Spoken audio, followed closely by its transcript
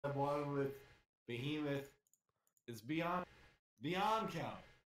Behemoth is beyond count.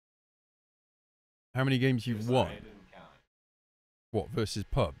 How many games you've won? I didn't count it. What, versus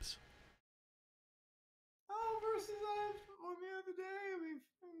pubs? Oh, versus on the other day we've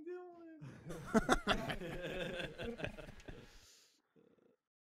been doing.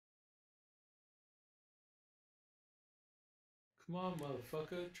 Come on,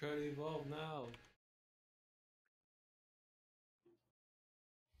 motherfucker. Try to evolve now.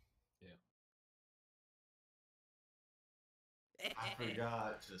 I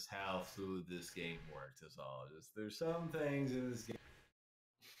forgot just how fluid this game worked. Is all. Just there's some things in this game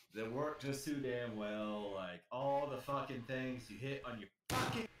that work just too damn well. Like all the fucking things you hit on your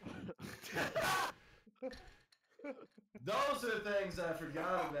fucking. Those are the things I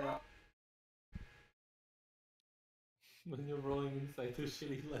forgot about. When you're rolling inside too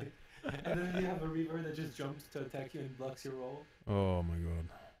shitty, like, and then you have a reaver that just jumps to attack you and blocks your roll. Oh my god.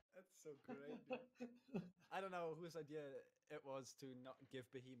 That's so great. I don't know whose idea it was to not give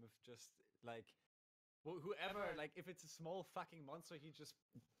Behemoth just like whoever, like if it's a small fucking monster, he just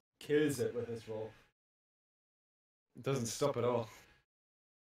kills it with his roll. It doesn't stop at all.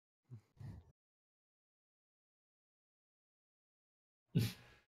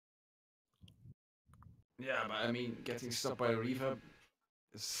 Yeah, but I mean, getting stopped by a reaver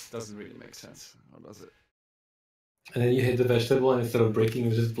doesn't really make sense, or does it? And then you hit the vegetable, and instead of breaking,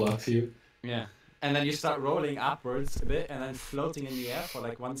 it just blocks you. Yeah. And then you start rolling upwards a bit, and then floating in the air for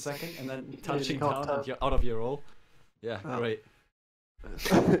like 1 second, and then touching down and you're out of your roll. Yeah, great.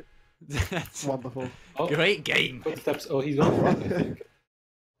 That's wonderful. Great game. Footsteps. Oh, he's going wrong, I think.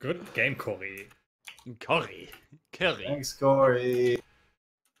 Good game, Corey. Curry. Thanks, Corey.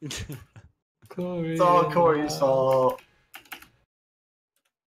 Corey. It's all Corey's fault.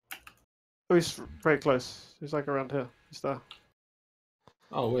 Oh, he's very close. He's like around here. He's there.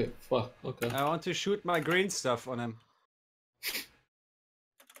 Oh wait, fuck. Okay. I want to shoot my green stuff on him.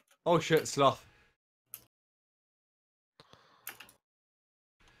 Oh shit, sloth.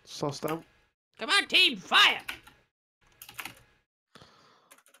 Sauce down. Come on, team, fire!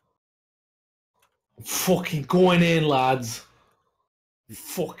 Fucking going in, lads.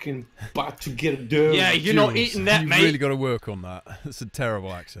 Fucking about to get a dirty. Yeah, you're not eating that, You've mate. really got to work on that. It's a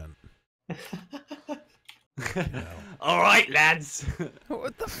terrible accent. Alright, lads.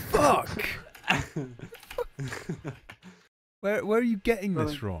 What the fuck? Where are you getting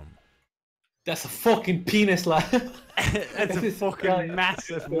this from? That's a fucking penis, lad. That's a fucking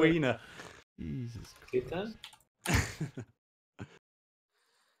massive wiener. Jesus Christ.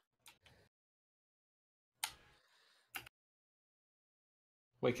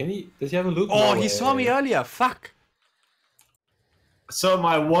 Wait, can he? Does he have a loop? Oh, he saw me earlier. Fuck. So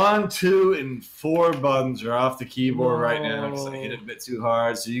my 1, 2, and 4 buttons are off the keyboard right now because I hit it a bit too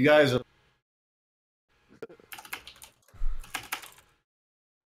hard. So you guys are.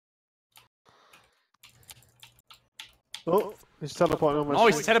 Oh, he's teleporting almost. Oh,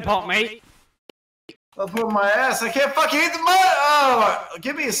 he's teleporting, mate. I'll put my ass. I can't fucking hit the button. Oh,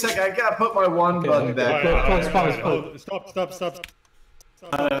 give me a second. I gotta put my 1 button back. Stop.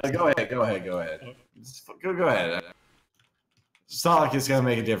 Go ahead. Go ahead. It's not like it's gonna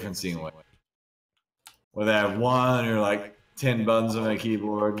make a difference anyway. Whether I have 1 or like 10 buttons on my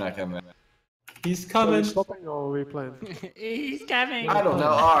keyboard, not gonna. He's Are coming. we stopping or are we playing? He's coming. I don't know.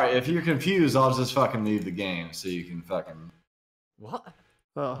 All right, if you're confused, I'll just fucking leave the game so you can fucking. What?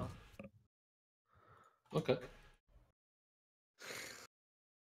 Oh. Okay.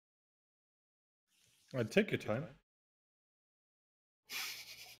 Alright, take your time.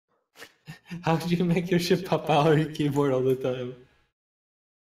 How did you make your shit pop out on your keyboard all the time?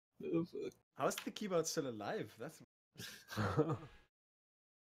 How's the keyboard still alive? That's.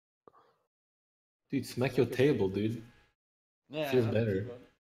 Dude, smack your table, dude. Yeah. Feels better.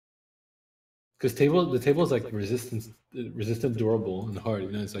 Because the table is like resistant, durable, and hard.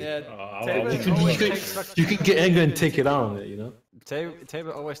 You know, it's like you can get angry and take it out on it. You know.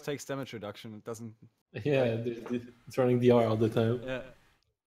 Table always takes damage reduction. It doesn't. Yeah, it's running DR all the time. Yeah.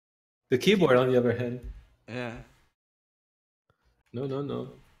 The keyboard, on the other hand. Yeah. No.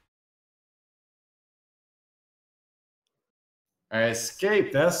 All right,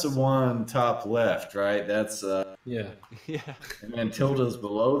 escape. That's the one top left, right? That's Yeah. Yeah. And then tilde's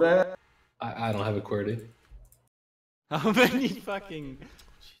below that. I don't have a QWERTY. How many fucking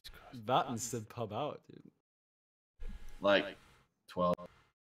buttons did pop out, dude? Like 12.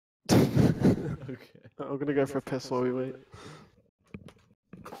 Okay. I'm gonna go for a piss while we wait.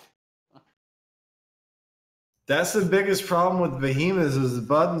 That's the biggest problem with behemoths is the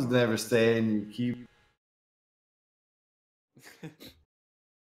buttons never stay and you keep.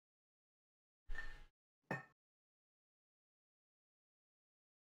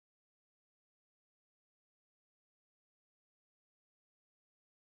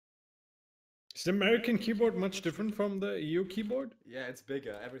 Is the American keyboard much different from the EU keyboard? Yeah, it's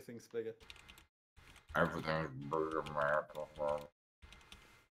bigger. Everything's bigger. Everything's bigger, America.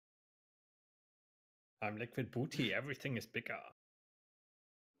 I'm liquid booty. Everything is bigger.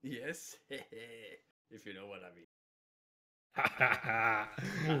 Yes, if you know what I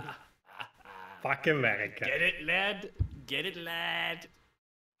mean. Fuck America. Get it, lad? Get it, lad?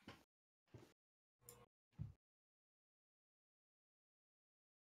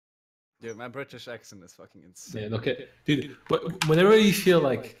 Dude, my British accent is fucking insane. Yeah, okay, dude. But whenever you feel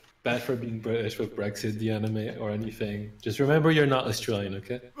like bad for being British with Brexit, the anime, or anything, just remember you're not Australian,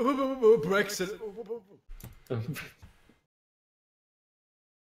 okay? Brexit.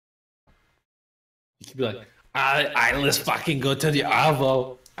 You could be like, let's fucking go to the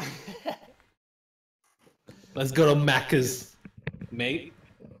Arvo. Let's go to Macca's, mate.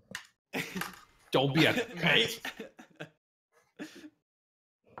 Don't be a Mate.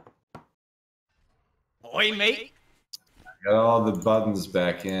 Oi, mate. Got all the buttons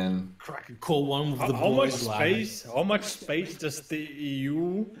back in. crack a cold one with the How much boys live. space? How much space does the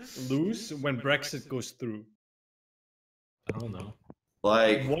EU lose when Brexit goes through? I don't know.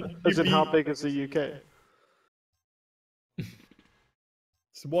 Like, As in, how big is the UK?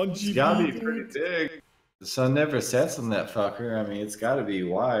 It's 1 it's GB. gotta be pretty big. The sun never sets on that fucker. I mean, it's gotta be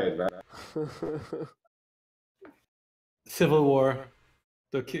wide, right? Civil War.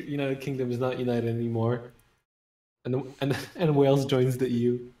 The United Kingdom is not united anymore, and Wales joins the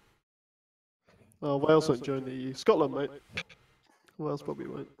EU. Oh, Wales won't join the EU. Scotland, mate. Wales probably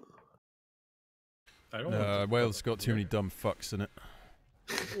won't. I don't No, Wales got too many dumb fucks in it.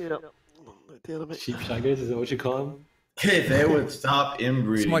 Yeah. Deal with it. Sheep shaggers, is that what you call them? If they would stop It's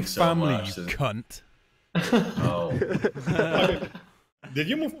inbreeding my so family, much, you then- cunt. Oh. Did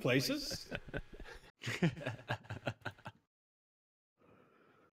you move places?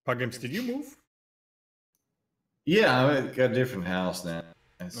 Puggims, did you move? Yeah, I got a different house now.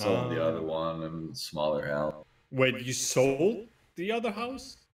 I sold the other one and smaller house. Wait, you sold the other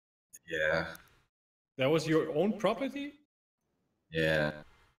house? Yeah, That was your own property? yeah.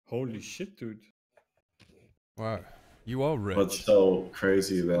 Holy shit, dude. Wow, you are rich. What's so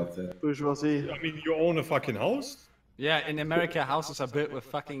crazy about that? Bourgeoisie. I mean, you own a fucking house? Yeah, in America, houses are built with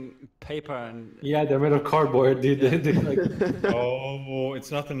fucking paper and. Yeah, they're made of cardboard, dude. Oh, it's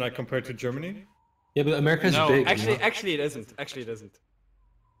nothing like compared to Germany? Yeah, but America's No, big. actually, you know? actually, it isn't. Actually, it isn't.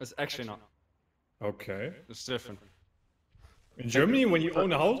 It's actually not. Okay. It's different. In Germany, when you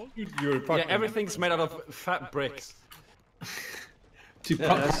own a house, you're Yeah, fucking... everything's made out of fat bricks. Dude,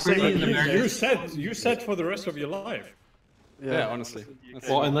 that's property the in same. America. You said for the rest of your life. Yeah, honestly. That's-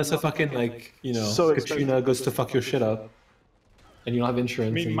 Well, unless a fucking So Katrina goes to fuck your shit up, and you don't have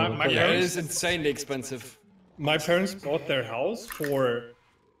insurance. I mean, and you my- don't my pay. yeah, it parents- is insanely expensive. My parents bought their house for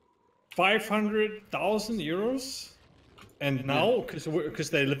 500,000 euros. And now, because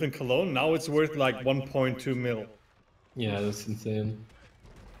they live in Cologne, now it's worth like 1.2 mil. Yeah, that's insane.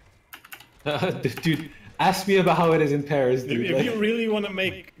 Dude, ask me about how it is in Paris, dude. If you Like, really want to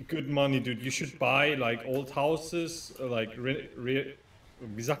make good money, dude, you should buy like old houses, like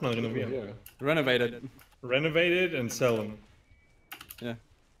wie sagt man renovieren? yeah, Renovated. Renovate it and sell them. Yeah.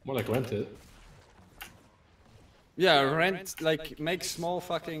 more like rent it. Yeah, rent, like, make small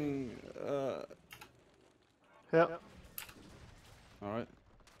fucking. Yeah. Alright.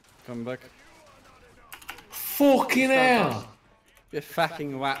 Come back. Fucking hell! You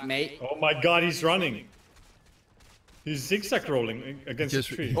fucking what, mate? Oh my god, he's running. He's zigzag rolling against Just-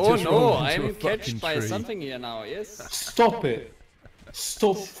 the tree. Oh Just no, rolled into I'm a fucking catched by tree. something here now, yes? Stop it!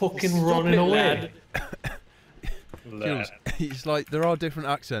 Stop fucking Stop running it, away! Jules, it's like there are different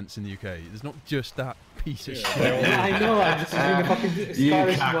accents in the UK. There's not just that piece of shit. I know, I'm just using the fucking You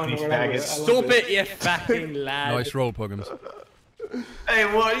Scottish cockney one or whatever. faggot. I love Stop it, you fucking lad! Nice roll, Puggims. Hey,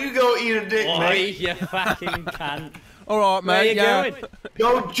 well, you go eat a dick, Oi, mate. you fucking cunt! All right, Where mate. you Yeah. going?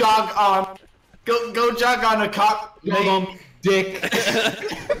 Go jog on. Go jog on a cock, Hold mate. on, dick!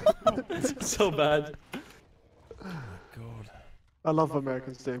 So bad. God. I love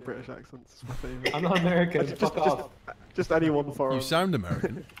Americans doing British accents. It's my favourite. I'm not American, fuck off. Just anyone for You them. sound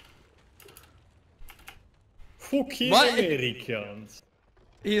American. Fucking What? Americans.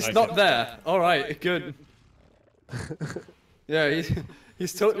 He's I not see. there. Alright, good. Yeah,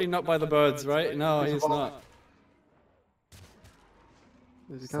 he's totally not by the birds, right? No, he's not.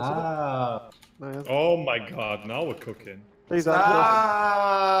 Is he cancelled it? Stop. No, he hasn't. Oh my god, now we're cooking. Please, Andy.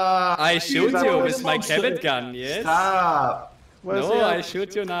 Stop. I shoot that you what with the my monster cabbage is? gun, yes? Stop. Where's No, the I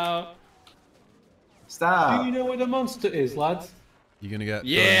shoot you now. Do Stop. you know where the monster is, lads? You're gonna get.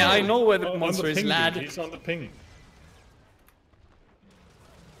 Yeah, I know where the On monster the is, ping, dude. lad. He's on the ping.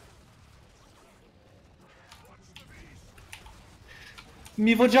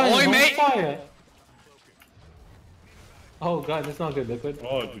 Me vagina Oi, on mate. fire. Oh god, that's not good, Liquid.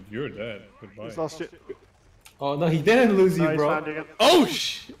 Oh, dude, you're dead. Goodbye. He's lost it. Oh no, he didn't lose No, you, he's bro. found you again. Oh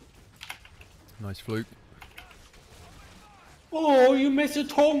sh! Nice fluke. Oh, you missed a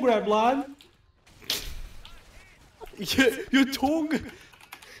tongue grab, lad. Your tongue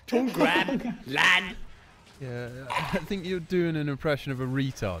grab, lad. Yeah, I think you're doing an impression of a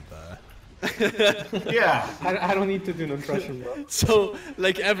retard there. Yeah. I don't need to do an impression, bro. So,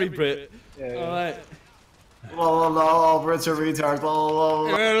 like every Brit. Alright. Lol, Brits are retards.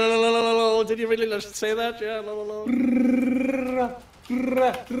 Lol. Did you really just say that? Yeah,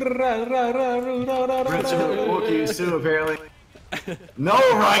 Brits are Wookiees too, apparently. No,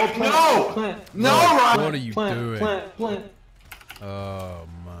 right? No! No, right? What are you doing? Plant. Oh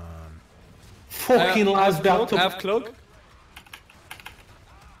man. Fucking lads about to. Half cloak.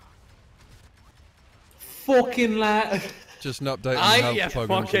 Fucking lad. Just an update on Aye, how yeah,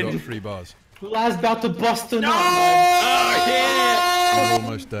 Puggims fucking- got 3 bars. Lads about to bust a nut. Oh yeah! You're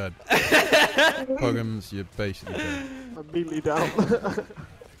almost dead. Puggims, you're basically dead. Immediately down.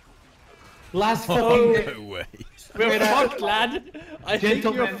 Lads Oh, fucking. no way. We're fucked, lad. I think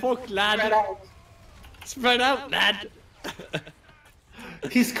you're Gentlemen, fucked, lad. Spread out, lad.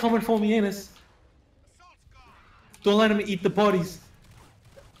 He's coming for me, Ennis. Don't let him eat the bodies.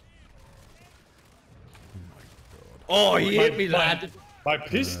 Oh, he hit me, lad. My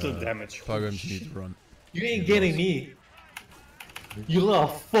pistol damage. Puggims need to run. You ain't getting me. You little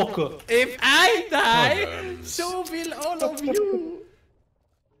fucker. If I die, Puggims. so will all of you.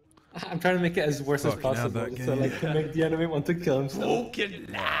 I'm trying to make it as worse as Fucking hell, possible, that so game. like to make the enemy want to kill himself. Fucking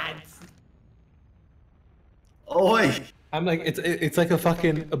lads. Oi! I'm like, it's like a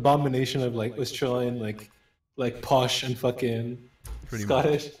fucking abomination of like Australian, like posh and fucking Pretty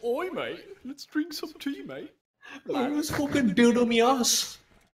Scottish. Oi, mate. Let's drink some tea, mate. Man, was fucking dildo me ass.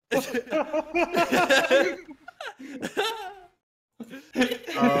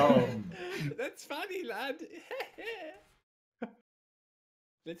 That's funny, lad.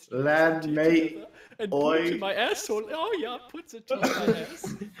 Let's Lad, mate. and Oi. put it to my asshole. Oh yeah, puts it to my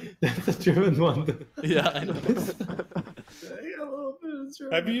ass. That's a German one. Yeah, I know.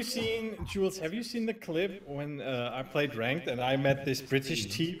 Have you seen, Jules, have you seen the clip when I played ranked and I met this British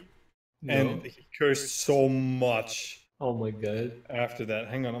team? And he cursed so much Oh my god. after that.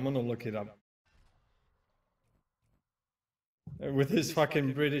 Hang on, I'm gonna look it up. With his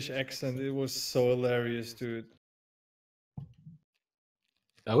fucking British accent, it was so hilarious, dude.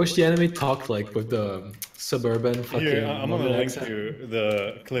 I wish the enemy talked like with the suburban fucking. Here, I'm gonna London link accent. you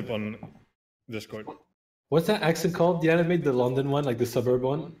the clip on Discord. What's that accent called? The enemy, the London one, like the suburb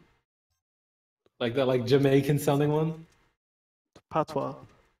one, like that, like Jamaican sounding one. Patois.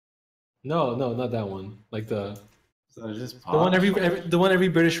 No, not that one. Like the just one every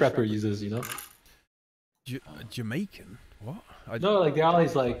British rapper uses. You know. Jamaican? What? No, like they're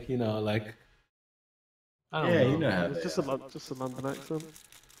always like like. I don't Yeah, know. you know how It's just a London accent.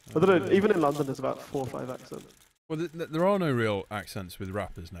 I don't know, even in London there's about 4 or 5 accents. Well, there are no real accents with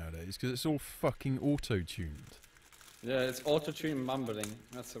rappers nowadays because it's all fucking auto-tuned. Yeah, it's auto-tune mumbling.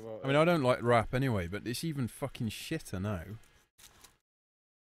 That's the word. I mean, I don't like rap anyway, but it's even fucking shitter now.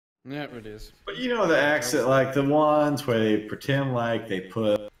 Yeah, it really is. But you know the accent, like the ones where they pretend like they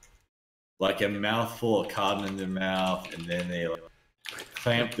put like a mouthful of cotton in their mouth and then they like,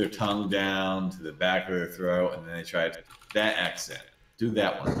 clamp their tongue down to the back of their throat and then they try that accent. Do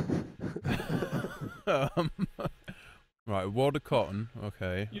that one. Right, wad of cotton.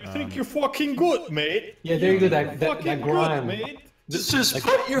 Okay. You think you're fucking good, mate? Yeah, there you go. That Fucking grime. good, mate. Just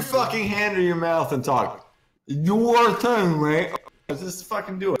put your fucking hand in your mouth and talk. Your tongue, mate. Just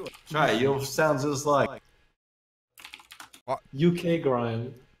fucking do it. Try it. You'll sound just like. UK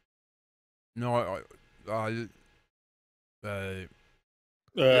grime. No,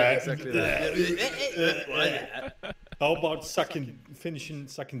 Yeah, exactly that. How about finishing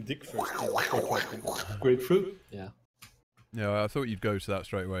sucking dick first? Grapefruit. Yeah. yeah, I thought you'd go to that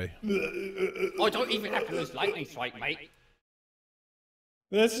straight away. I don't even have to lose lightning strike, mate.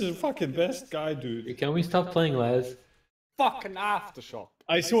 That's the fucking best guy, dude. Can we stop playing, lads? Fucking aftershock.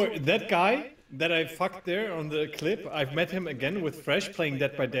 I swear, that guy that I fucked there on the clip, I've met him again with Fresh playing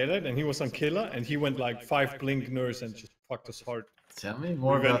Dead by Daylight, and he was on Killer, and he went like 5 blink nurse and just fucked us hard. Tell me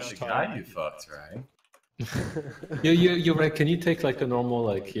more about Revenge the time. guy you fucked, right? You're right. Can you take like a normal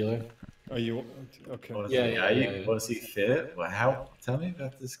like healer? Are you okay? Was Yeah, the yeah, guy yeah, yeah. Was he fit? Well, how? Tell me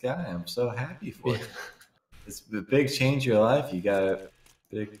about this guy. I'm so happy for you. It's a big change in your life. You got a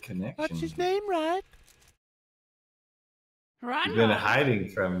big connection. name, right? You've been hiding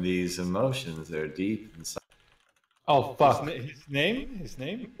from these emotions. They're deep inside. Oh fuck! His name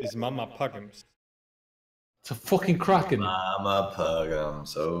is Mama Puggims. It's a fucking kraken. Mama Puggims.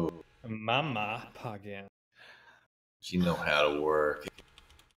 So Mama Puggims. you know how to work.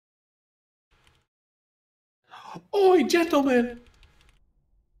 Oi, gentlemen!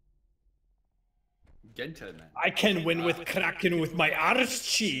 Gentleman. I can win with Kraken with my arse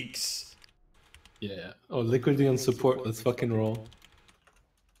cheeks. Yeah. Oh, liquidity on support. Let's fucking roll.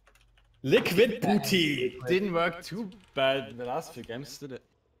 Liquid booty. Didn't work too bad in the last few games, did it?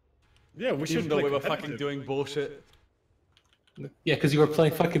 Yeah, we should Even though play we were fucking competitive. doing bullshit. Yeah, because you were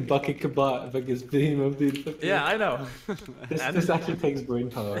playing fucking Bucket Kabat, fucking Behemoth, dude. Fucking- Yeah, I know. This actually takes brain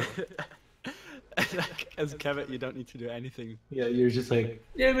power. Like, as Kevin, you don't need to do anything. Yeah, you're just like,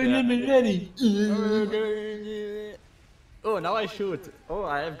 yeah, but I'm ready. Oh, now I shoot. Oh,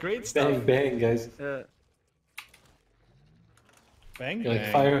 I have great stuff. Bang, bang, guys. Bang, You're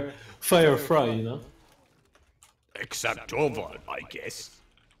like bang. fire, fry, you know? Except oval, I guess.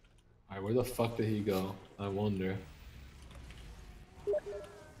 Alright, where the fuck did he go? I wonder.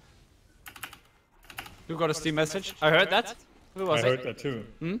 You got a Steam message? I heard that. Who was I heard it? that too.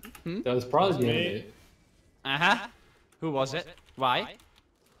 That was probably the me. enemy. Uh-huh. Who was it? Why?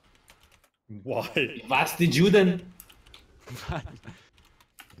 Why? Was die Juden?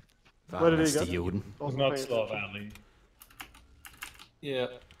 Where did he go? Juden. Wasn't Not paying Slav attention. Alley. Yeah.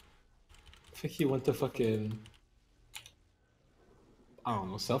 I think he went to fucking... I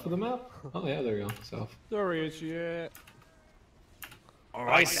don't know, south of the map? Oh yeah, there we go, south. There he is, yeah.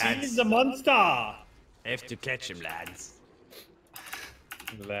 Alright, See lads. the monster! Have to catch him, lads.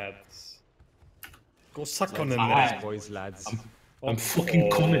 Lads. Go suck on him, Aye. lads. Boys, lads. I'm fucking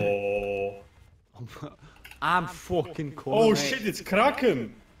coming. Oh. I'm fucking coming. Oh mate. shit, it's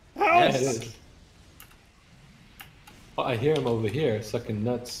Kraken! Yeah, Help! it is. Oh, I hear him over here, sucking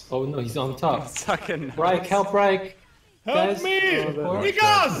nuts. Oh no, he's on top. Sucking. Ryke, help Ryke! Help Guys, me! oh,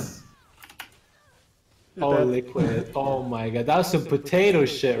 Niggas! Oh, dead. liquid. Oh my god, that was some potato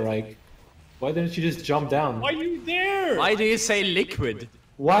shit, Ryke. Why didn't you just jump down? Why are you there? Why do you say liquid?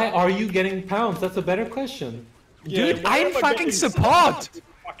 Why are you getting pounds? That's a better question. Yeah, Dude, why I'm am I fucking getting support!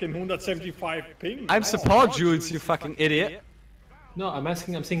 Fucking 175 ping. I'm support, Jules, you fucking idiot. No, I'm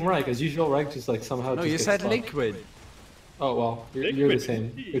saying Ryke. As usual, Ryke just like somehow No, just you gets said fucked. liquid. Oh well, you're the Liquid.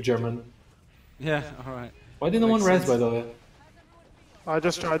 same. You're German. Yeah, alright. Why didn't no one Makes res, sense. by the way? I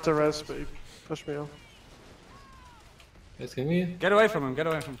just tried to res, but he pushed me off. Guys, can we? Get away from him, get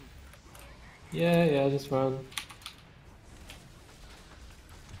away from him. Yeah, just run.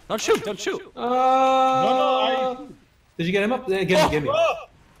 Don't shoot, don't shoot! Oh! Did you get him up? Yeah, get me. Oh!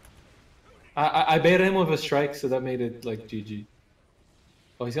 I baited him with a strike, so that made it like GG.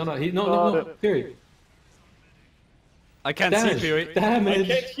 Oh, he's gonna. No, Oh, Pirie. I can't Damage. see Pirie. I Damage.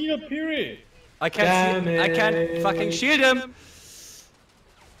 can't heal Pirie. I can't see. I can't fucking shield him!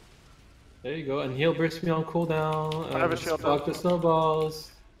 There you go, and he'll burst me on cooldown. I have a just shield fuck now. the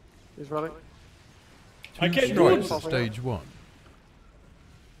snowballs. He's running. I can't do Strikes it. at stage 1.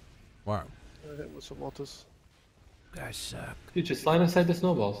 Wow. I hit him with some waters. Guys suck. Dude, just line aside the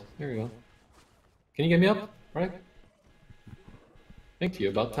snowballs. There you go. Can you get me up? Right? Thank you,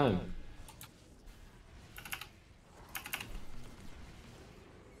 about time.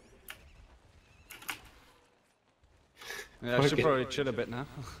 Yeah, I should Okay. probably chill a bit now.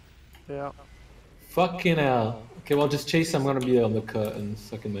 Yeah. Fucking hell. Okay, well, just chase. I'm gonna be on the cut and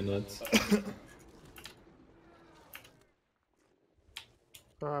sucking my nuts.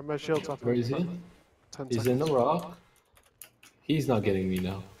 Alright, my shield's up. Where is he? 10 He's seconds. in the rock. He's not getting me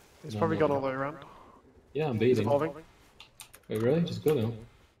now. He's No, probably no, gone no. all the way around. Yeah, I'm He's baiting. evolving. Wait, really? Just go now.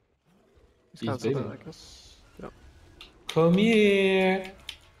 He's He's cancelled it, baiting. I guess. Yep. Come here.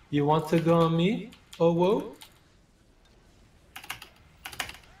 You want to go on me? Oh, whoa.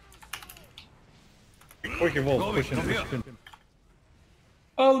 Quick evolve, push him.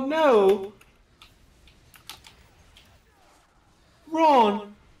 Oh no!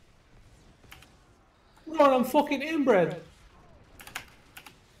 Ron! Ron, I'm fucking inbred!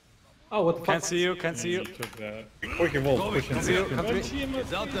 Oh, what the Can't fuck? see you, can't see you. Took that. Quick evolve, push him. See you, come to me.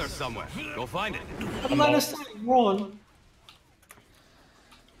 It's out there somewhere. Go find it. I'm not a side, Ron!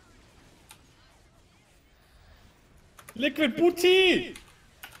 Liquid booty!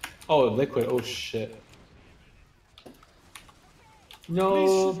 Oh, liquid, oh shit. Please No,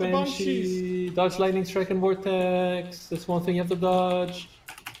 shoot the Banshee! Dodge lightning strike and vortex! That's one thing you have to dodge.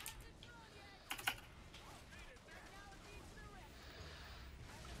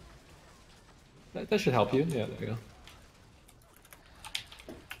 That should help you. Yeah, there you go.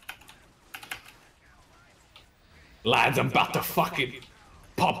 Lads, I'm about to fucking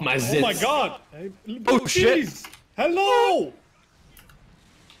pop my zits. Oh my god! Oh, shit. Booties! Hello!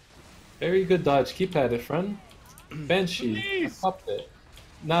 Very good dodge. Keep at it, friend. Banshee. Please. Popped it.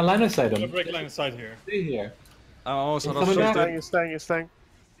 Now line of sight I'm him. gonna break line of sight here. Stay here. I'm almost He's out of coming shield. back. Staying, staying, staying.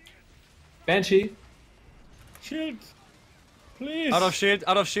 Banshee. Shield! Please! Out of shield,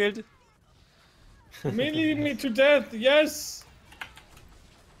 out of shield. Melee me to death, yes!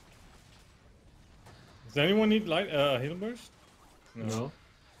 Does anyone need light heal burst? No.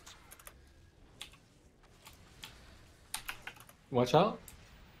 Watch out.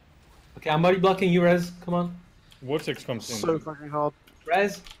 Okay, I'm already blocking you, Rez. Come on. Vortex comes in. So fucking hard.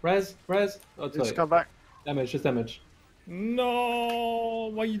 Rez. Oh, it's Just like come back. damage, just damage.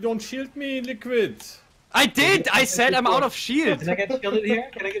 No! Why you don't shield me, Liquid? I did! I said I'm out of shield! Can I get shielded here?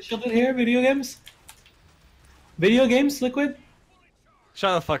 Can I get shielded here? Video games? Video games, Liquid?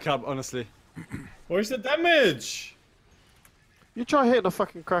 Shut the fuck up, honestly. Where's the damage? You try hitting a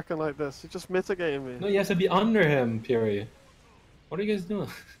fucking Kraken like this, you're just mitigating me. No, you have to be under him, Pirie. What are you guys doing?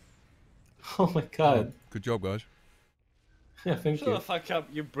 Oh my god. Good job, guys. Yeah, thank Shut you. the fuck up,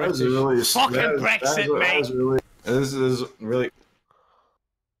 you That British. was really Fucking Brexit, mate. This is really.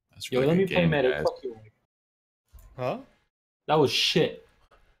 That's Yo, really let me good play game, medic. guys. Fuck you. Huh? That was shit.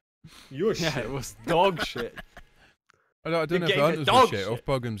 You're Yeah, shit. it was dog shit. I don't know if game the is hunters dog were shit. shit. Off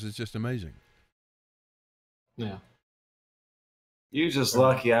puggims is just amazing. Yeah. You're just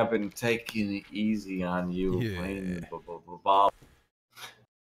lucky I've been taking it easy on you. Yeah. Playing ball.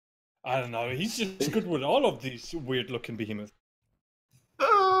 I don't know, he's just good with all of these weird looking behemoths.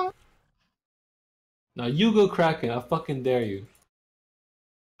 Now you go Kraken. I fucking dare you.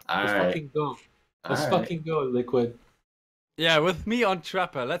 Let's Alright. fucking go. Let's Alright. fucking go, Liquid. Yeah, with me on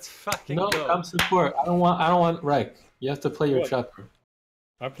Trapper, let's fucking No, go. come support. I don't want Ryke. You have to play your What? trapper.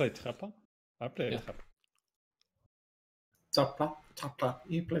 I play Trapper. I play Yeah. Trapper. Topla.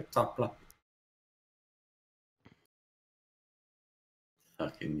 You play Topla.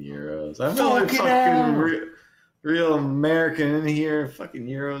 Fucking Euros. I'm the only fucking real American in here. Fucking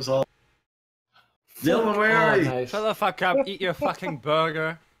Euros all. Dylan, where are you? Nice. Shut the fuck up, eat your fucking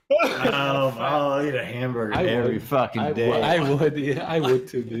burger. I'll eat a hamburger I every would. fucking I day. would, I would, yeah, I would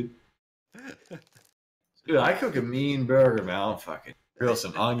too, dude. Dude, I cook a mean burger, man. I'll fucking grill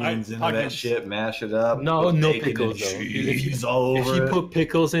some onions into that puggims. shit, mash it up. No, put no bacon pickles, and though. cheese all If over you it. put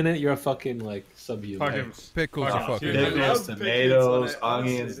pickles in it, you're a fucking like subhuman. Puggims. Pickles are Puggims. fucking. Dude, Pickles, love tomatoes, pickles on it,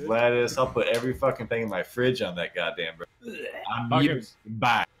 onions, honestly, dude. lettuce. I'll put every fucking thing in my fridge on that goddamn burger. I'm Puggims.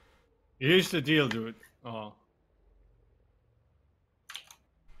 back. Here's the deal, dude. Oh.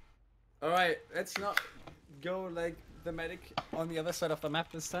 Alright, let's not go like the medic on the other side of the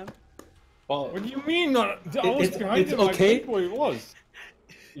map this time. Well, What do you mean? I was it's- behind it's him. okay. I think where he was.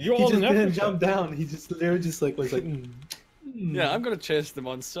 You're he all just in didn't Africa. jump down. He just literally just like was like. Yeah, I'm gonna chase the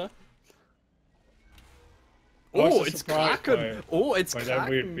monster. I was Oh, just it's surprised Kraken! Oh, it's by that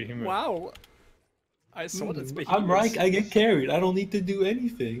weird Kraken! behemoth. Wow! I saw this behemoth. I'm right. I get carried. I don't need to do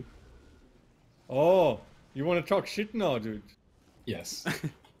anything. Oh, you want to talk shit now, dude? Yes.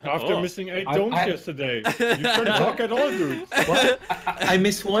 After Oh. missing 8 I- domes I- yesterday, you can't talk at all, dude. What? I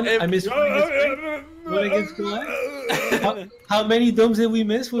missed one. I missed one against Goliath. How many domes did we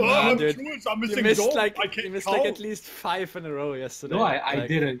miss? With Oh, dude. I'm You missing missed dome. like I can't you missed count. like at least 5 in a row yesterday. no, I Like,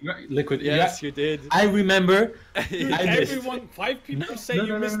 didn't. Liquid. Yes, you did. I remember. Dude, I missed. everyone, 5 people say No, you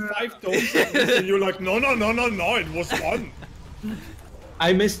no, missed no, no. 5 domes, and you're like, no, it was 1.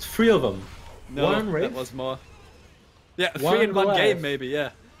 I missed 3 of them. No, One that Wraith? was more. Yeah, One 3 in one Goliath. game maybe. Yeah.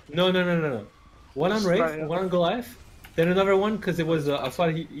 No. One on Just Wraith, right, yeah. one on Goliath. Then another one because it was. I thought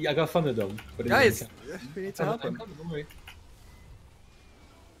I got Thunderdome. But it Guys, didn't count. we need to help I'm him. coming, don't worry.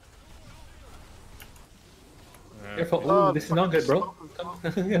 Careful. Oh, Ooh, this is not good, bro.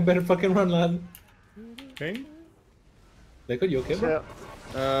 I better fucking run, lad. Okay? Liquid, you okay, bro?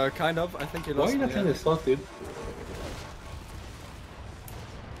 Yeah. Kind of. I think he Why lost. are you not yeah. playing this slot, dude?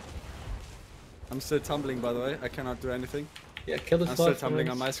 I'm still tumbling, by the way. I cannot do anything. Yeah, kill the I'm slot. still tumbling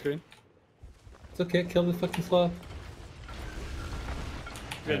on Lawrence. my screen. It's okay, kill the fucking slot.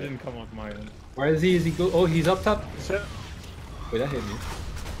 That didn't come out my end. Where is he? Is he go? Oh, he's up top. Shit. Wait, that hit me.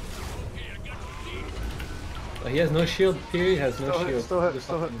 Oh, he has no shield. Pirie has no Still hit, shield. still hit, Just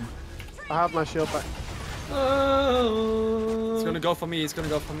still hit. fucking- I have my shield back. Oh. He's gonna go for me. He's gonna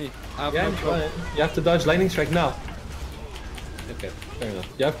go for me. I have Yeah, no I'm cloak. trying. You have to dodge lightning strike now. Okay, fair enough.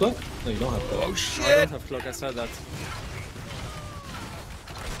 You have cloak? No, you don't have cloak. I don't have cloak. I said that.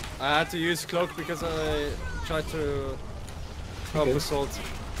 I had to use cloak because I tried to help Okay. assault.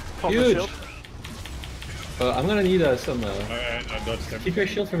 Pop my Huge. shield. I'm gonna need some. I dodged him. Keep your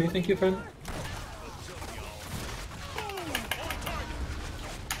shield for me, thank you, friend.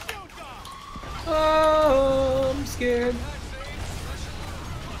 Oh, I'm scared.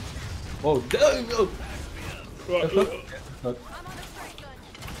 Oh,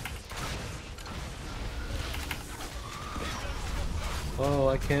 oh,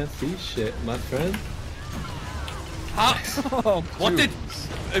 I can't see shit, my friend. Oh, what did?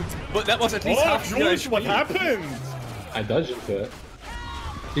 But that was at least half the Jules, what HP. happened? I dodged into it.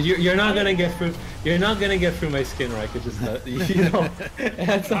 You're not gonna get through. You're not gonna get through my skin, right? It's just you know.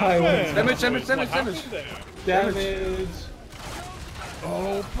 That's how I went. Damage. Damage.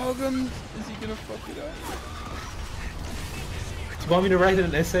 Oh, Puggims! Is he gonna fuck it up? Do you want me to write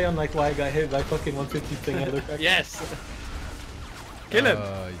an essay on like why I got hit by fucking 150 thing other crack? Yes. Kill him.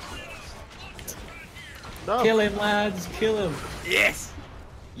 No. Kill him, lads! Kill him! Yes.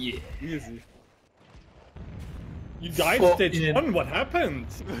 Yeah. Easy. You died Fuck stage yeah. 1, what happened?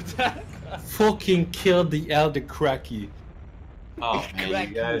 Fucking killed the elder cracky. Oh man,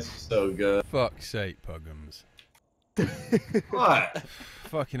 you guys are so good. Fuck's sake, Puggims. What?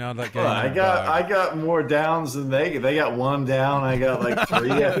 Fucking hell, that game. Well, I got more downs than they got one down. I got like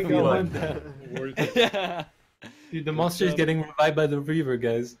 3. I We feel got like one down. Yeah. Dude, the monster's getting revived by the Reaver,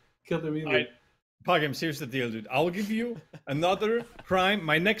 guys. Kill the Reaver. Alright, Puggims, here's the deal, dude. I'll give you another prime,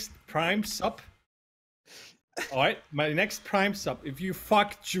 my next prime sub. Alright, my next prime sub. If you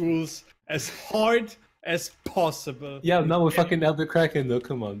fuck Jules as hard as possible. Yeah, no, we're fucking elder cracking though.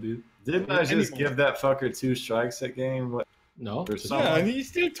 Come on, dude. didn't I just give that fucker 2 strikes that game? What? No, There's just, some- Yeah, and he's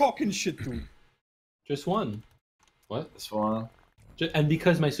still talking shit, dude. just one. What? This one. And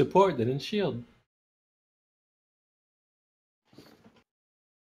because my support didn't shield.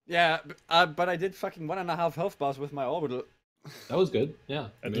 Yeah, but I did fucking 1.5 health bars with my orbital. That was good. Yeah.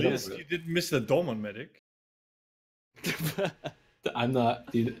 At I mean, least you didn't miss the dome on medic. I'm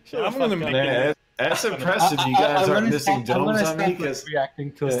not, dude. I'm gonna make Man, it. that's impressive. You guys aren't missing domes on me because because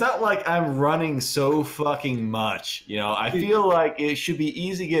reacting to it's it. not like I'm running so fucking much. You know, I feel like it should be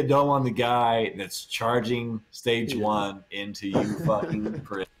easy to get a dome on the guy that's charging stage 1 into you fucking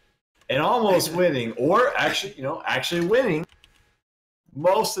prick. And almost winning, or actually, you know, actually winning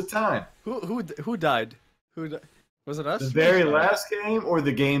most of the time. Who died? Was it us? The very last game or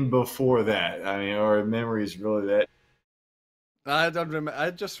the game before that? I mean, our memory is really that. I don't remember. I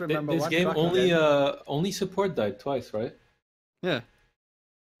just remember This one game Kraken only game. only support died twice, right? Yeah.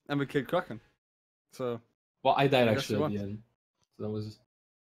 And we killed Kraken. So. Well, I died I guess actually you at won. the end. So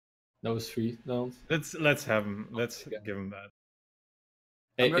that was 3 downs. Let's have him. Let's give him that.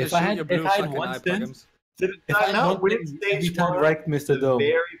 Hey, I'm gonna if I shoot had your blue if I had fucking one eye, stint, Puggims. Did if I I had not one win stint, every stage time 1 Ryke missed a the dome,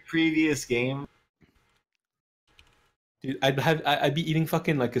 very previous game? dude, I'd be eating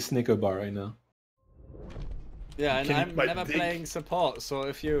fucking like a Snicker bar right now. Yeah, and Can you I'm my never dick? playing support, so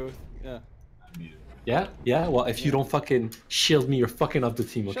if you. Yeah. Yeah. Well, if you don't fucking shield me, you're fucking off the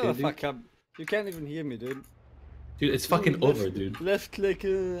team, okay, Shut the dude? fuck up. You can't even hear me, dude. Dude, it's fucking Left- over, dude. Left click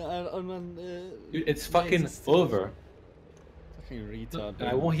on. Dude, it's fucking over. Fucking retard.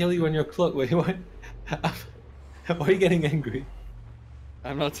 I Dude. won't heal you on your cloak. Wait, what? Why are you getting angry?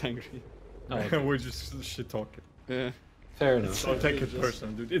 I'm not angry. Oh, okay. We're just shit talking. Yeah. Fair enough. Don't take it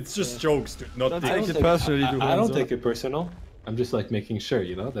personal, dude. It's just jokes, dude. Not Don't the take it personally, dude. I don't take it personal. I'm just like making sure,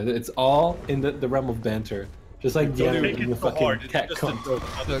 you know, that it's all in the realm of banter. Just like Don't Deanna make in it the so fucking hard. It's cat just a cunt. joke.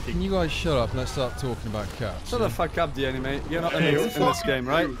 not a Look, thing. can you guys shut up and let's start talking about cats? Shut the fuck up, the anime. You're not in, Hey, this, in this game,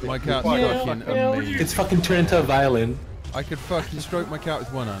 right? My cat's Yeah, fucking yeah, amazing. It's fucking turned into a violin. I could fucking stroke my cat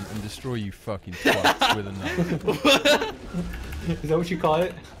with one hand and destroy you fucking twice with another. Is that what you call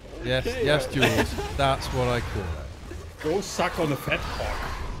it? Yes, yes, Jules. That's what I call it. Go suck on a fat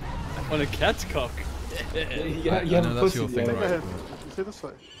cock. On a cat cock. Yeah, I you have know a that's pussy. your thing, yeah. right? Ahead. You see this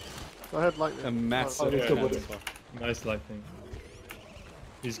way? I had lightning. A massive Oh, it's cat a wood. cock. Nice lightning.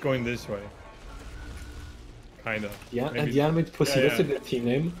 He's going this way. Kinda. Yeah, and Maybe- the animated pussy. Yeah, That's a yeah. good team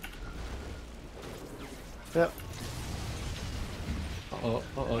name. Yeah. Oh,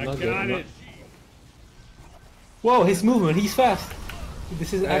 I not got good. it. Whoa, his movement. He's fast.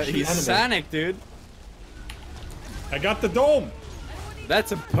 This is actually He's anime. Sonic, dude. I got the dome.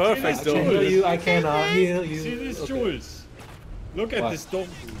 That's a I perfect can dome. heal you. I cannot heal you. See this, Okay. Jules? Look at What? this dome.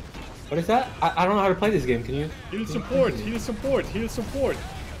 What is that? I don't know how to play this game. Can you? Heal support, heal support, heal support.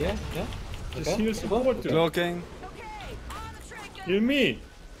 Yeah, yeah. Just Okay. heal support, dude. Cloaking. Heal me.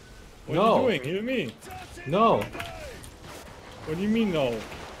 What No. are you doing? Heal me. No, What do you mean no?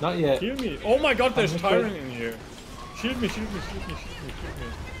 not yet. Heal me. Oh my god, there's I'm afraid- Tyrant in here. Shield me, shield me, shield me, shield me, shield me.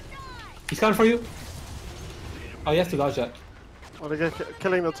 He's coming for you. Oh, you have to dodge that. Well, they get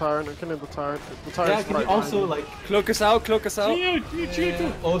killing the tyrant. I'm killing the tyrant. The Yeah, tyrant's can right you also behind like? Cloak us out, cloak us out. Shield, shield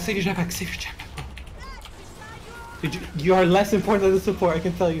too. Oh, save your jetpack. Save your jetpack. Dude, you are less important than the support. I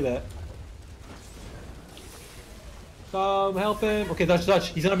can tell you that. Come, help him. Okay, dodge, dodge.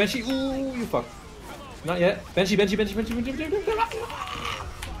 He's on a benchy. Ooh, you fuck. Not yet. Benchy.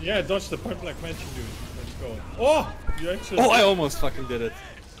 Yeah, dodge the point black mansion, dude. Let's go. Oh! You actually. Oh, I almost fucking did it.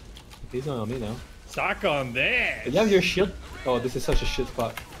 He's on me now. Suck on that! You have your shield? Oh, this is such a shit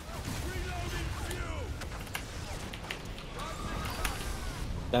spot.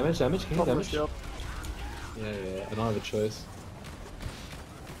 Damage, damage, can you damage? Yeah, I don't have a choice.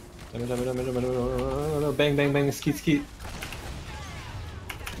 Damage, bang, bang, bang, skeet.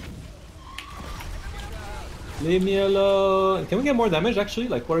 Leave me alone. Can we get more damage actually?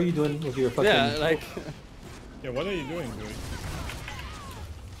 Like, what are you doing with your fucking... Yeah, like... Yeah, what are you doing, dude?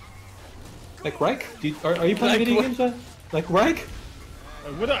 Like Ryke? Are you playing video games, man? Like Ryke?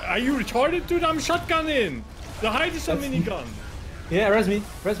 What are you retarded, dude? I'm shotgunning! The height is a minigun! Yeah, res me.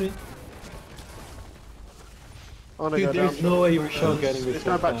 Oh, no, Dude, there's no way you were shotgunning this. He's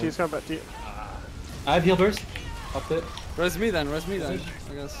going back to you, I have heal burst. Up there. Res me then, I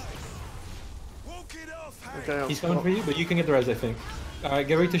guess. Okay, He's coming for you, but you can get the res, I think. Alright,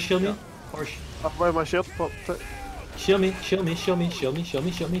 get ready to shield me. Or I'll wear my shield. shield me. Do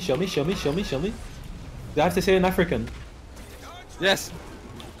I have to say in African? Yes!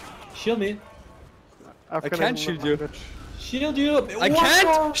 Shield me. I can't shield you. Shield you! I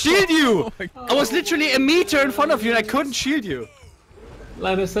can't shield you! I was literally a meter in front of you and I couldn't shield you.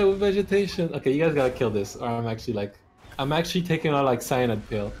 Line of sight with vegetation. Okay, you guys gotta kill this, or I'm actually taking out like cyanide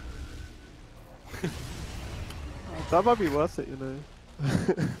pill. That might be worth it, you know.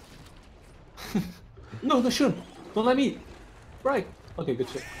 No, shoot him! Don't let me! Right! Okay, good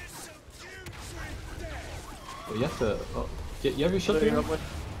shit. Oh, you have to... Oh, you have your shield here?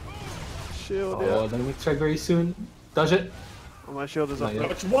 Shield, Oh, then we strike very soon. Dodge it! Oh, my shield is up there.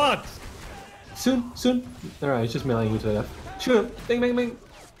 Dodge what? Soon! Alright, he's just mailing you to death. Shoot him! Bang!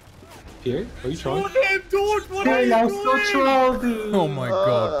 Pirie, are you trolling? Dude, what are you I'm doing? so troll, dude! Oh my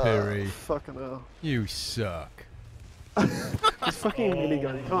god, Pirie. Fucking hell. You suck. It's fucking a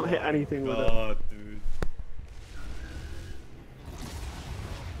minigun. You can't hit anything with it. God, dude.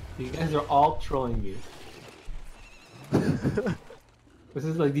 You guys are all trolling me. This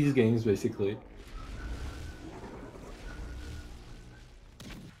is like these games, basically.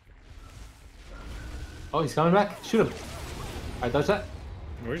 Oh, he's coming back. Shoot him. Alright, dodge that.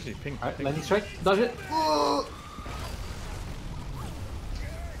 Where is he? Pink. Alright, lightning strike. Dodge it.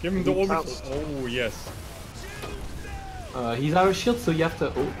 Give him the orbital. Oh, yes. He's out of shield, so you have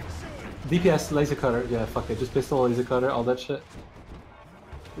to... Oh. DPS, laser cutter. Yeah, fuck it. Just pistol, laser cutter, all that shit.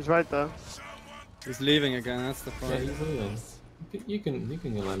 He's right there. He's leaving again, that's the Yeah, problem. he's leaving. You can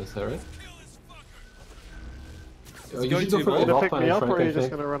get line of sight, right? Oh, you going should to go for Are you gonna evolve pick on me his up, or front, are I you just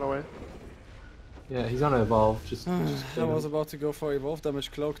think. gonna run away? Yeah, he's gonna evolve. Just I was about to go for evolve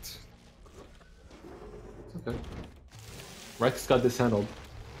damage cloaked. Okay. Rex got this handled.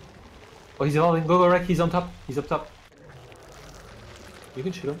 Oh, he's evolving. Go, Rex. He's on top. He's up top. You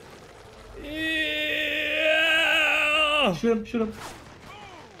can shoot him. Yeah! Shoot him.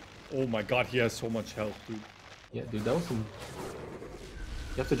 Oh my god, he has so much health, dude. Yeah, dude, that was some...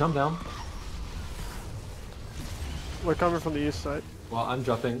 You have to jump down. We're coming from the east side. Well, I'm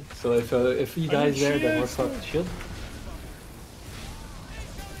dropping. So if he dies there, then we're fucked. Shield.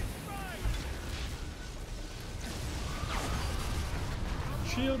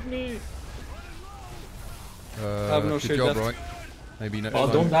 Shield me! have no good shield job, left. right? Maybe no.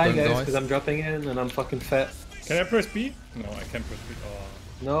 Oh, don't die, guys, because I'm dropping in and I'm fucking fat. Can I press B? No, I can't press B. Oh.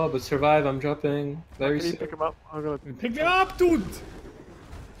 No, but survive. I'm dropping very Can you soon. pick him up? I'm gonna. Pick me up, dude!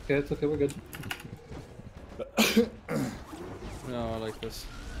 Okay, it's okay. We're good. No, I like this.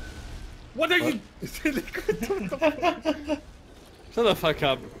 What are you? Shut the fuck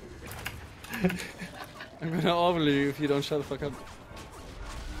up. I'm gonna overlay you if you don't shut the fuck up.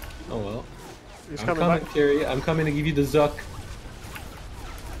 Oh well. He's I'm coming coming, back. Pirie. I'm coming to give you the Zuck.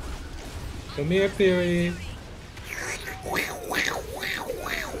 Come here, Pirie.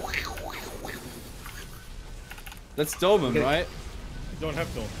 Let's dome him, Okay. right? You don't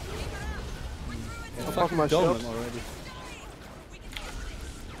have to. I'll pop my Dome shield. him already.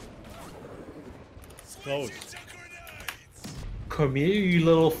 Close. Come here, you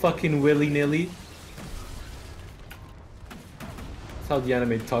little fucking willy-nilly. That's how the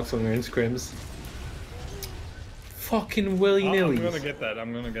anime talks when we're in scrims. Fucking I'm willy-nilly. gonna get that.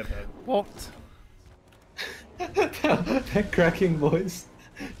 What? That cracking voice.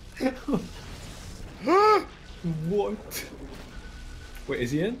 What? Wait,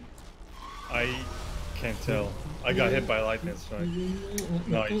 is he in? I can't tell. I got hit by lightning strike.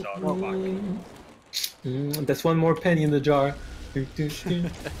 No, he's out. Fuck. That's one more penny in the jar.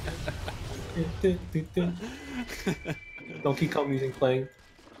 Donkey Kong music playing.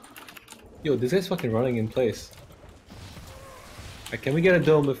 Yo, this guy's fucking running in place. Right, can we get a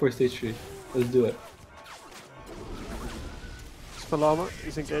dome before stage 3? Let's do it. Spalama,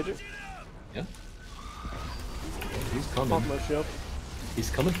 he's engaging. Yeah. He's coming. Pop my shield. He's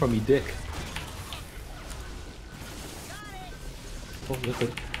coming for me, dick. Oh, look at.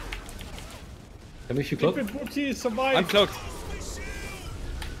 That makes you cloak? I'm cloaked.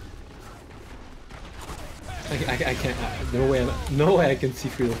 I can't. No way I can see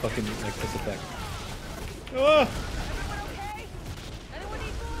through the fucking like this effect. Ah!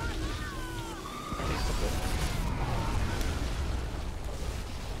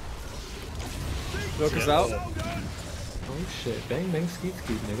 Cloak is out. Oh shit! Bang bang skeet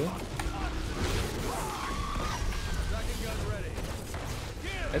skeet, nigga.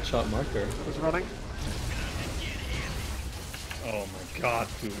 Headshot marker. He's running. Oh my god,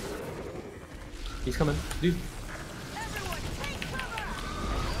 dude. He's coming, dude.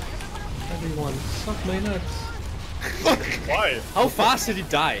 Everyone, suck my nuts. Why? How fast did he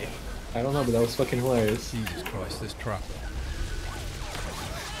die? I don't know, but that was fucking hilarious. Jesus Christ, this trap.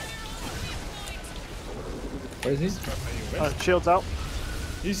 Where is he? Shield's out.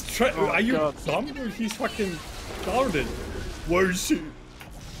 He's Oh, are you God. dumb? He's fucking guarded. Where is he?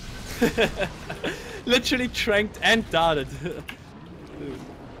 Literally tranked and darted.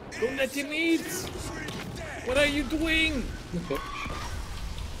 Don't let him eat! What are you doing? Okay.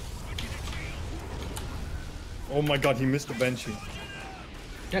 Oh my god, he missed the Banshee.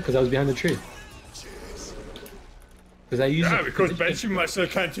 Yeah, because I was behind the tree. Because I used Yeah, it. because Banshee Master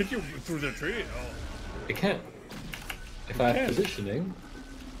can't hit you through the tree. Oh. It can't. If I have positioning.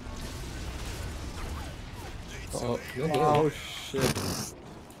 Oh, Oh shit.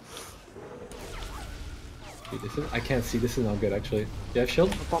 Dude, this is, I can't see. This is not good, actually. Do you have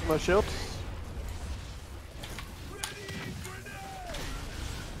shield? I pop my shield.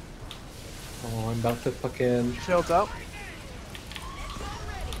 Oh, I'm about to fucking. Shield's out.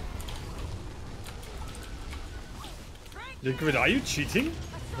 Liquid, are you cheating?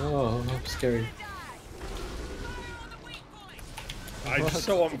 Oh, I'm scary. I just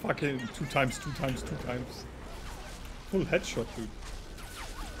saw him fucking two times. Full headshot, dude.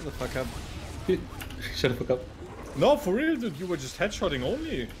 Shut the fuck up. Dude, shut the fuck up. No, for real, dude. You were just headshotting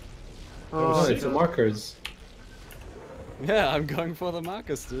only. Oh, sick. it's the markers. Yeah, I'm going for the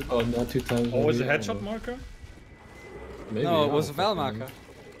markers, dude. Oh, not 2 times. Oh, was it maybe, I headshot don't know. marker? Maybe, No, I it was a don't Val fucking marker.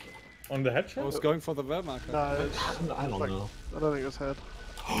 On the I headshot? was going for the Val marker. No, it's, know. I don't know. I don't think it's head.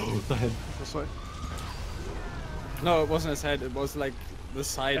 Go ahead. This way. No, it wasn't his head. It was like the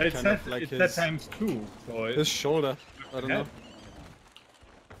side, It's kind that, of like it's his that times 2. So his shoulder. I don't know.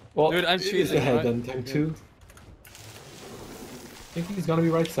 Well, Dude, I'm it's cheating, the head right? then, time 2. I think he's gonna be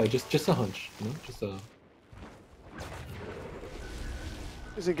right side, just a hunch, you know? Just a...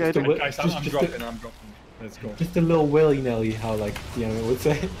 He's engaging. Just a guys, just- I'm just dropping. a- I'm dropping. Let's go. Just a little willy-nilly, how like the anime would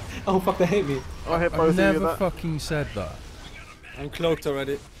say. Oh fuck, they hate me. I hit both I've of you never with that. fucking said that. I'm cloaked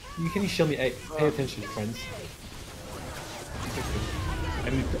already. You can show me, hey, pay attention, friends.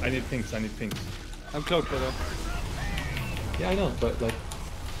 I need pinks. I'm cloaked, brother. Yeah, I know, but like...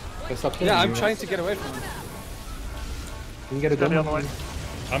 I stopped Yeah, I'm you, trying to get away from him. Can you get a Go gun? the other way.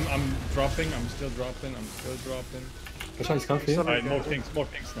 I'm dropping. I'm still dropping. Which one's coming for you? Alright, more pinks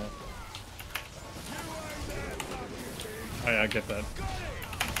now. I get that.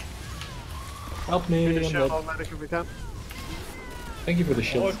 Help me, Need a I'm shield dead. on medic if we can. Thank you for the Oh,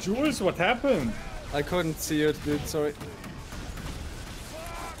 shield. Jules, what happened? I couldn't see it, dude. Sorry.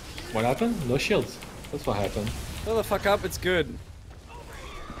 What happened? No shields. That's what happened. Shut the fuck up. It's good.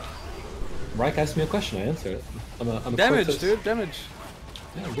 Ryke asked me a question, I answered it. I'm a Damage, corpse. dude. Damage.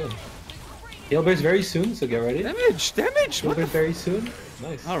 Yeah, I'm good. Heal bears very soon, so get ready. Damage. Heal What bears the? very soon.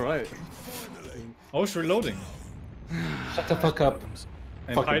 Nice. All right. I was reloading. Shut the fuck up.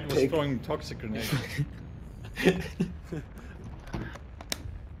 And Fucking Hyde was pig. throwing toxic grenades.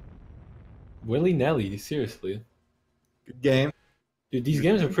 Willy-nilly, seriously. Good game. Dude, these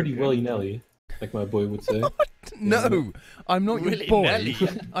games are pretty willy-nilly, like my boy would say. No, I'm not your boy,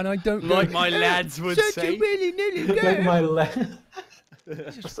 and I don't Like go, my lads would such say. a willy-nilly Like game. my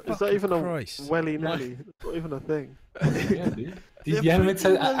Is that even a Christ. welly nelly? It's not even a thing. Yeah, dude. The anime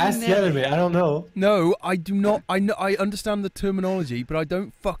says, ask the anime, I don't know. No, I do not. I know. I understand the terminology, but I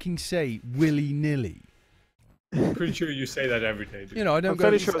don't fucking say willy-nilly. I'm pretty sure you say that every day, dude. You know, I don't I'm go.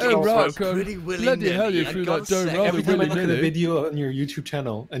 fairly sure it's Oh not right, pretty bloody hell, you threw that dome rather Every time I look at a willy-nilly. video on your YouTube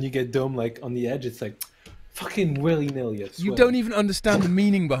channel and you get dome like on the edge, it's like fucking willy-nilly. I You swear. don't even understand the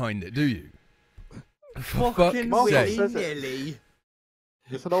meaning behind it, do you? For fuck's Marcus sake. says it.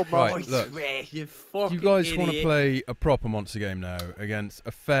 It's an old Right, monster. look. You guys want to play a proper monster game now against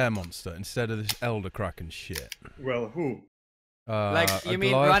a fair monster instead of this Elder Kraken shit? Well, who? Like, a you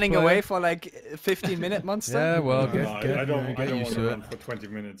mean Goliath running player? away for like 15-minute monster? Yeah, well, No, get I don't want used to to it. run for 20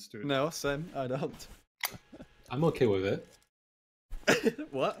 minutes, dude. No, Sam, I don't. I'm okay with it.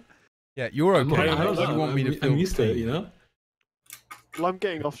 What? Yeah, you're I'm okay. okay. with it. You want me to feel I'm used to it, pain. you know? Well, I'm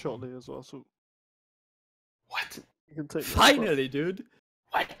getting off shortly as well, so What? you can take. Finally, dude.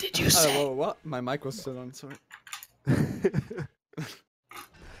 What did you say? Oh, what? My mic was still on, sorry.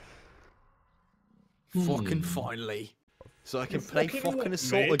 Fucking finally. So I can play fucking fucking what,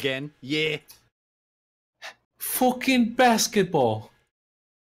 Assault mate? again. Yeah. Fucking basketball.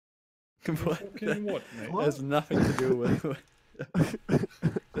 What? Fucking what, mate? Has nothing to do with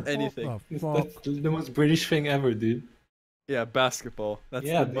anything. Oh, That's fuck. the most British thing ever, dude. Yeah, basketball. That's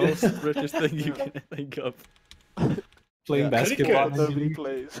Yeah, the dude. most British thing you can think of. Playing Yeah. basketball. Nobody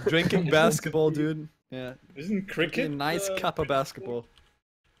plays. Drinking basketball, dude. Yeah. Isn't Get cricket? a nice cup of basketball.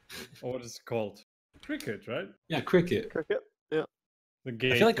 Or what is it called? Cricket, right? Yeah, cricket. Cricket. Yeah. The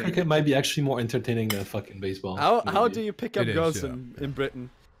game. I feel like cricket might be actually more entertaining than fucking baseball. How maybe. do you pick up It is, girls yeah. in Britain?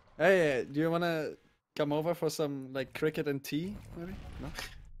 Hey, do you wanna come over for some like cricket and tea, maybe? No.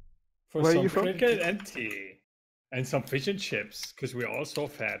 For Where are some you from? cricket and tea. And some fish and chips, because we're all so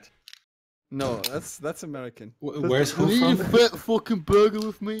fat. No, that's American. Where's who from? fat fucking burger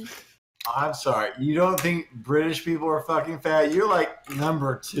with me? I'm sorry. You don't think British people are fucking fat? You're like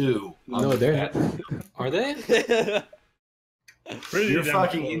number 2. No, they're not. Are they? Pretty You're damn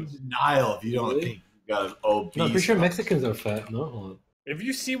fucking close. in denial if you don't Really? think you got an obese. No, I'm pretty sure Mexicans are fat. No. If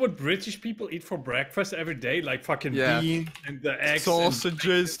you see what British people eat for breakfast every day, like fucking Yeah. beans and the eggs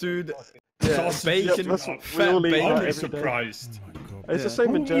Sausages, dude. Yeah, Sausages. bacon, Yeah, that's what we fat all eat I'll that be every day. surprised. Oh my God. It's the Yeah.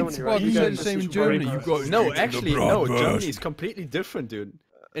 same in Who Germany, eats right? Well, You you get said the this same in is Germany. very You've got No, actually, no. bratwurst. Germany is completely different, dude.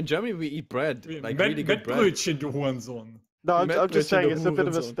 In Germany, we eat bread, like Met- really good bread. Mettbrötchen, du Hurensohn. No, I'm just Richard saying it's a bit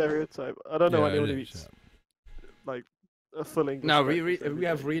of a Hurensohn. stereotype. I don't know Yeah, anyone it who is, eats like a full English. No, breakfast every we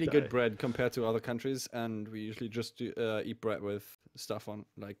have day. really Die. good bread compared to other countries, and we usually just do, eat bread with stuff on,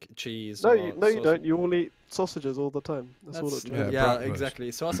 like cheese. No, or you sausage. don't. You all eat sausages all the time. That's all That's, it Yeah, does. yeah, breakfast.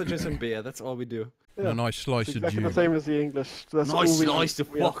 exactly. Sausages and beer. That's all we do. And a nice slice It's of exactly the Jew. same as the English. That's all Nice we slice eat.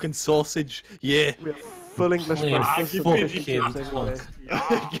 of We have- fucking sausage. Yeah. We have full English Clean breakfast and fucking fish and chips every day.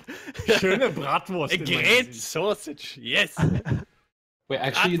 Schöne Bratwurst. A in great mein sausage. Yes. Wait,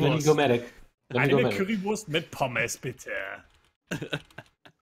 actually, let me go medic. Let me go Eine medic. Currywurst mit Pommes, bitte.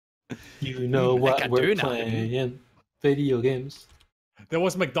 You know what Like a we're donut. playing. Video games. There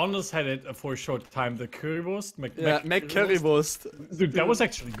was McDonald's had it for a short time. The currywurst. Yeah, make currywurst. Dude, that was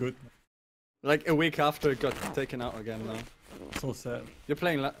actually good. Like a week after it got taken out again now. So sad. You're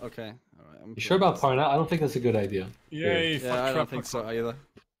playing okay. Alright, I'm You sure about Parna? I don't think that's a good idea. Yay! fuck Yeah, I don't crap, think fuck so either.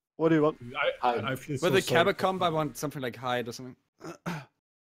 What do you want? I feel so With the sorry. Cabot comb, I want something like Hyde or something.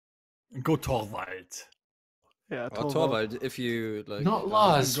 Go Torwald. Yeah, Or Torvald, if you like. Not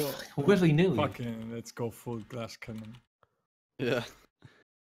laws. go- Willy nilly. Fucking, let's go full glass cannon. Yeah.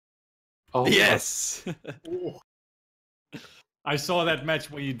 Oh, Yes. I saw that match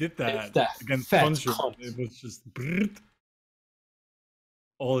where you did that, It's that against fat Conjure. cunt. It was just brrrt.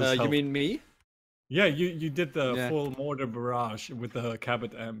 All his You health. mean me? Yeah, you did the Yeah. full mortar barrage with the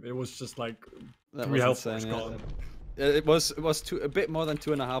Cabot amp. It was just like That 3 was health insane. bars Yeah. gone. It was a bit more than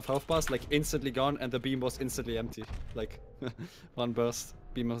 2.5 health bars, like instantly gone, and the beam was instantly empty. Like one burst,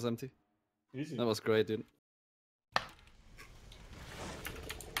 beam was empty. Easy. That was great, dude.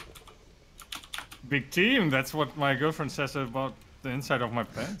 Big team. That's what my girlfriend says about the inside of my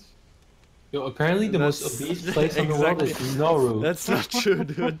pants. Yo, apparently the most That's- obese place in the world is Nauru. That's not true,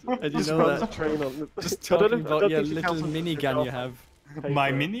 dude. I didn't Just know runs a that. train on. Just I don't talking know- I about don't your think she little counts as a minigun job. you have.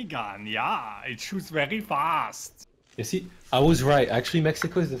 My minigun, yeah, it shoots very fast. You see, I was right. Actually,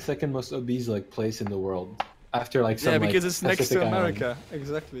 Mexico is the second most obese like place in the world, after like some Yeah, because like, it's next to Pacific island. America.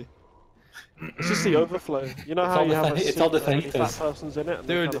 Exactly. It's just the overflow. You know It's how all you the have a it's seat all the where only fat fajitas. person's in it and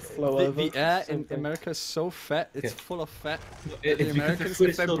they Dude, kind of flow the, over? the air Same in thing. America is so fat. It's Yeah. full of fat. If The you think the Americans, food if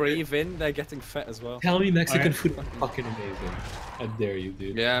is they so good, breathe in, they're getting fat as well. tell me Mexican I- food is fucking amazing. I dare you,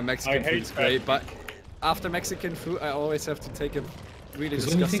 dude. Yeah, Mexican I hate food is great, but after Mexican food, I always have to take a really Because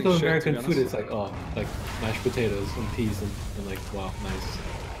when you disgusting think of shit, American to be food, honest. it's like like mashed potatoes and peas and like wow, nice.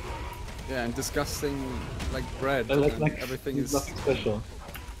 Yeah, and disgusting like bread. Like, and like everything it's is. nothing special.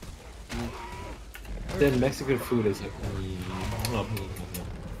 Then Mexican food is like.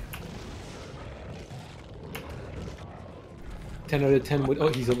 10 out of 10 with. Oh,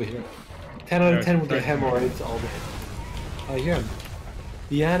 he's over here. 10 out of 10 with the hemorrhoids all day. Oh, I hear him.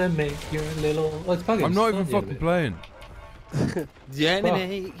 The anime, you're a little. Oh, it's Puggims. I'm not even the anime. fucking playing. The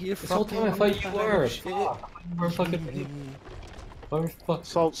enemy, you This whole time I thought you were. Fuck. You were fucking. Where the fuck?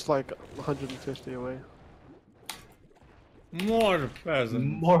 Salt's like 150 away. More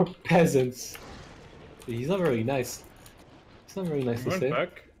peasants. More peasants. He's not very nice. It's not very nice He to went say.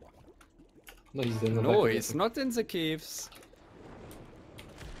 back. No, he's in the No, back. he's not in the caves.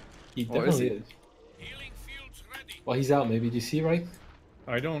 He Or is definitely he? is. Well, he's out. Maybe. Do you see, right?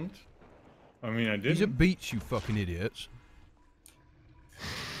 I don't. I mean, I He's did. at beach, you fucking idiots.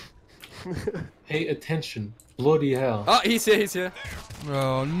 Pay attention. Bloody hell. Oh, he's here, he's here.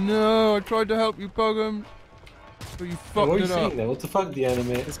 Oh no, I tried to help you, Puggims. But you Why fucked are you it up. saying that? What the fuck, the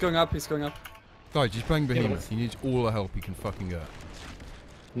anime? He's going up, he's going up. Guys, he's playing but Behemoth. it's- He needs all the help he can fucking get.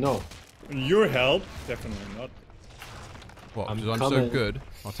 No. Your help, definitely not. What, I'm because I'm so coming. good?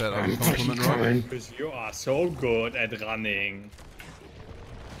 I'll take that as a compliment, right? Because you are so good at running.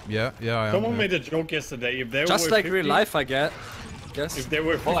 Yeah, I am. Someone yeah. made a joke yesterday. If there Just were like 50, real life, I guess. If there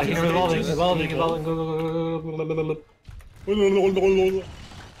were 50 Oh, I hear evolving, stages, evolving, people- evolving.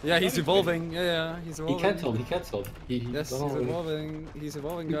 Yeah, he's evolving. Yeah, he's He evolving. cancelled, he cancelled. Yes, he's evolving. He's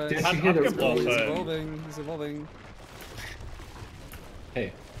evolving, guys. Did Hat you hear the abgebrochen. He's evolving. He's evolving.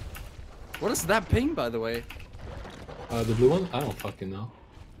 Hey, What is that ping, by the way? the blue one? I don't fucking know.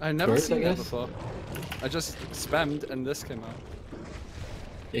 I've never Birds, I seen that guess? before. I just spammed and this came out.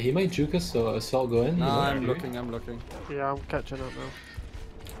 Yeah, he might juke us, so Assault go in. you know? I'm looking, I'm looking. Yeah, I'm catching up now.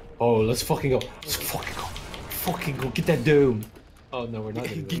 Oh, let's fucking go. Let's fucking go. Fucking go. Get that dome. Oh, no, we're not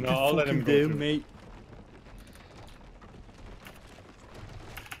gonna go. No, I'll let him go. Too. mate.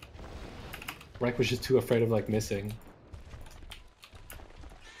 Ryke was just too afraid of, like, missing.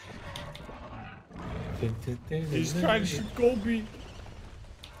 He's trying to shoot Gobi. I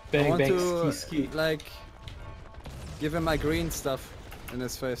Bang, want bang, to, ski, ski. like, give him my green stuff in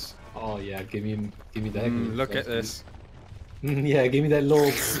his face. Oh, yeah, give me that. Look at this. Yeah, give me that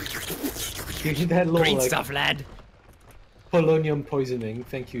little... give me that little, like, lad. polonium poisoning.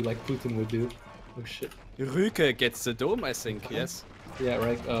 Thank you, like Putin would do. Oh, shit. Ryke gets the dome, I think, yes. Yeah,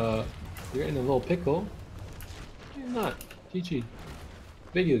 right. You're in a little pickle. You're not. GG.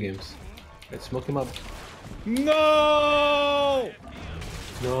 Video games. Right, smoke him up. No!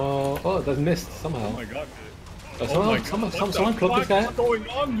 No. Oh, that missed somehow. Oh my god. Oh, Oh my someone, god. What someone the cloaked this fuck guy. is going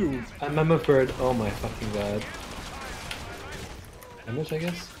on, dude? I'm a bird. Oh my fucking god. Damage, I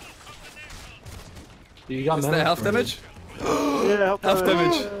guess. You got Is mana there health for damage? Yeah, help Health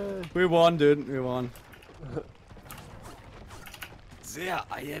damage. Yay. We won, dude. We won. There,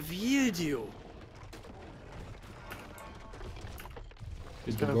 I have healed you.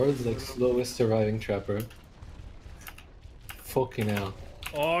 it. The world's like slowest surviving trapper. Fucking hell.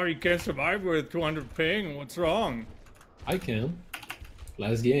 Oh, you can't survive with 200 ping. What's wrong? I can.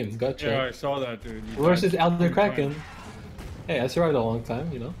 Last game, gotcha. Yeah, I saw that, dude. You Versus died Elder 3 Kraken. times. Hey, I survived a long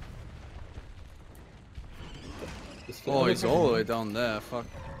time, you know. Just Oh, Elder he's Kraken. all the way down there. Fuck.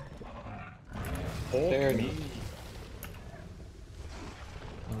 Fair Oh,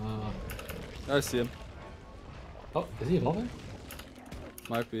 enough. I see him. Oh, is he evolving?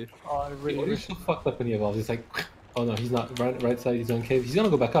 Might be. Oh, I Wait, really what is wish. so fucked up when he evolves? He's like, oh no, he's not. Right side, he's on cave. He's gonna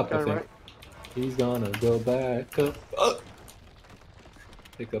go back up, I Go think. right. He's gonna go back up.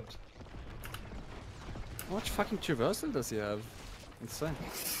 Hiccups. How much fucking traversal does he have? Insane.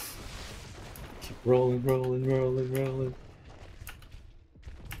 Keep rolling, rolling, rolling, rolling.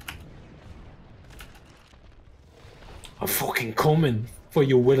 I'm fucking coming for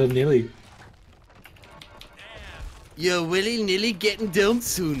you willy-nilly. You're willy-nilly getting domed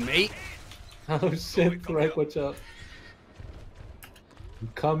soon, mate. Oh shit, right, watch out. I'm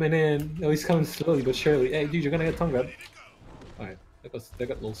coming in. No, he's coming slowly but surely. Hey, dude, you're gonna get tongue grabbed. Alright, that got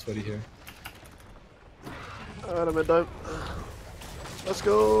a little sweaty here. Alright, I'm in down. Let's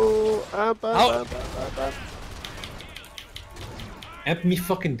go. Out. Amp me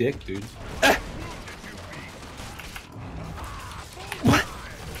fucking dick, dude. What?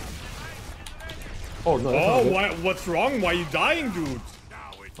 Oh no, that's not Oh, good. why, what's wrong? Why are you dying, dude?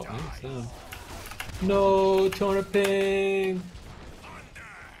 Oh, nice, no, 200 ping.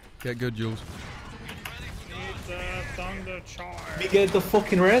 Get good, Jules. Need the thunder charge. We get the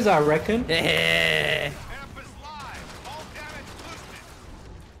fucking res, I reckon.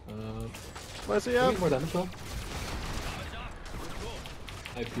 Where's he Can we at? get more damage though?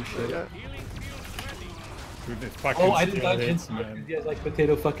 I appreciate Yeah. it. Dude, this fucking Oh, I didn't skill dodge hits, in. man. He has like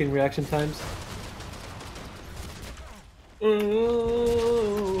potato fucking reaction times.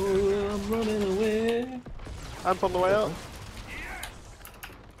 Oh, I'm running away. Amp on the way out.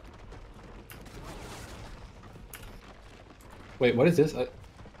 Wait, what is this?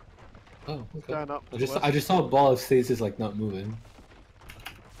 Oh, okay. Going up. I just saw a ball of stasis like not moving.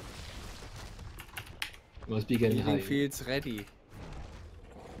 Must be getting Healing high. fields ready.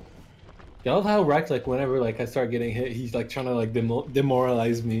 Yeah, I love how Ryke, like whenever like I start getting hit, he's like trying to like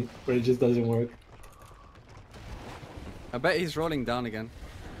demoralize me, but it just doesn't work. I bet he's rolling down again.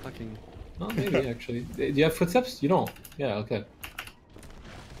 Fucking. Oh, maybe actually. Do you have footsteps? You don't. Yeah, okay.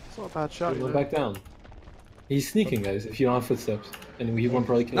 It's not a bad shot. Go back down. He's sneaking, guys. If you don't have footsteps, and he won't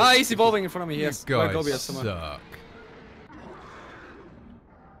probably kill. No, he's evolving in front of me. Yes, You guys Gobi has someone. suck.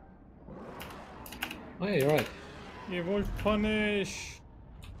 Oh yeah, you're right. You will punish.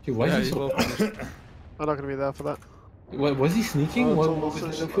 Dude, why Yeah, is he so? I'm not gonna be there for that. What, was he sneaking? Oh, What it's was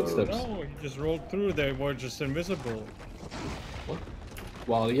almost his footsteps? No, he just rolled through. They were just invisible.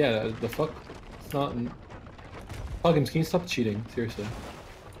 Well, yeah, the fuck. It's not. Puggims, can you stop cheating? Seriously.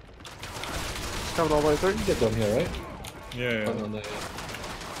 It's coming all the way through. You get done here, right? Yeah. Oh, no, no, yeah.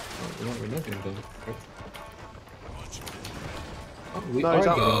 Oh, we're not getting done. Oh, we No, are he's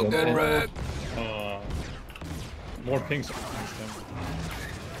out. getting done. Good And- red. More pings next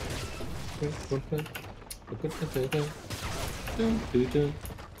time.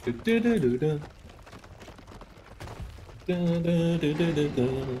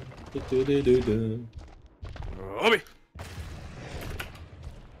 Gobi.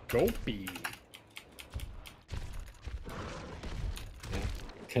 Gobi.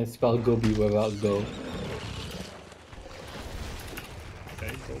 Can't spell Gobi without go.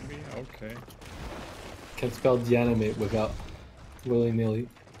 Okay, Gobi. Okay. Can't spell deanimate without willy-nilly.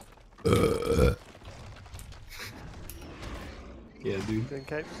 Yeah, dude. Doing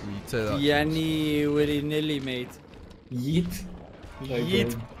capes. You take that. Yanni willy nilly, mate. Yeet. Like,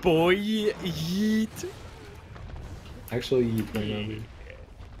 Yeet, boy. Yeet. Actual yeet right now, dude.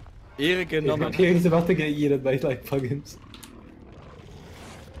 Erik genommen. He's about to get yeeted by like Puggims.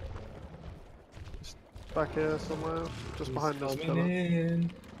 Back here somewhere. Just behind this Coming pillar.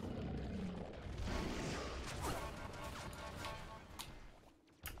 in.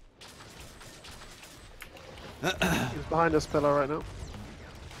 He's behind this pillar right now.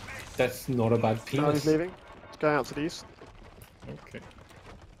 That's not a bad Now penis. he's leaving. He's going out to the east. Okay.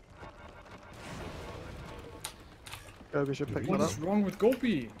 Gobi should pick What that up. is wrong with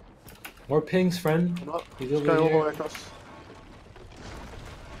Gobi? More pings, friend. Or not. He's He's over going all the here. way across.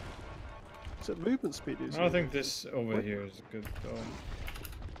 Is it movement speed? Is I think this over here is good though.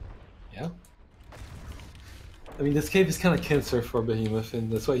 Yeah. I mean, this cave is kind of cancer for Behemoth,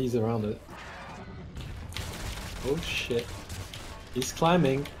 and that's why he's around it. Oh shit. He's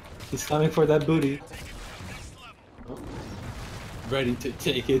climbing. He's climbing for that booty. Oh. Ready to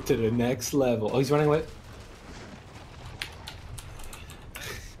take it to the next level. Oh, he's running away.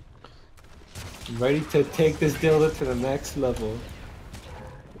 Ready to take this dildo to the next level.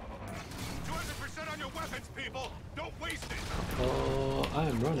 200% on your weapons, people. Don't waste it. Oh, I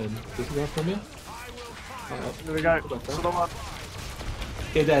am running. Does he run from you? Here we go. So the one.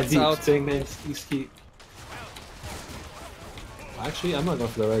 Get that deep out. thing, man. Ski. Actually, I'm not going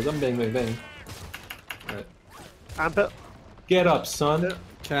for the res. I'm bang, bang, bang. Alright. Amp it. Get up, son. Yeah.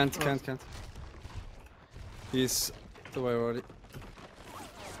 Can't. He's the way already.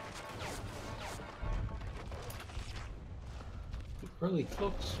 Really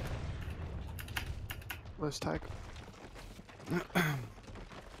close. Nice tag.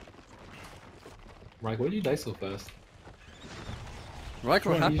 Ryke, why did you die so fast? Right,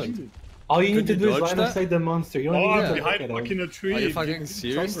 what You happened? should- All you need to Could do you is dodge line that? aside the monster. You don't Oh, even I'm need to behind look at fucking him. a tree. Are you He fucking can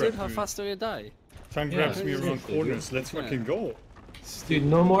serious, tongue dude? grab How me. fast do you die? Tongue Yeah, grabs me around seriously, corners. dude. Let's Yeah. fucking go. Dude,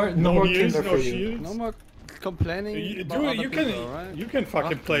 no more heals, kinder no for you. shields. No more complaining You, about do, other you people, can alright? you can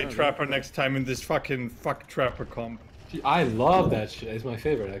fucking Fuck, play yeah, Trapper next time in this fucking fuck Trapper comp. Dude, I love that shit. It's my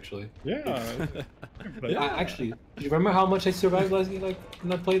favorite, actually. Yeah. Actually, do you remember how much I survived last game, like,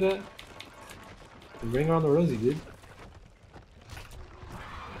 when I played that? The ring around the rosy, dude.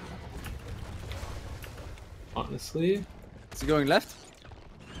 Honestly, Is he going left?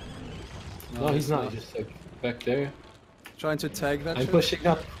 no, he's not. He's just like back there. Trying to tag that I'm shit? pushing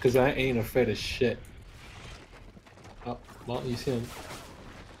up because I ain't afraid of shit. Oh, well, you see him.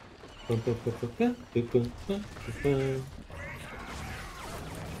 Oh,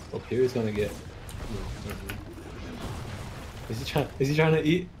 here he's gonna get. Is he trying? Is he trying to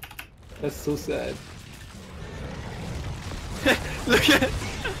eat? That's so sad. Look at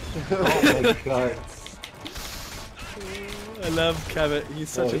Oh my god. I love Cabot. He's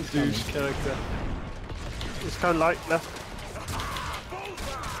such Oh, a he's douche coming. character. It's kind of like left.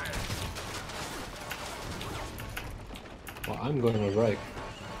 Well, I'm going with Ryke.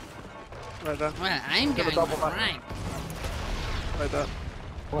 Right there. Well, I'm Get a going double with back. Ryke. Right there.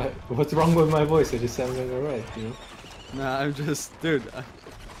 What? What's wrong with my voice? I just sounded alright, you know? Nah, I'm just, dude.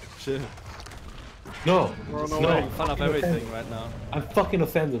 Shit. No, I'm making fun of everything right now. I'm fucking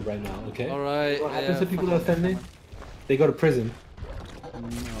offended right now, okay? Alright, What happens to people that offend me? They go to prison.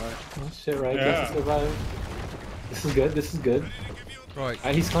 Alright. Oh shit, right? Yeah. Guess to survive. This is good, this is good. Right.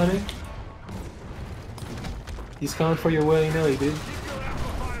 He's coming. He's coming for your willy-nilly, dude.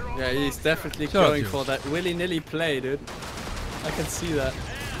 Yeah, he's definitely Shut up, going you. for that willy-nilly play, dude. I can see that.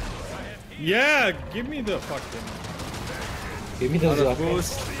 Yeah, give me the fucking. Give me those up.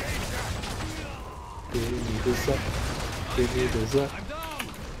 Boost. Give me this up. Give me this up.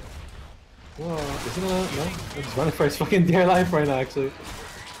 Whoa, isn't that? No? I'm just running for his fucking dear life right now, actually.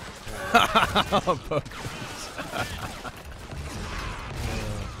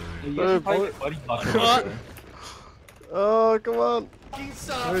 Oh, come on.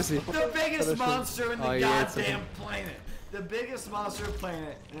 Where is he? The biggest monster in the Oh, yeah, it's goddamn planet. The biggest monster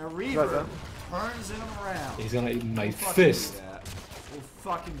planet. And a Right reaver there. turns him around. He's gonna eat my We'll fucking fist. do that. We'll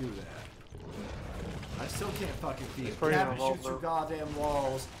fucking do that. I still can't fucking feed him. pretty Cabin involved, shoots through though. goddamn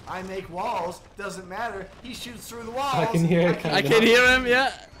walls. I make walls. Doesn't matter. He shoots through the walls. I can hear it I can hear him,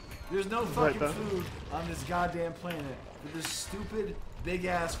 yeah. There's no Right fucking there. food on this goddamn planet with this stupid big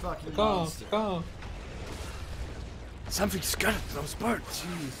ass fucking Go, monster. go. Something's got those birds.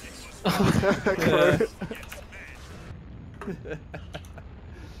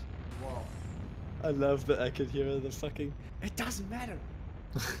 Wow. I love that I can hear the fucking. It doesn't matter.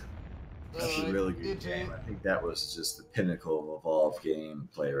 That's a really good game. I think that was just the pinnacle of Evolve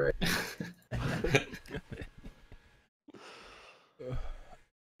gameplay, right?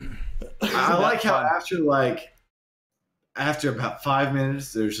 I like how after about 5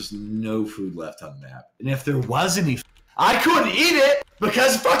 minutes, there's just no food left on the map. And if there was any, I couldn't eat it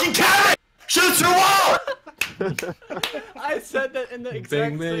because fucking Kevin shoots through wall! I said that in the exact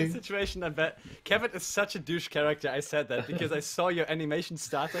Bang, same bang. situation. I bet Kevin is such a douche character. I said that because I saw your animation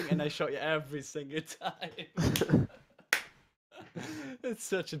starting and I shot you every single time. It's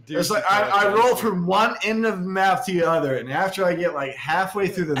such a douche. It's like I roll from one end of the map to the other, and after I get like halfway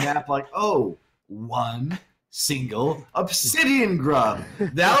through the map, like, oh, one single obsidian grub.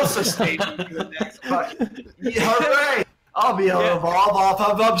 That'll sustain me for the next fucking. Yeah, hooray! I'll be able to evolve off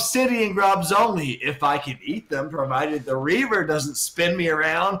of obsidian grubs only if I can eat them, provided the Reaver doesn't spin me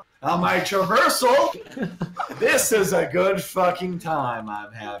around on my traversal. This is a good fucking time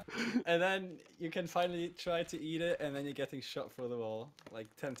I'm having. And then you can finally try to eat it, and then you're getting shot through the wall like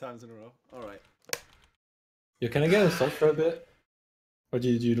 10 times in a row. All right. Yo, can I get assault for a bit? Or do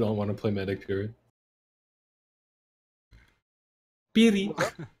you don't want to play medic, period? Pirie.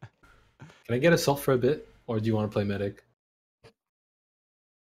 Can I get assault for a bit? Or do you want to play medic?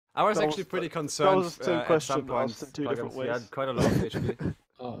 I was That actually was- pretty that concerned was the same at question some point. asked in two different He had ways. quite a lot of HP.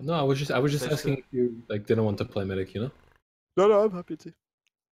 Oh no, I was just That's asking if you like didn't want to play medic, you know? No, I'm happy to.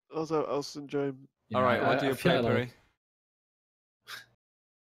 I was enjoying. All right, what do you play, feel like- Perry?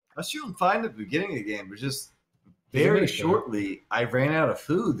 I was doing fine at the beginning of the game, but just He's a very medic, though. shortly, I ran out of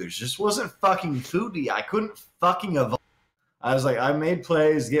food. There just wasn't fucking food. I couldn't fucking evolve. I was like, I made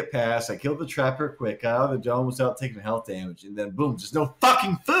plays, get past. I killed the trapper quick, got out of the dome without taking health damage, and then boom, just no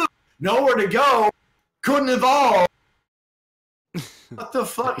fucking food, nowhere to go, couldn't evolve. What the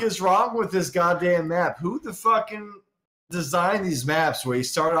fuck is wrong with this goddamn map? Who the fucking designed these maps where you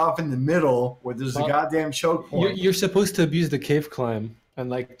start off in the middle where there's a Well, goddamn choke point? You're supposed to abuse the cave climb and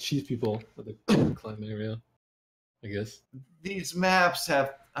like cheat people at the cave climb area, I guess. These maps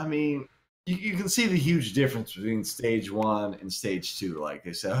have, I mean, you can see the huge difference between stage 1 and stage 2. Like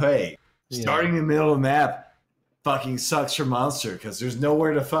they say, hey, Yeah. starting in the middle of the map fucking sucks for monster because there's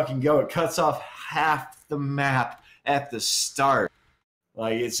nowhere to fucking go. It cuts off half the map at the start.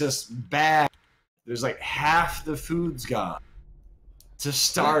 Like it's just bad. There's like half the food's gone to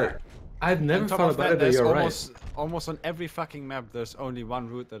start. I've never On top thought of about that, it, but there's you're almost on every fucking map, there's only one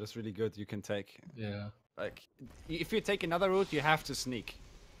route that is really good you can take. right. Yeah. Like, if you take another route, you have to sneak.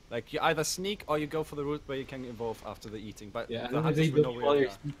 Like, you either sneak or you go for the route where you can evolve after the eating. But Yeah, the and if hunters they will do know it where while you you're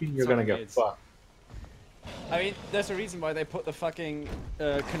are. sleeping, you're gonna get Grenades. fucked. I mean, there's a reason why they put the fucking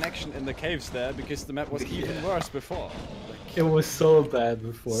connection in the caves there, because the map was even worse before. It was so bad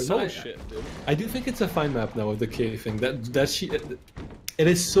before. So No, shit, dude. I do think it's a fine map now with the cave thing. It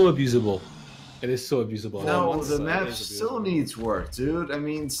is so abusable. It is so abusable. No, once, the it map is still abusable. needs work, dude. I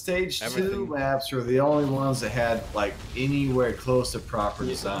mean, stage 2 Everything. maps were the only ones that had like anywhere close to proper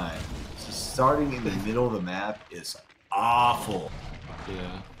design. So starting in the middle of the map is awful.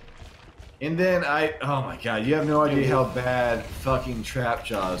 Yeah. And then oh my god, you have no idea how bad fucking trap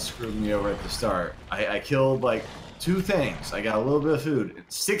jaws screwed me over at the start. I killed like 2 things. I got a little bit of food.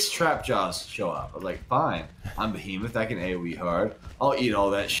 6 trap jaws show up. I'm like, fine. I'm behemoth. I can AoE hard. I'll eat all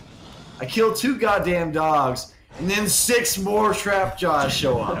that shit. I killed 2 goddamn dogs, and then 6 more trap jaws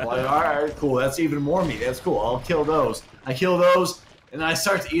show up. Like, all right, cool. That's even more meat. That's cool. I'll kill those. I kill those, and I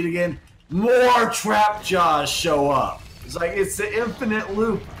start to eat again. More trap jaws show up. It's like it's the infinite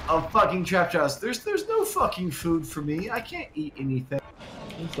loop of fucking trap jaws. There's no fucking food for me. I can't eat anything.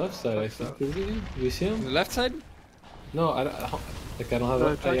 It's left side, I think. Do you see him? The left side? No, I don't have. No, yeah, he's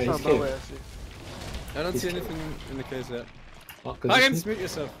Jack's on my way, I see. I don't see anything in the case yet. Oh, Puggims, mute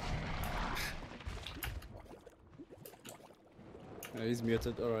yourself. Yeah, he's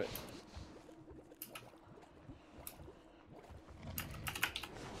muted, alright.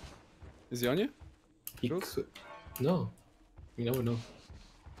 Is he on you? No. You never know.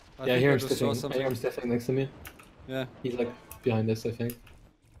 I Yeah, I think hear I him just saw stepping. I hear him stepping next to me. Yeah. He's like behind us, I think.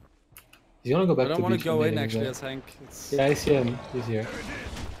 He's gonna go back I to don't want to beach go in meeting, actually but- as Hank. It's Yeah, I see him. He's here.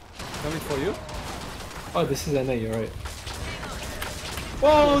 coming for you. Oh, this is NA, you're right.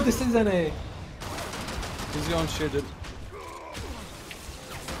 Whoa, this is NA! He's your own shit, dude.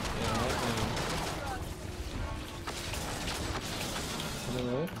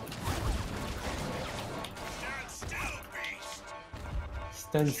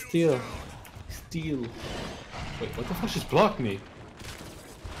 Stand still. Steel. Wait, what the fuck just blocked me?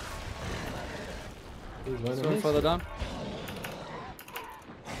 He's running Going further down.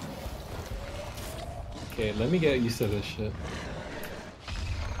 Okay, let me get used to this shit.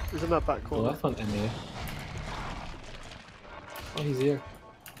 He's in that back Oh, corner. that's on NA. Oh, he's here.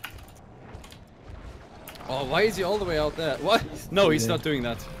 Oh, why is he all the way out there? What? No, he's Yeah. not doing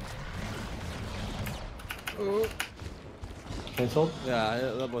that. Oh. Cancelled? Yeah,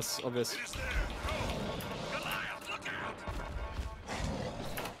 that was obvious.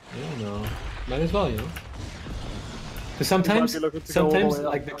 Yeah, no. Might as well, you know? Because sometimes, be looking to go all the way up.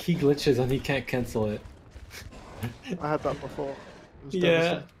 like, the key glitches and he can't cancel it. I had that before. It was Yeah.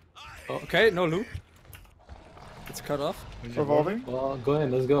 devastating. Okay, no loop. It's cut off. Revolving. Well, go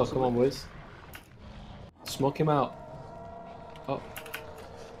ahead, let's go. Come on, boys. Smoke him out. Oh,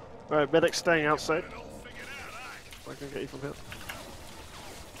 Alright, medic staying outside. I can get you from here.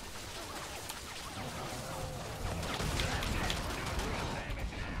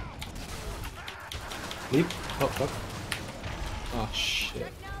 leap. Oh, fuck. Oh,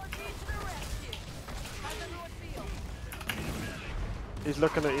 shit. He's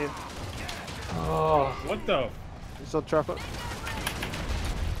looking at you. Oh, What the? He's on trapper.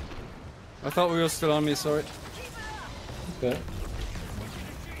 I thought we were still on me, sorry. okay.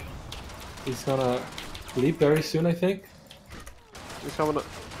 He's gonna leap very soon, I think. He's coming up.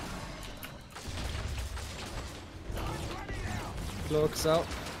 Cloak's out.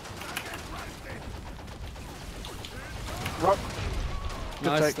 Rock. Good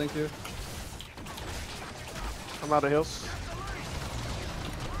Nice, take. thank you. I'm out of heals.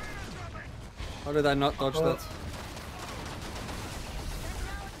 How did I not dodge that?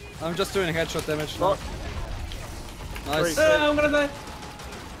 I'm just doing headshot damage now. Rock. Nice. Great. I'm gonna die.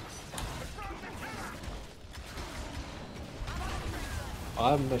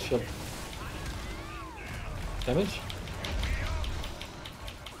 I'm not sure. Damage?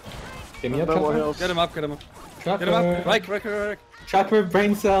 Get me up, No more Trapper. heals. Get him up, get him up. Trapper. Get him up. Ryke. Trapper,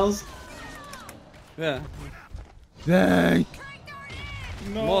 brain cells. Yeah. Thank.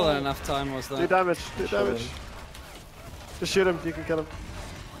 No. More than enough time was Do that. damage. Do damage. Just shoot him. You can kill him.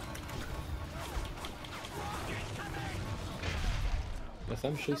 Yes,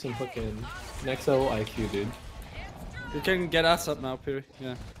 I'm sure some fucking next level IQ, dude. You can get us up now, Pirie.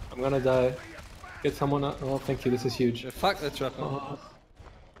 Yeah. I'm gonna die. Get someone up. Oh, thank you. This is huge. Yeah, fuck that trapper. Oh.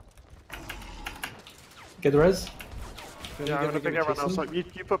 Get the res. Yeah, I'm gonna pick everyone else up. You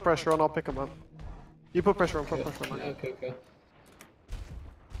put pressure on, I'll pick him up. You put pressure on, put pressure on. Yeah, okay.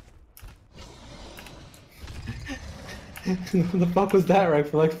 What the fuck was that, right?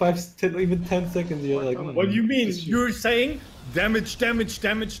 For like even 10 seconds, you're like, What do you mean? You're saying damage. Done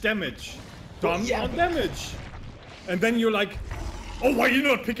Yeah, on but- damage. And then you're like, oh, why are you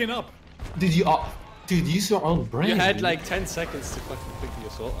not picking up? Did you? Dude, use your own brain. You had dude. like 10 seconds to fucking pick the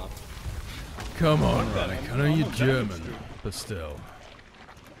assault up. Come on, Fuck that, Ryke. I I'm know on you're damage, German, dude. but still.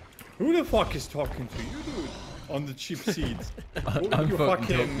 Who the fuck is talking to you, dude? On the cheap seat. I'm You fucking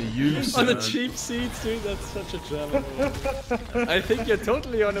talking to you, On the son. cheap seats, dude, that's such a German word. I think you're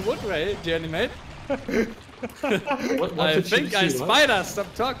totally on a wood ray, Jenny mate. What's I a think cheap I seat, what? spied us.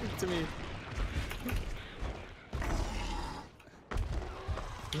 Stop talking to me.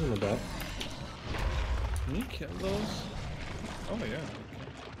 He's in the back. Can you kill those? Oh yeah.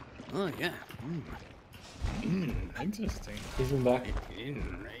 Oh yeah. Interesting. He's in back.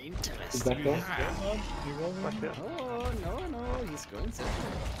 Interesting. He's back there. Back here. Oh, no, he's going to.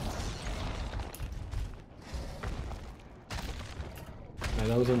 Alright,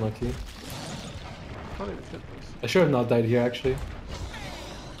 that was unlucky. Can't even hit this. I should have not died here actually. Is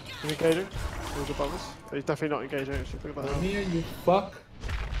he engaging? Who's above us? Oh, he's definitely not engaging actually. Look at that. Come here, you fuck.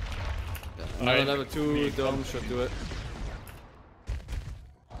 Another level 2 dome should do it.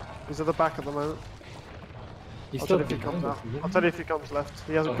 He's at the back at the moment. He's I'll still tell you if he comes out. behind us, I'll tell you if he comes left.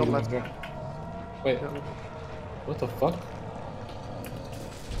 He hasn't Oh, gone he left. went there. Wait, Yeah. what the fuck?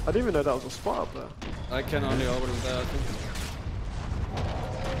 I didn't even know that was a spot up there. I can only over with that, I think.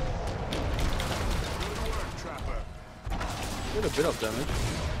 Did a bit of damage.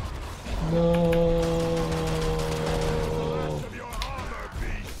 No. Of your armor,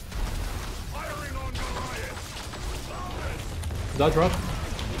 beast. Firing on Goliath. Dodge rock.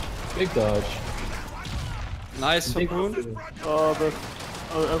 Big dodge. Nice Big, harpoon.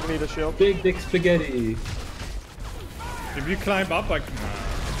 I only need a shield. big dick spaghetti. If you climb up, I can.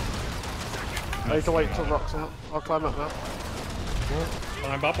 I need to wait till rocks out. I'll climb up now.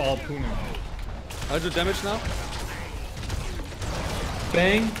 Climb up, I'll poon him. I'll do damage now.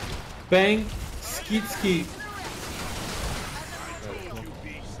 Bang, bang, skeet skeet.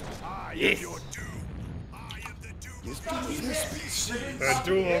 Yes. The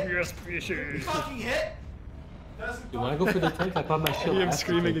doom of your species. You wanna go for the tank? I thought my shield. I am after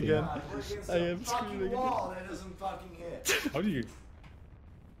screaming tanking. again. I am screaming again. That doesn't fucking hit. How do you?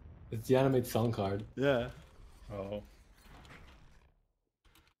 It's the animate sound card. Yeah. Oh.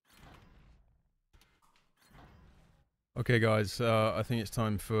 Okay, guys, I think it's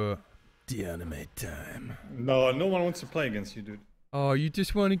time for de-animate time. No, no one wants to play against you, dude. Oh, you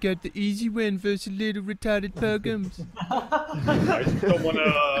just want to get the easy win versus little retarded puggims? I just don't want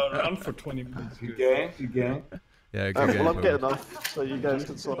to run for 20 minutes. Good game, good game. Yeah, good Well, game, I'm Puggims. getting off, so you guys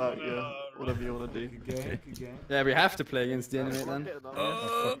can sort out your whatever you want to do. Good game, good game. Yeah, we have to play against the enemy then.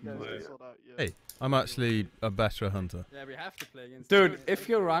 Hey, I'm actually a better hunter. Yeah, we have to play against. Dude, if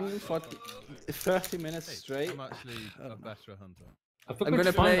you run for 30 minutes straight, I'm actually a better hunter. I think I'm it's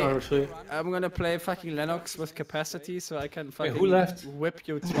gonna fine, play- actually. I'm gonna play fucking Lennox with capacity so I can fucking who left? whip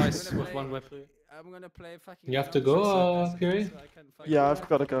you twice with one whip. I'm gonna play fucking. You have to Lennox with go, capacity Pirie? so I can fucking- Yeah, I've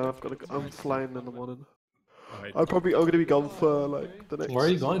got to go. I'm flying in the morning. Alright. I'm gonna be gone for like the next. Where are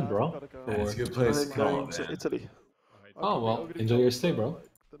you going, bro? Gotta go. It's a good place to I'm call going it, to man. Italy. Oh well, enjoy your stay, bro.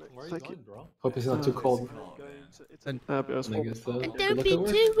 Thank you. bro? Hope it's not too cold. And But it was I fun. guess, Don't good be luck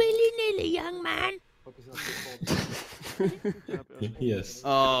at too work. willy-nilly, young man. Yes.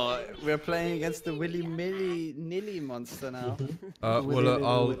 Oh, we're playing against the Willy Milly Nilly monster now. well,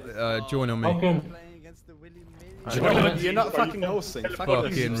 I'll join on me. Okay. Playing against the Willy Join Milly. on You're not fucking hosting. Fuck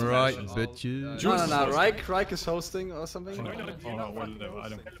Fucking this. right, bitches. No, Ryke is hosting or something. Oh, well, I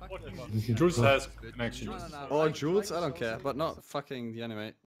don't. Jules has connection. Or Jules, I don't care, but not fucking the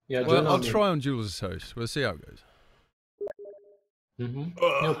animate. Yeah, Well, join I'll on me. try on Jules' host. We'll see how it goes.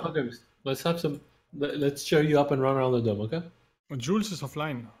 Yo, Puggims, let's have some. Let's cheer you up and run around the dome, okay? Jules is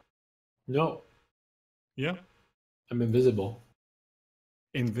offline. No, Yeah. I'm invisible.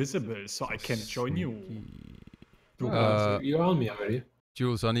 Invisible, so I can't join you. You're on me already.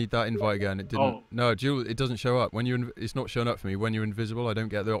 Jules, I need that invite again. It didn't. Oh. No, Jules, it doesn't show up when you're. It's not showing up for me when you're invisible. I don't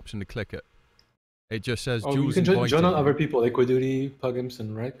get the option to click it. It just says Oh, Jules you can join invited. on other people, Equiduty, Puggims,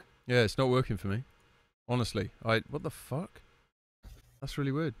 and Ryke. Yeah, it's not working for me. Honestly, what the fuck? That's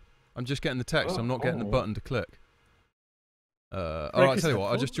really weird. I'm just getting the text. I'm not getting the button to click. All right, is tell you the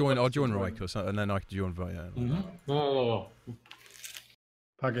what. I'll just join. I'll join phone. Ryke or something, and then I can join via. No.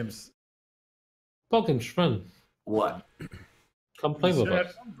 Puggims. Puggims, friend. What? Come play Is with your us.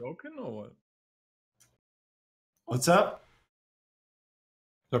 headphone broken or what? What's up?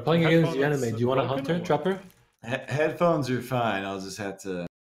 We're playing against the Headphones anime. Do you want a broken hunter, or what? trapper? Headphones are fine. I'll just have to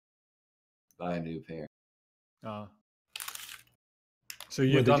buy a new pair. Ah. So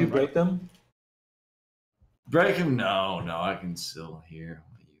you're Wait, did done, you right? break them? Break him? No, I can still hear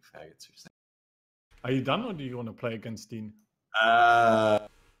what you faggots are saying. Are you done or do you want to play against Dean?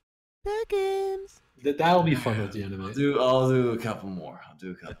 Puggims. That'll be fun with the anime. I'll do a couple more.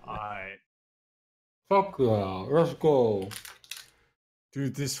 Alright. Fuck yeah, let's go.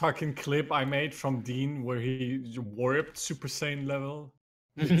 Dude, this fucking clip I made from Dean where he warped Super Saiyan level.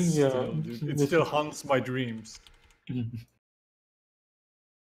 It's Yeah. Still, dude, it still haunts my dreams.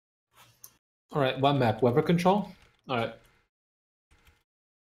 Alright, one map. Weather control? Alright.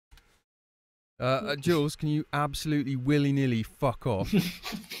 Jules, can you absolutely willy-nilly fuck off?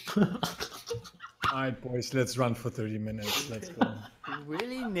 Alright, boys, let's run for 30 minutes. Let's go.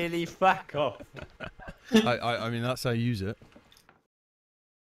 Willy nilly fuck off. I mean, that's how you use it.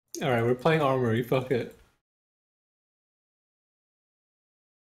 Alright, we're playing armory, fuck it.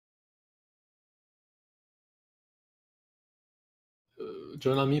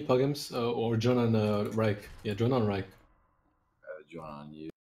 Join on me, Puggims, or join on Ryke. Yeah, join on Ryke. Join on you.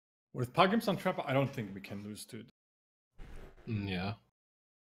 With puggims on trapper, I don't think we can lose, dude. Yeah.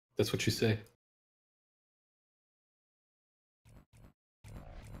 That's what you say.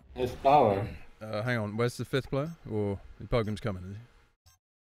 Nice power. Hang on, where's the 5th player? Or the Puggims coming, is he?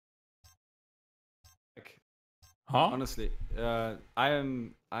 Huh? Honestly,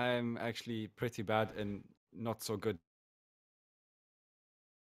 I'm actually pretty bad and not so good.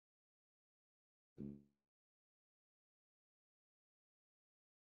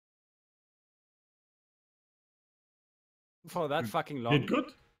 For that fucking long. Did good?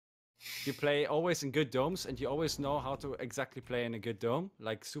 You play always in good domes, and you always know how to exactly play in a good dome,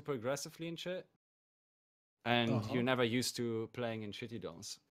 like super aggressively and shit. And you're never used to playing in shitty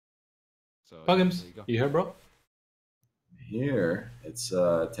domes. So Puggims, there you go. you here, bro? Here, it's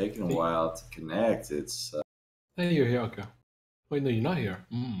taking a while to connect. It's Hey, you're here, okay. Wait, no, you're not here.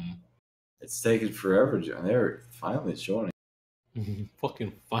 it's taking forever, John. They're finally showing.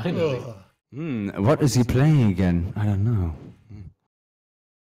 Fucking finally. What is he playing again? I don't know.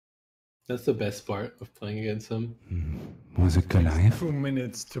 That's the best part of playing against him. Was it Goliath? 2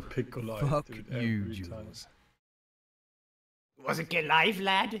 minutes to pick Goliath, Fuck dude. you, Every Jules. time. Was it Goliath,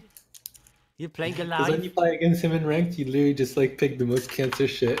 lad? You playing Because when Goliath? you play against him in ranked, you literally just like pick the most cancer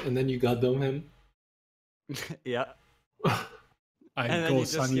shit, and then you goddamn him. Yeah. I And then go you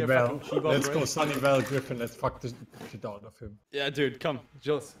just hear Sunnyvale. fucking keyboard Let's go break. Sunnyvale Griffin. Let's fuck the shit out of him. Yeah, dude, come,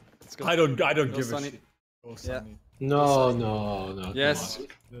 Jules. Let's go. I don't Go give a Sunny. shit. Go Sunny. No, no, no. come Yes.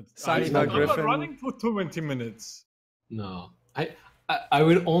 on. Sunnyvale I'm not Griffin. running for 20 minutes. No. I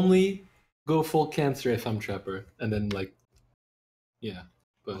would only go full cancer if I'm Trapper, and then like, yeah.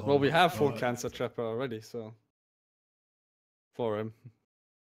 But Well, we have full God. cancer trapper already, so. For him.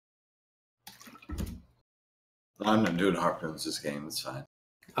 I'm not doing harpoons this game. It's fine.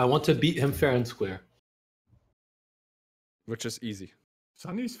 I want to beat him fair and square. Which is easy.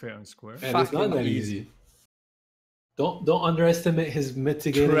 Sunny's fair and square. And it's not Fucking that easy. easy. Don't underestimate his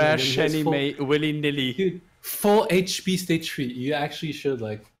mitigating. and Trash then his full- anime willy nilly. Dude, full HP stage 3. You actually should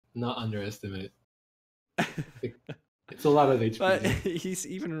like not underestimate it. Like, it's a lot of HP. But dude. he's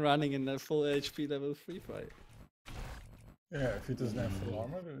even running in a full HP level 3 fight. Yeah, if he doesn't have full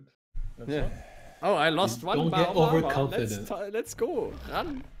armor, dude. That's Yeah. all. Oh, I lost one Don't bar get of armor. overconfident. Let's go.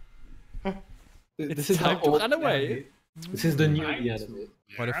 Run. This It's time not to old run away. anime. This is the new anime.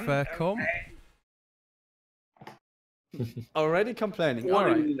 Quite a fair comp. Already complaining.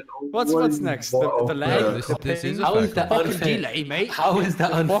 Alright. What's next? The lag? This is a How fair is that comp. unfair? delay, mate. How is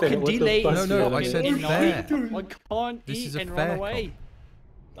that unfair? Fucking What the delay. fuck No, is no, that I said anime? fair. One can't This eat is a and fair run away.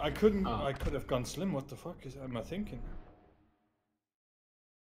 I couldn't. Oh. I could have gone slim. What the fuck am I thinking?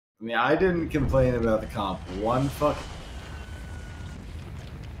 I mean, I didn't complain about the comp. One fucking.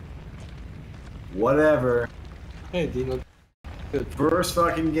 Whatever. Hey, Dino. First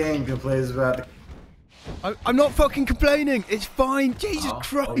fucking game complains about the. I'm not fucking complaining. It's fine. Jesus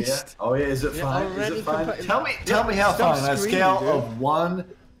Christ. Oh yeah. Is it Yeah, fine? Is already it fine? compla- Tell me how Stop fine. On a screaming, scale dude. of 1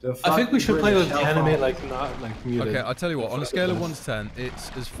 to. I think we should play with the British, how anime fine? like not like muted. Okay, I'll tell you what. On a scale of 1 to 10, it's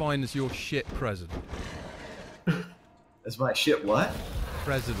as fine as your shit president. That's my shit. What?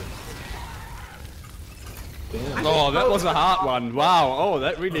 President. Damn. Oh, that was a hard one. Wow. Oh,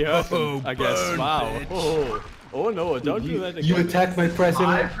 that really hurt him, I guess. burn, Wow. bitch. Oh no, don't do that You again. attack my president,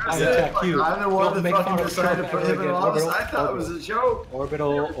 I attack you. I'm the one Don't that make fucking fun of decided to Trump put ever him in again. office. Orbital, I thought it was a joke.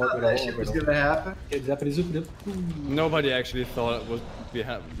 Orbital, I thought that shit was gonna happen. Okay, Zappity zoop Nobody actually thought it would be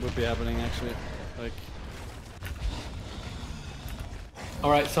happening. Actually, like.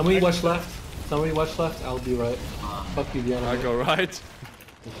 Alright, somebody watch left. Somebody watch left, I'll be right. Fuck you, the anime. I go right.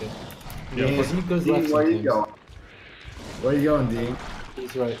 Okay. Dean, Yeah, he goes left Dean, where you sometimes. going? Where you going, Dean?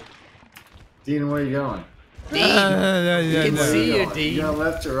 He's right. Dean, where you going? Yeah, can no. see you, You Dean. going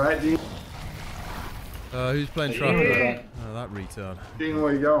left or right, Dean? Who's playing Yeah. Trapper? Oh, that retard. Dean,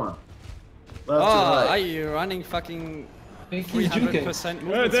 where you going? Left Oh, or are right? you running fucking Thank you, Juke. 300% There,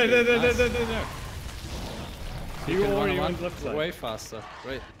 movement there, there, speed? there, Nice. there, there, there. You You can already run went left side. way faster.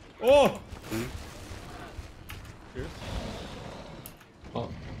 Right. Oh! Oh,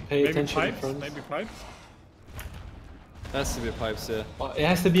 pay Maybe attention, pipes? friends. Maybe pipes? Has to be pipes here. Oh, it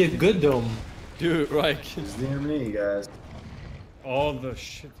has to be a good dome. Dude, right. It's near me, guys. All the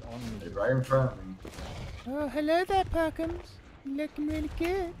shit on They're me. right in front of me. Oh, hello there, Puggims. You're looking really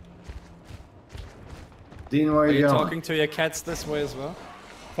good. Dean, where Are you you going? talking to your cats this way as well?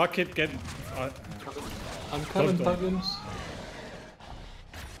 Fuck it, get. I'm coming, Don't. puggims.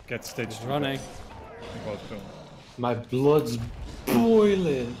 Get stage 2. Running. Both don't. My blood's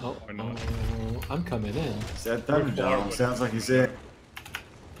boiling. Oh, Or not. I'm coming in. Is that Thunderdome? Sounds like he's in.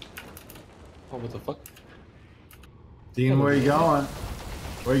 Oh, what the fuck? Dean, where you going?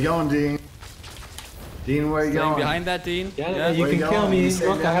 Where you going, Dean? Dean, where you Staying going? behind that, Dean. Yeah, you Where can you kill going? me. You say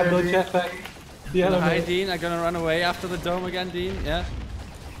Look, I have no that, jetpack. Yeah, Hi, Dean. I'm gonna run away after the dome again, Dean. Yeah.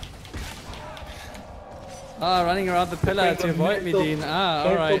 Ah, running around the pillar to avoid me, Dean. Ah,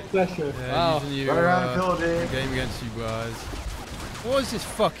 alright. Yeah, Wow. using you, Right around the pillar, Dean. game against you guys. What is this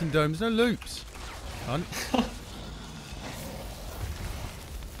fucking dome? There's no loops. Cunt.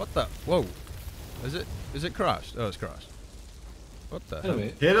 What the? Whoa. Is it crashed? Oh, it's crashed. What the hell?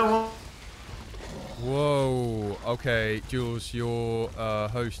 Anyway, Hit him. Whoa. Okay, Jules, your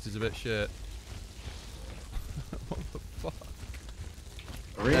host is a bit shit. What the fuck?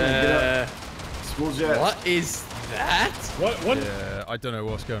 Arena, get up. School jet. What is that? What? Yeah, I don't know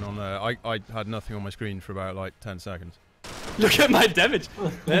what's going on there. I had nothing on my screen for about like 10 seconds. Look at my damage.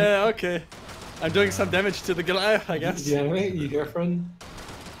 Yeah, okay. I'm doing some damage to the Goliath, I guess. the anime, you hear from?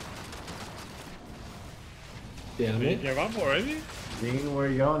 The Did you anime? give up already? Dean, where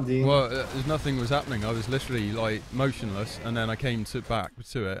you going, Dean? Well, nothing was happening. I was literally like motionless, and then I came back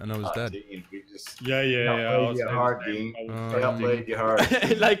to it, and I was dead. Dean, we just Yeah. outplayed you hard, Dean. We outplayed you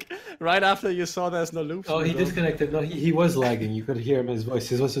hard. Like, right after you saw there's no loops. Oh, he disconnected. No, he was lagging. You could hear him. His voice.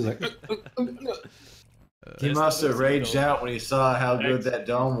 His voice was like. He must have raged out when he saw how good that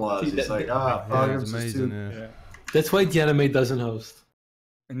dome was. See, He's like, Yeah, it Puggims was is amazing. too... Yeah. That's why the anime doesn't host.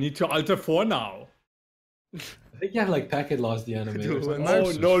 I need to alter 4 now. I think you have like packet loss the anime. or something. Mouse Oh,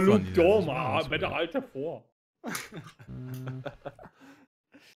 is no funny loop though, dome. as well, Ah, that's better weird. alter 4.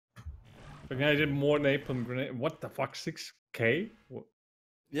 Okay, I did more napalm grenade. What the fuck? 6k? What?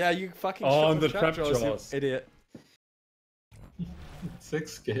 Yeah, you fucking Oh, shot on the trap jaws, you jaws. idiot.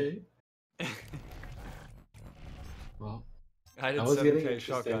 6K. Well, I did I was getting 7k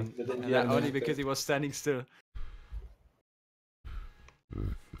shotgun. interesting, but then you Yeah, didn't only have because to. he was standing still.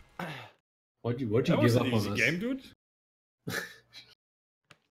 What'd you That give was up an on easy us? game, dude.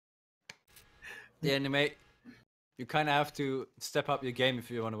 The anime, you kind of have to step up your game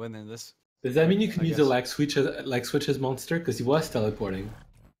if you want to win in this. Does that mean you can I use a guess. switch as monster? Because he was teleporting.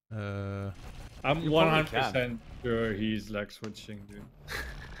 I'm You probably 100% sure he's like switching, dude.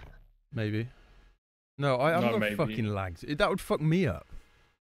 Maybe. No, I'm Not not maybe. fucking lagged. That would fuck me up.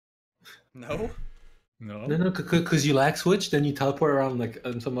 No? No. No, because you lag switch, then you teleport around like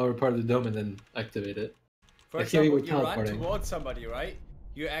on some other part of the dome and then activate it. For Like here we example, were you run teleporting. towards somebody, right?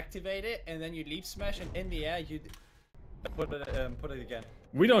 You activate it, and then you leap smash, and in the air you put it again.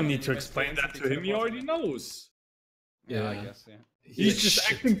 We don't need And to you just explain that to instantly him. He already knows. Yeah, I Yeah. guess. Yeah. He's like, just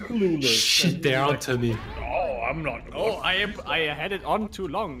shit, acting clueless. shit and down he's to me. like, oh, I'm not. Oh, I had it on too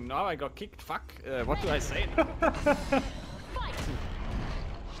long. Now I got kicked. Fuck. What do I say?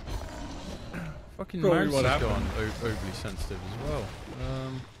 Fucking Probably mouse what has happened. gone overly sensitive as well.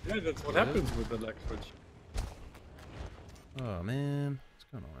 Yeah, that's what happens with the lag switch. Oh man, what's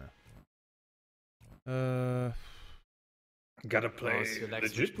going on here? Gotta play is your lag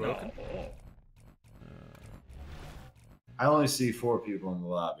switch legit broken? now. Oh. I only see 4 people in the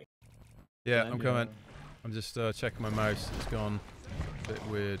lobby. Yeah, I'm coming. I'm just checking my mouse. It's gone a bit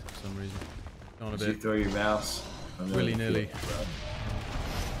weird for some reason. Gone a Did you bit throw your mouse? willy-nilly.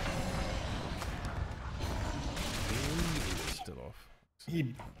 Still off.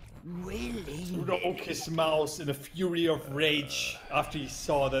 He broke his mouse in a fury of rage after he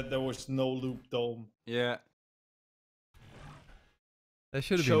saw that there was no loop dome. Yeah. There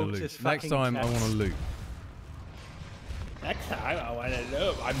should have been a Choked loop. his Next fucking time I cats. want a loop. Next time I want to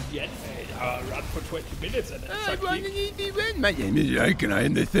loop. I'm the enemy. I'll run for 20 minutes and then suck dick. My name is Ryke and I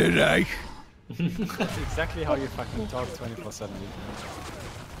am the Third Reich. That's exactly how you fucking talk 24/7.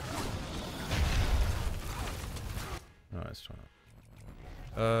 Alright, let's try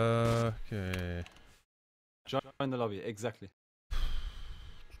that. Okay. Join the lobby. Exactly.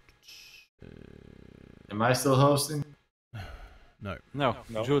 Am I still hosting? No. No,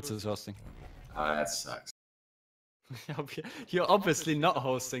 No. Jules is hosting. Oh, that sucks. You're obviously not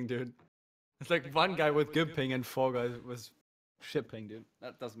hosting, dude. It's like one guy with good ping and 4 guys with shit ping, dude.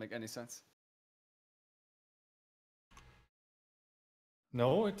 That doesn't make any sense.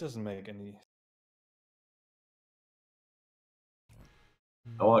 No, it doesn't make any.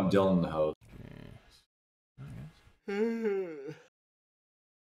 I want Dylan to host.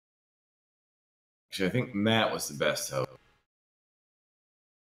 Actually, I think Matt was the best host.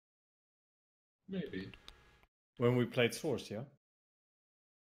 Maybe. When we played Source, yeah?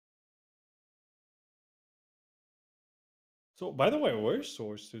 So, by the way, where's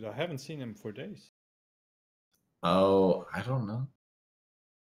Source, dude? I haven't seen him for days. Oh, I don't know.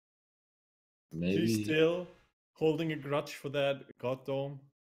 Maybe He's still holding a grudge for that God Dome.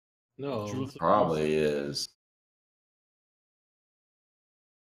 No. Jules probably is.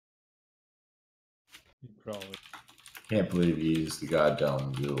 He probably. Can't believe you used the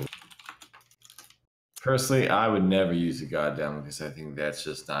goddamn jewel. Personally, I would never use the goddamn because I think that's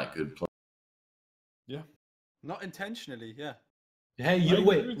just not good play. Yeah. Not intentionally, yeah. Hey, you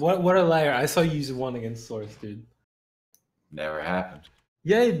wait. What a liar! I saw you use one against Source, dude. Never happened.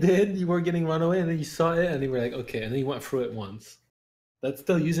 Yeah, it did. You were getting run away, and then you saw it, and you were like, okay, and then you went through it once. That's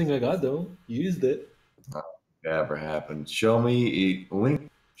still using a god, though. You used it. Never happened. Show me a link.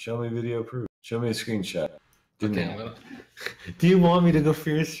 Show me video proof. Show me a screenshot. Didn't happen. Do you want me to go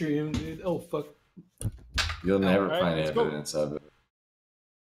for your stream, dude? Oh fuck. You'll never find evidence of it.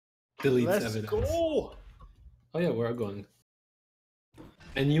 Deletes Let's evidence. go! Oh yeah, we're going.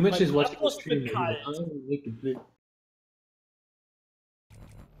 And you mentioned watching the stream.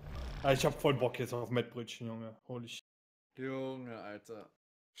 Ich hab voll Bock jetzt auf Mettbrötchen, Junge. Holy shit. Junge, Alter.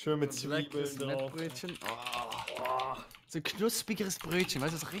 Schön mit So ein Zwiebeln leckeres drauf. Mettbrötchen. Oh. So ein knusprigeres Brötchen,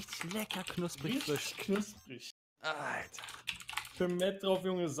 weißt du, so richtig lecker knusprig frisch. Knusprig. Alter. Schön Mett drauf,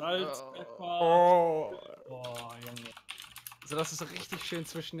 Junge, Salz, Pfeffer. Oh. Oh, Junge. So dass es so richtig schön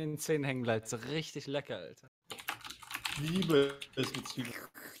zwischen den Zähnen hängen bleibt. So richtig lecker, Alter. Liebe es mit Zwiebeln.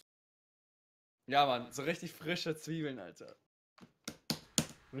 Ja, Mann, so richtig frische Zwiebeln, Alter.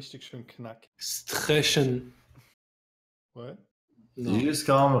 Richtig schön knack. Strechen. What? Did you just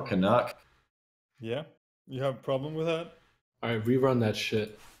call him a Canuck? Yeah? You have a problem with that? Alright, rerun that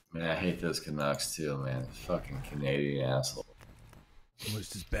shit. Man, I hate those Canucks too, man. Fucking Canadian asshole.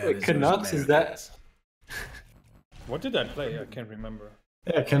 Almost as bad Wait, as Canucks, is that? What did I play? I can't remember.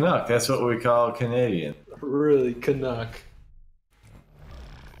 Yeah, Canuck. That's what we call Canadian. Really, Canuck.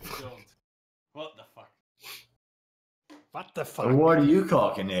 Don't. What the fuck? What the fuck? Or what do you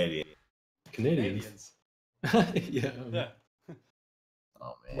call Canadian? Canadians. Yeah. Yeah.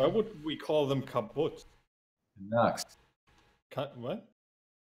 Oh man. Why would we call them kaputt? Canucks. What?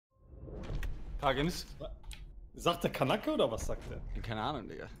 Puggims? Sagt der Kanake oder was sagt er? Keine Ahnung,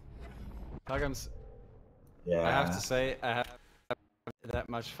 Digga. Puggims, Yeah. I have to say, I have that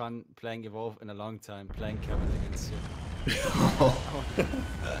much fun playing Evolve in a long time, playing Kevin against you.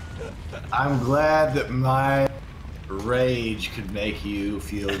 I'm glad that my rage could make you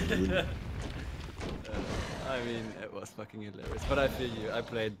feel good. I mean, it was fucking hilarious. But I feel you. I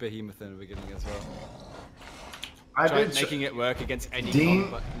played Behemoth in the beginning as well. I've Tried been making it work against any Dean,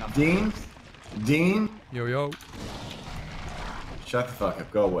 comp, but nothing. Dean, Yo, yo. shut the fuck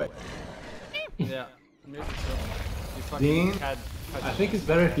up. Go away. Yeah. Maybe so. You fucking Dean? I think it's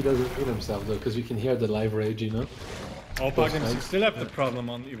better if he doesn't mute himself though, because we can hear the live rage, you know? Oh, Puggims, you still have the problem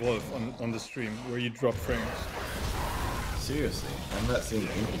on Evolve on the stream where you drop frames. Seriously, I'm not seeing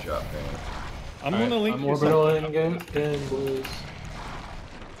any drop there. I'm gonna link I'm you orbital something. again, boys.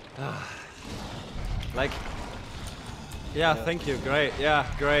 Like, yeah, thank you. Great. Yeah,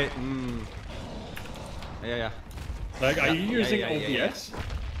 great. Yeah. Like, are you using yeah. OBS?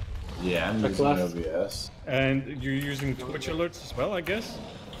 Yeah, I'm Check using left. OBS. And you're using Twitch alerts as well, I guess?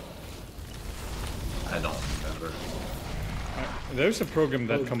 I don't remember. There's a program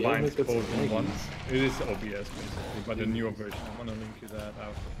that Oh, combines damn it, both that's in nice. one. It is OBS basically, but a newer version. I'm gonna link you that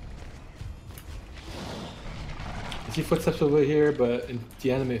out. I see footsteps over here, but in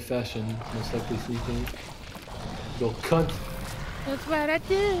the anime fashion, most likely sleeping. Little cunt. That's what I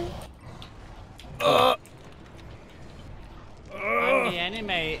do. I'm the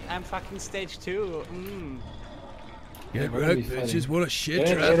anime. I'm fucking stage 2. Yeah, we're gonna right, be fighting. bitches. What a shit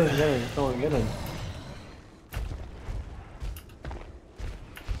Get trap. in. Come on, get in.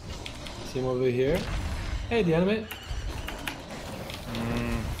 See him over here. Hey, the anime.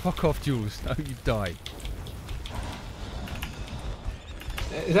 Fuck off, Jules. No, you die.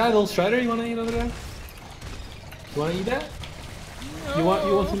 Is that a little strider you want to eat over there? You want to eat that? No.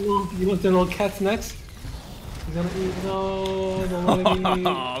 You want the little cat's next? He's gonna eat. No, don't let him eat.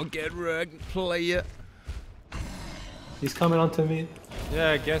 Oh, get wrecked, player. He's coming onto me.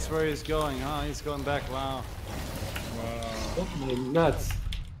 Yeah, guess where he's going? Oh, he's going back. Wow. Oh my nuts.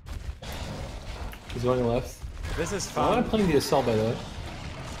 He's going left. This is Why am I fun. playing the assault, by the way?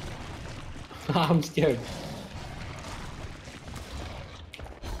 I'm scared.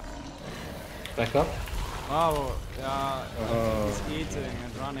 Back up. Oh, yeah. He's eating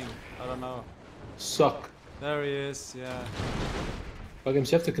and running. I don't know. Suck. There he is. Yeah.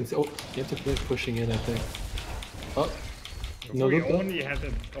 Puggims, you have to you have to keep pushing in, I think. Oh. No We loop though? only had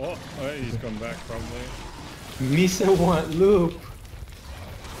it. Oh, he's gone back probably. Misa want loop.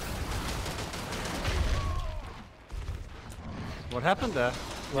 What happened there?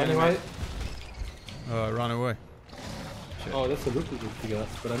 Running right. Oh, I ran away. Oh, that's a loopy loop you got,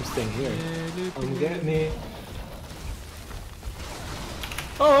 but I'm staying here. I'm getting it.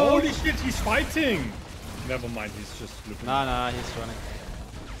 Oh, holy shit, he's fighting! Never mind, he's just looking. Nah, he's running.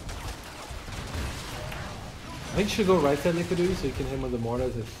 I think you should go right side like you do, so you can hit him with the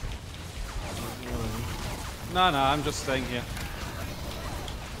mortars if... Nah, I'm just staying here.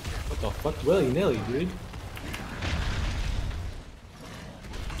 What the fuck? Willy-nilly, dude.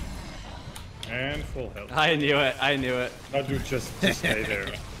 And full health. I knew it. No, dude, just stay there.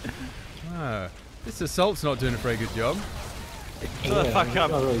 Ah, this assault's not doing a very good job. Shut the fuck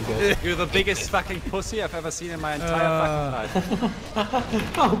up. Not really good. You're the biggest fucking pussy I've ever seen in my entire fucking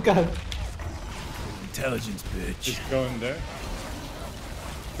life. Oh god. Intelligence, bitch. Just going there.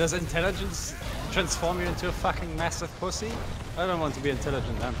 Does intelligence transform you into a fucking massive pussy? I don't want to be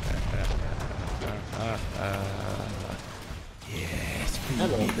intelligent then. Yes,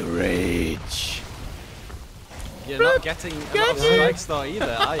 Hello. feed me the rage. You're not getting a lot of strikes though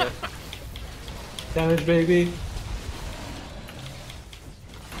either, are you? Damage, baby.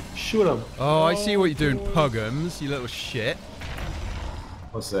 Shoot him. Oh, I see what you're doing, Puggims, you little shit.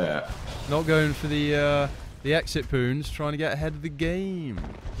 What's that? Not going for the exit poons, trying to get ahead of the game.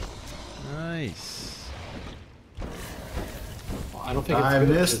 Nice. I don't think it's I good.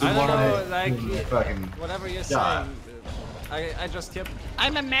 missed the I one. don't know, like, fucking whatever you're God. saying, I just kept...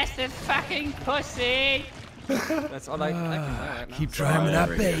 I'm a massive fucking pussy. That's all I can say right now. Keep trying with that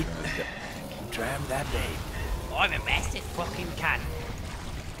bait. Keep trying with that bait. I'm a massive fucking cunt.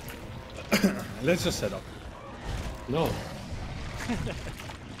 Let's just set up. No.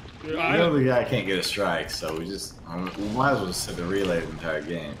 I know the guy can't get a strike, so we might as well just sit the relay the entire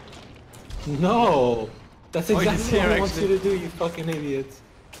game. No. That's he's exactly what here, I want you actually. to do, you fucking idiots.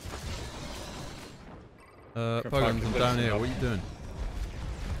 Puggims, I'm down here, what are you doing?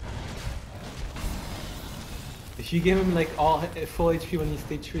 If you give him like all full HP when he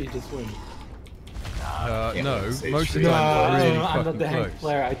stage 3, he just win. Can't No, win stage most of three. the time it's really I'm not fucking the Hank close.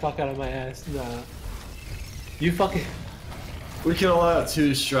 player, I talk out of my ass. Nah. You fucking... We could allow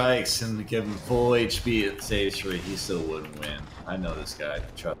 2 strikes and give him full HP at stage 3. He still wouldn't win. I know this guy.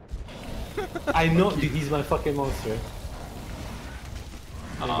 Trust. I know, dude, he's my fucking monster.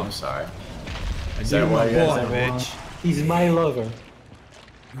 Oh, I'm sorry. And Is you that why my you guys boy, have one? bitch. He's my lover.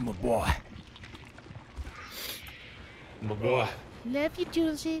 You my boy. My boy. Love you,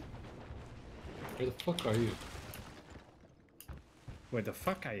 Julesy. Where the fuck are you? Where the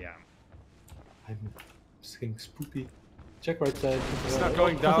fuck I am? I'm getting spoopy. Check right side. It's not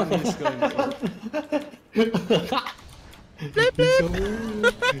going down, it's going up.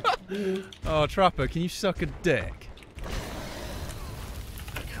 Oh, Trapper, can you suck a dick?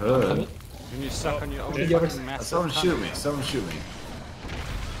 Could. When you suck on your own You ever- fucking massive Someone cunt. shoot me. Someone shoot me.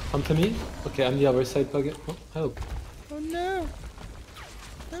 Come to me? Okay, I'm the other side, Pugget. Oh, help. Oh no.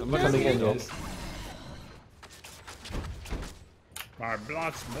 Somebody Coming in, go. guys. My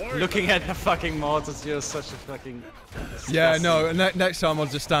blood's more. Looking at the fucking mortars, you're such a fucking... Yeah, disgusting- no, next time I'll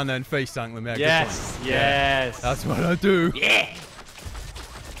just stand there and face tank them. Yeah, good Yes, point. yes. That's what I do.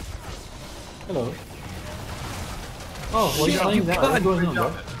 Hello. Oh, what are you playing that? What's going on,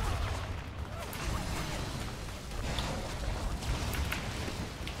 bro?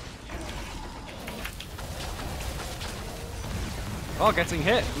 Oh, getting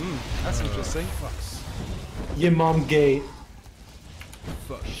hit. That's interesting. Your mom gay.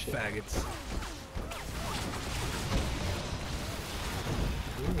 Fucking faggots.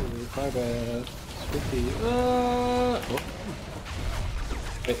 Ooh, fireball. Swiftly. Oh.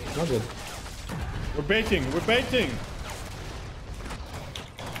 Wait, not good. We're baiting, we're baiting!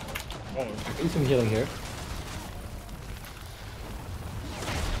 Oh, Do some healing here.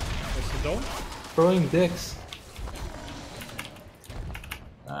 what's the dome? Throwing dicks.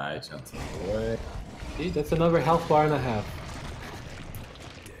 I jumped away. See, that's another health bar and a half.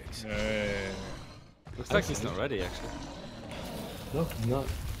 Looks like he's not ready, actually. No, he's not.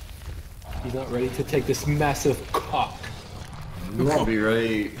 He's not ready to take this massive cock. He won't be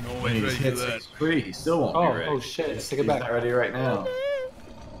ready No when one's he's ready hit for that. stage 3. He still won't Oh, be ready. oh shit, He's, take it he's back. not ready right now.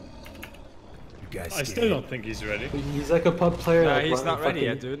 You guys I still don't think he's ready. He's like a pub player. Nah, like, he's running not ready fucking-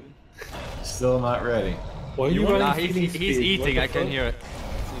 yet, dude. Still not ready. Why are you want- running Nah, feeding he's speed? eating, What I the can fuck? hear it.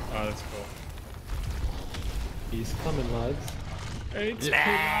 Oh, that's cool. He's coming, lads. It's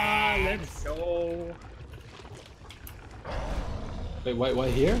let's go. Wait, why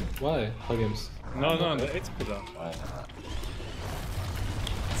here? Why? Puggims. No, no, it's pillar. Why not?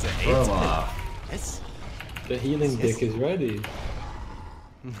 It's an Throw him off. Yes. The healing dick is ready.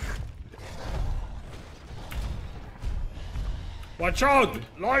 Watch out!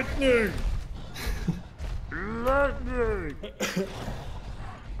 Lightning! Lightning!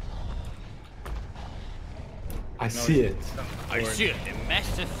 I see it. I see it, the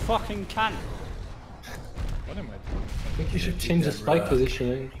massive fucking cannon. What am I doing? I think you should change the spike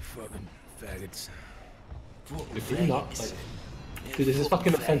positioning. Fucking faggots. If you're not, like... Dude, this is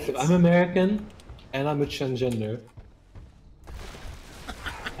fucking offensive. I'm American, and I'm a transgender.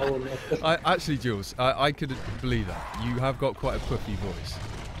 I will not... Actually, Jules, I could believe that. You have got quite a puffy voice.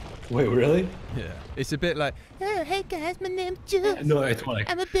 Wait, really? Yeah. It's a bit like, Oh, hey guys, my name's Jules. No, it's more like...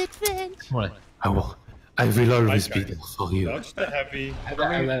 I'm a bit French. I will always Like be guys. there for you. Dodge the heavy.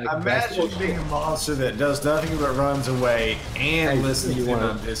 Imagine being a monster that does nothing but runs away and listens to him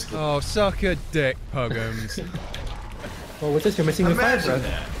on Discord. oh, suck a dick, Puggims. Well, with this, you're missing the fire Imagine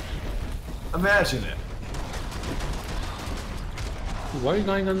breath. that. Imagine it. Why are you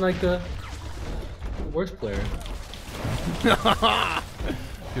going on like the worst player?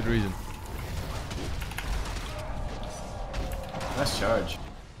 Good reason. Nice charge.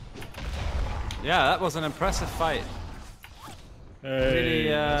 Yeah, that was an impressive fight. Hey, Really,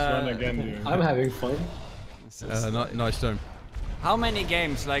 let's run again, dude. I'm having fun. Nice turn. How many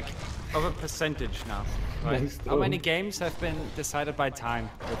games, like, of a percentage now? Right? Nice How many dome. games have been decided by time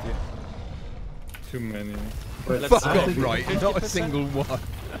with you? Too many. But Fuck say off, right? Not a 50%? single one.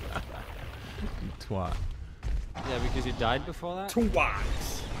 You twat. Yeah, because you died before that?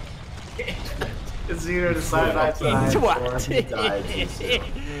 Twice. it's either decided by time or he died too soon.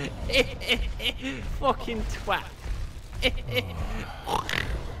 Fucking twat.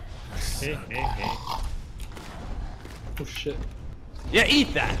 Oh shit. Yeah,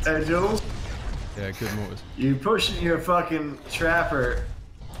 eat that! Hey, Jules, Yeah, good mortars. you pushing your fucking trapper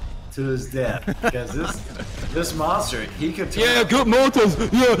to his death because this monster he could turn Yeah, good mortars!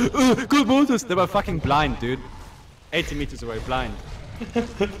 Yeah, good mortars! They were fucking blind, dude. 80 meters away, blind. Hang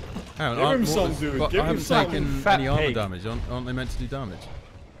on, Give aren't him some, mortars- dude. but Give I him haven't some, taken fat any armor pig. damage. Aren't they meant to do damage?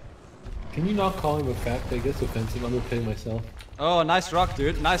 Can you not call him a fat pig? That's offensive. I'm replaying myself. Oh, nice rock,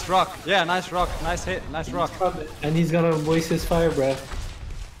 dude. Nice rock. Yeah, nice rock. Nice hit. Nice rock. And he's gonna waste his fire breath.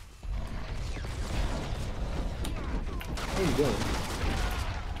 What are you doing?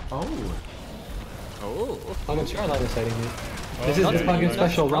 Oh, Oh. Puggins, you're line of sighting me. Oh, This is the okay. Puggins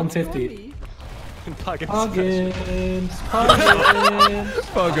special, round 50. Puggins. Puggins! Puggins!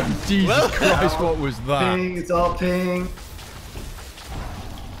 Puggims, Jesus Christ, what was that? ping! It's all ping.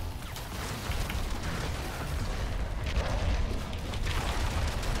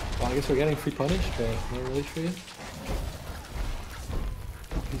 Well, I guess we're getting free punish, but not really for you.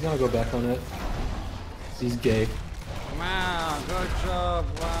 He's gonna go back on it. He's gay. Wow, good job.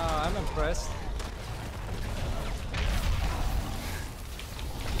 Wow, I'm impressed.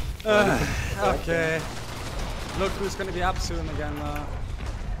 Okay. Look who's gonna be up soon again.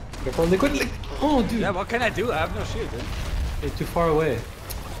 Careful, they couldn't. Oh, dude! Yeah, what can I do? I have no shield, dude. They're too far away.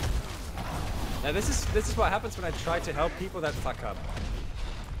 Yeah, this is what happens when I try to help people that fuck up.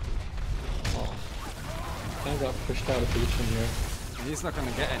 I got pushed out of position here. He's not gonna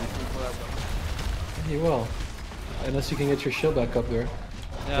get anything for that. He will. Unless you can get your shield back up there.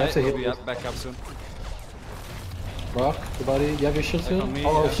 Yeah, That's a he'll hit. be up, back up soon. Rock, the body, you have your shield soon? on me,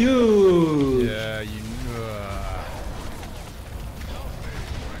 Oh, yeah. huge! Yeah, you know.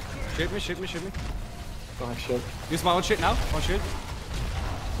 Shoot me, shoot me, shoot me. Don't have shield. Use my own shit now. One shit.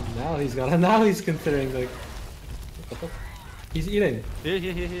 And now he's got. Now he's considering like. What the fuck? He's eating. Here.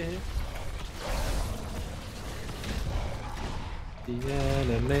 The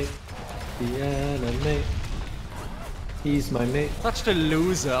enemy. The enemy. He's my mate. Such a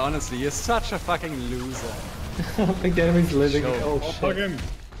loser, honestly. You're such a fucking loser. I don't think the enemy's living. Show. Oh Oh, shit. plug him.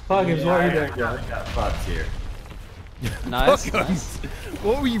 Puggins, what are you I doing? got fucked here. Nice. Puggims, nice.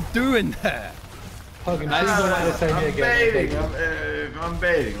 what were you doing there? Puggins, Nice. please don't let us say me I'm again. baiting. I'm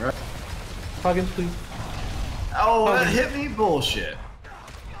baiting, right? Puggins, please. Oh, that hit me bullshit.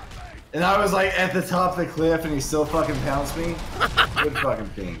 And I was like at the top of the cliff and he still fucking pounced me. Good fucking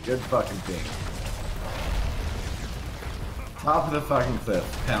ping. Good fucking ping. Top of the fucking cliff.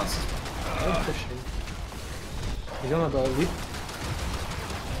 Pounces me. I'm pushing. He's on about leap.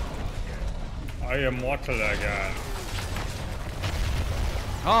 I am mortal again.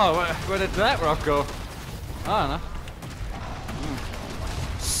 Oh, where did that rock go? I don't know.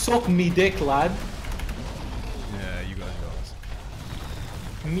 Suck me dick, lad. Yeah, you guys got us.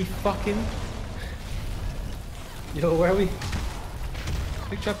 Me fucking. Yo, where are we?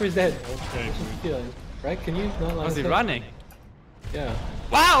 Big Chopper's dead. Okay, What's the feeling? Right? Can you not line Was he of sight? running? Yeah.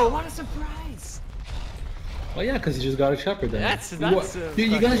 Wow, what a surprise! Oh yeah, because he just got a shepherd then. That's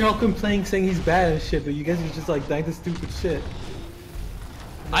Dude, you guys are all complaining saying he's bad and shit, but you guys are just like dying to stupid shit.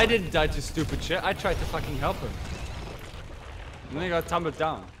 I didn't die to stupid shit. I tried to fucking help him. And then he got tumbled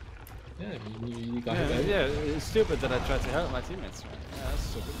down. Yeah, you got Yeah, hit. yeah, it's stupid that I tried to help my teammates. Right? Yeah, that's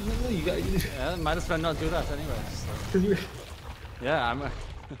stupid. No, you got. Yeah, might as well not do that anyway. So. Yeah,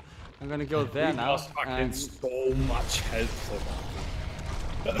 I'm gonna go there now. Lost fucking so much health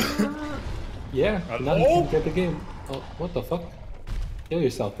for that. Yeah, now you can get the game. Oh, what the fuck? Kill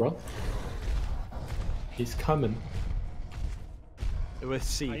yourself, bro. He's coming. It was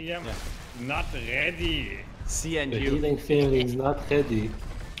C. I am not ready. C and The U. healing family is not ready.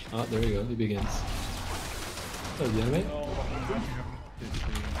 Oh, there we go. He begins. Oh, damn it.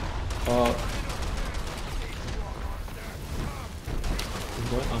 Oh. He's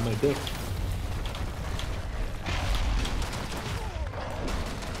going on my dick.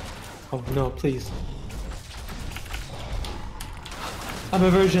 Oh no, please. I'm a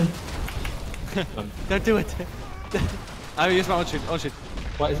virgin. Don't do it. I will use my own shield. Own shield.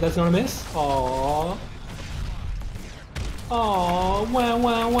 What, is that gonna miss? Aww. Aww, wah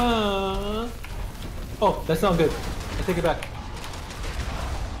wah wah. Oh, that's not good. I take it back.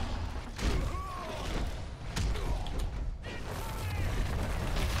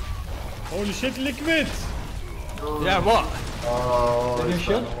 Holy shit, liquid! Yeah, what? Oh, Is that your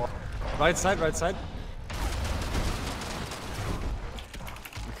shield? Right side, right side.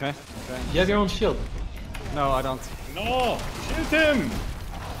 Okay, okay. You have your own shield. No, I don't. No! Shoot him!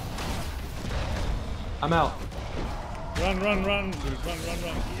 I'm out. Run, run, run, dude, run, run,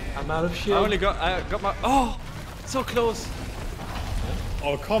 run. I'm out of I shield. only got, I got my, oh! So close!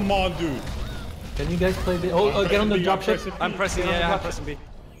 Oh, come on, dude. Can you guys play the... Oh, get on the dropship. I'm pressing, yeah, I'm pressing B.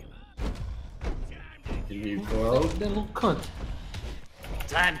 you go. That little cunt.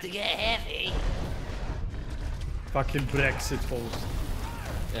 Time to get heavy. Fucking Brexit host.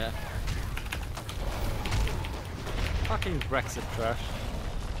 Yeah. Fucking Brexit trash.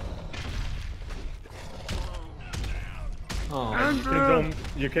 Oh.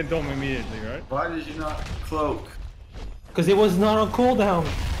 You can dome immediately, right? Why did you not cloak? Because it was not on cooldown.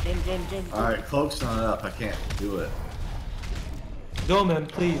 Dome. Alright, cloak's not up. I can't do it. Dome him,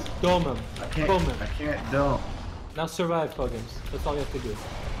 please. Dome him. I can't. Dome him. I can't dome. Now survive, puggims. That's all you have to do.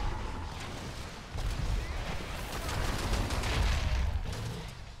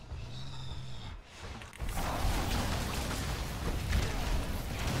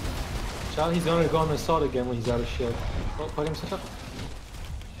 Child, he's gonna go on assault again when he's out of shield. Oh, puggims, switch up.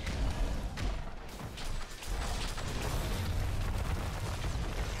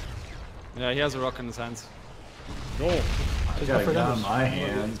 Yeah, he has a rock in his hands. Go. I got a gun in my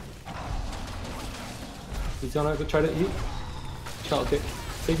hand. He's gonna go try to eat. Child, okay.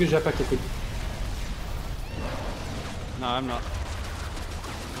 Take your jetpack quickly. No, I'm not.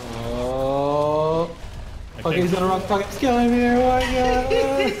 Oh. Okay, he's gonna rock puggims. Kill him here, oh my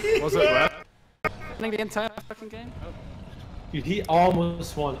god. Was it rap? The entire fucking game? Oh. Dude, he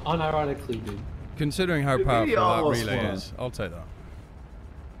almost won, unironically, dude. Considering how Dude, powerful he that almost relay won. is, I'll take that.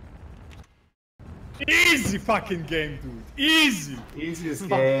 Easy fucking game, dude. Easy. Easiest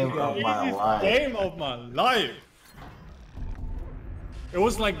game of my Easiest life. game of my life. It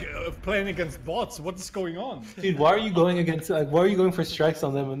was like playing against bots. What is going on? Dude, why are you going against, like, why are you going for strikes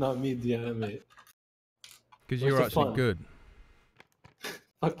on them and not me, DM, mate? Because Where's you're the actually fun? good.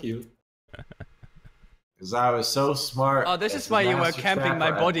 Fuck you. Because I was so smart. Oh, this as is a why you were master camping my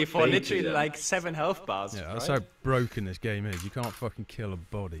trapper, body I for baited literally him. like 7 health bars. Yeah, that's right? how broken this game is. You can't fucking kill a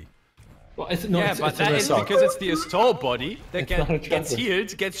body. Well, it's, no, Yeah, it's, but it's that an is assault. because it's the Astol body that It's not a gets trapper.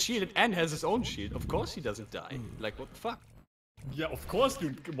 healed, gets shielded, and has his own shield. Of course he doesn't die. Like, what the fuck? Yeah, of course,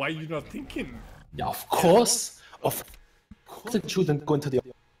 dude. Why are you not thinking? Yeah, of course. Of course it shouldn't go into the...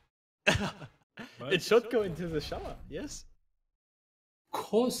 It should go into the shower, yes? Of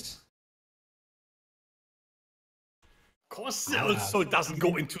course. Of course, it also doesn't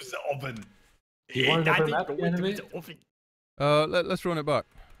go into the oven. You want That another didn't map, go into anime? the oven. Let's run it back.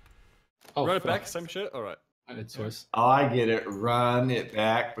 Oh, Run it fuck. back, same shit? Alright. Alright, source. Oh, I get it. Run it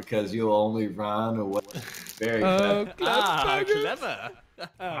back because you'll only run away. Very clever. Clever!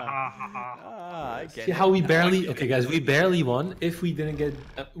 I get See it. how we barely... Okay, guys, we barely won. If we didn't get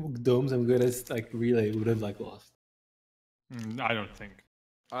domes and good as, like, relay, we would have, like, lost. I don't think.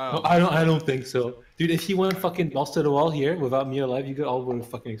 No, I don't think so. Dude, if he went fucking balls to the wall here without me alive, you all would have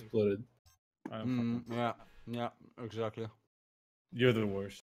fucking exploded. Yeah, exactly. You're the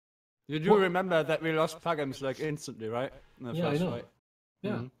worst. You do remember that we lost puggims like instantly, right? In the Yeah, I first know. fight.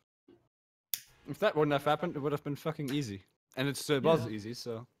 Yeah. Mhm. If that wouldn't have happened, it would have been fucking easy. And it still was Yeah. easy,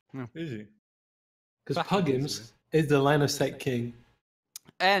 so... Easy. Because puggims is the line of sight king.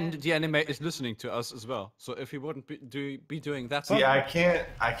 And the anime is listening to us as well. So if he wouldn't be doing that, See, I can't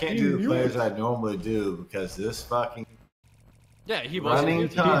do the players I normally do because this fucking yeah, he was. running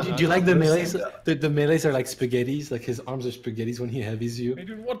time. Do you like the melees? The melees are like spaghettis. Like his arms are spaghettis when he heavies you. Hey,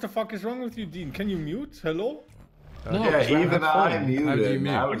 dude, what the fuck is wrong with you, Dean? Can you mute? Hello? No, Yeah, it's not even that I fun. muted. How do you and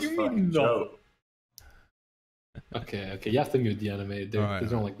mute? I What was do you fucking mean, no? joke. Okay, you have to mute the anime. They Alright.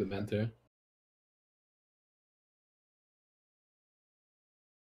 don't like the banter.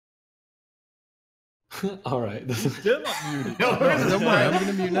 Alright. Still not muted. No, Don't worry, I'm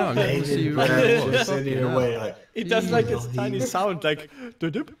gonna mute now. I'm gonna see you. just sitting in your way like. It does like its tiny sound, like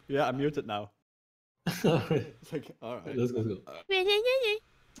doop. Yeah, I'm muted now. Alright, It's like, all right. let's go.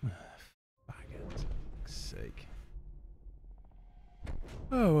 Fuck's sake.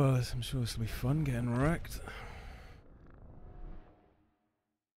 Oh well, I'm sure this will be fun getting wrecked.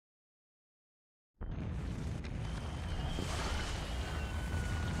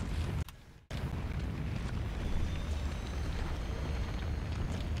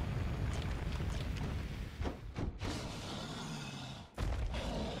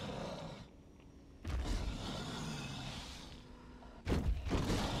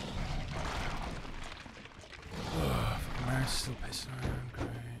 Maris still pissing around, great.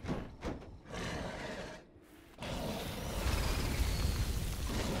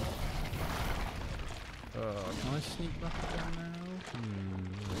 Can I sneak back down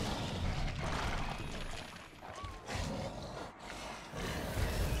now?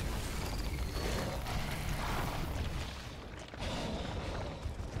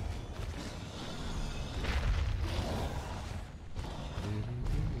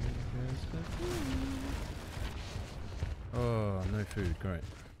 Oh, no food, great.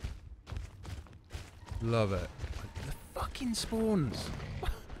 Love it. The fucking spawns!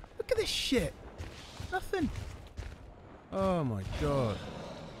 Look at this shit! Nothing! Oh my god.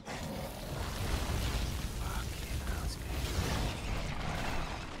 Fucking hell's good.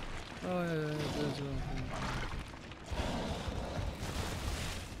 Oh yeah, there's a...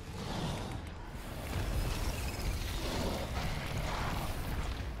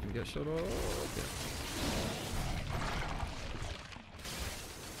 Can we get shot off? Yeah.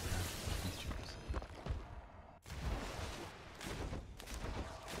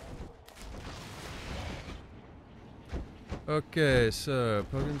 Okay, so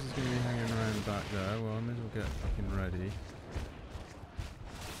Puggims is going to be hanging around back there. Well, I may as well get fucking ready.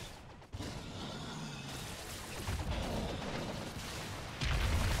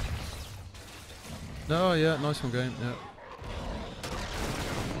 Oh yeah, nice one game, yeah.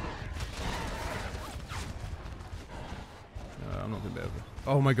 No, I'm not going to be able to.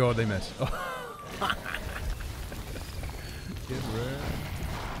 Oh my god, they missed. Get red.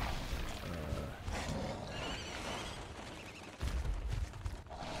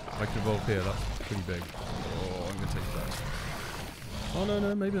 I can evolve here, that's pretty big. Oh, I'm gonna take that. Oh no,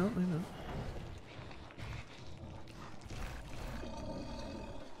 no, maybe not, maybe not.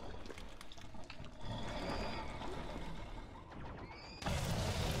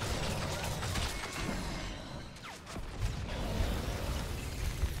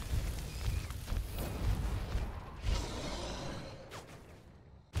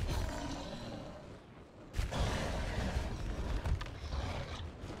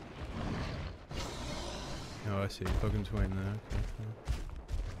 Oh, I see. Plug Twain there. Okay, cool.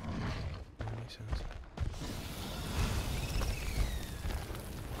 That makes sense.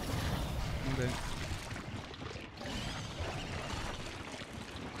 Okay.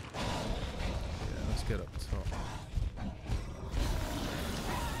 Yeah, let's get up top.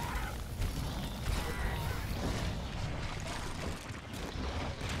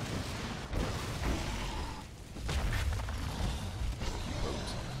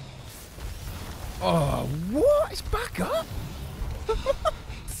 Oh, what? It's back up? Wow,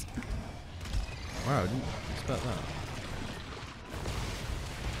 I didn't expect that.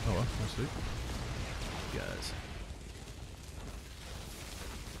 Oh well, that's it. Guys.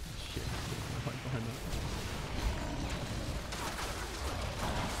 Shit, right behind that.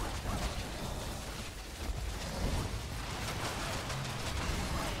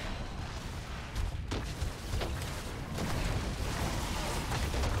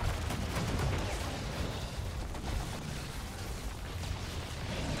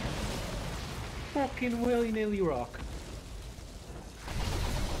 Fucking willy-nilly rock.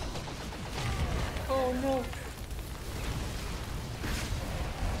 Oh no.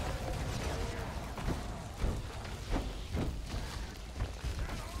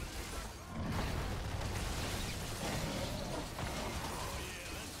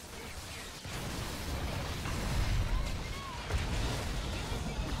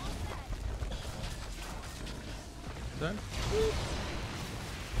 Then.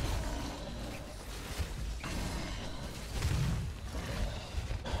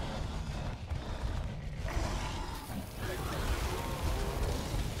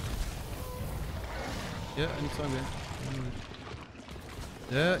 Yeah, anytime,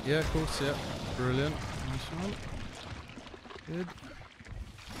 yeah. Yeah, of course, yeah. Brilliant. Nice one. Good.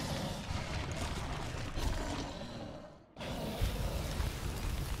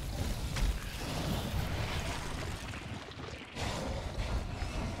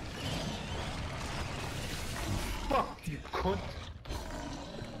 Fuck you, cunt.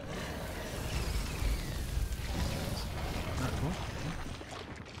 Cool.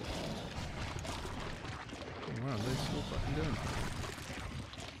 Oh, wow, they're still fucking doing it.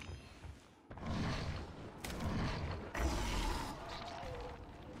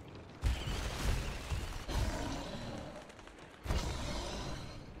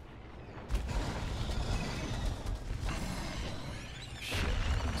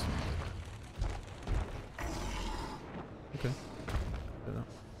 Okay. Do that.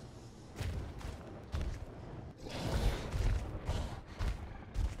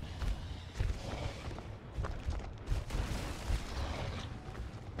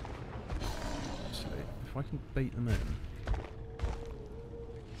 So, if I can bait them in.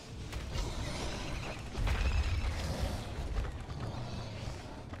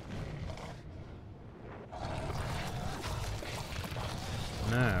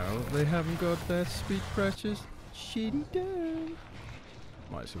 Now they haven't got their speed pressures shitty down.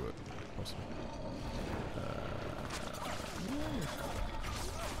 Might actually work, possibly.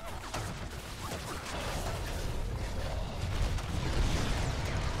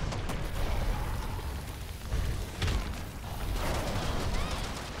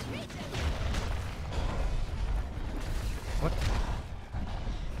 What?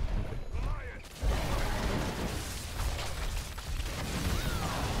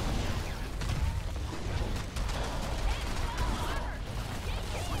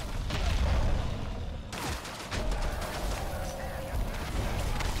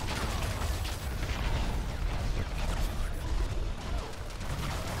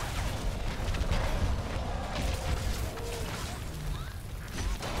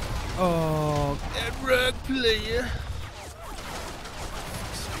 Oh, that rug player.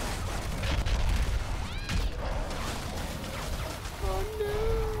 Oh no.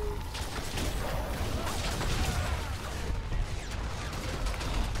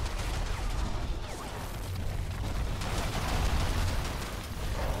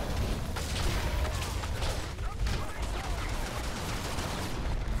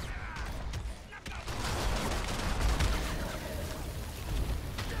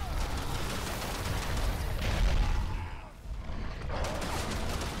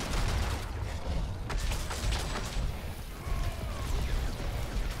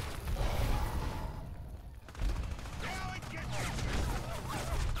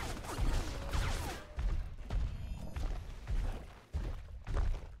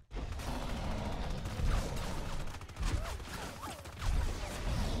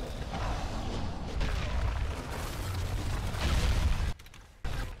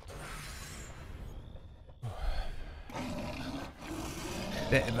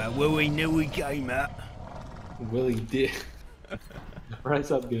 Bit of a Willy nilly game, that. Willie did.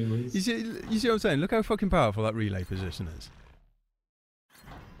 Rise up, gamers. You see what I'm saying? Look how fucking powerful that relay position is.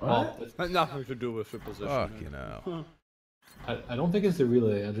 Well, Had nothing to do with the position. Fucking hell. I don't think it's the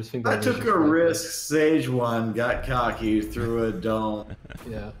relay. I just think I that took a risk. Sage 1 got cocky, threw a dome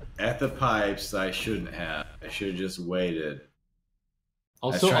Yeah. at the pipes that I shouldn't have. I should have just waited.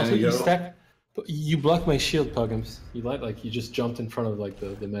 Also, trying to you go- stack. You blocked my shield, Puggims. You like you just jumped in front of like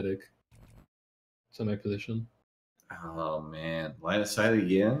the medic. So my position. Oh man, line of sight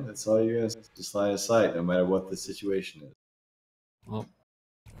again? That's all you guys. Just line of sight, no matter what the situation is. Well,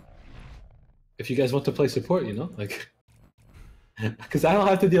 if you guys want to play support, you know, like, because I don't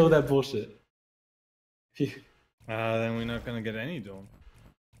have to deal with that bullshit. Then we're not gonna get any dome.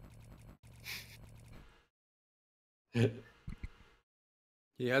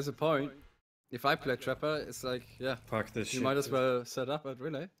 He has a point. If I play Trapper, it's like, yeah, Fuck this shit. you might as well set up at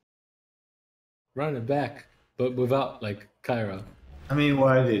relay. Run it back, but without like Kyra. I mean,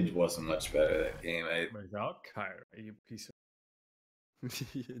 what I did wasn't much better that game. Without Kyra, you piece of...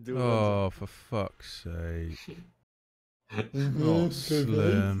 Oh, for fuck's sake. Oh,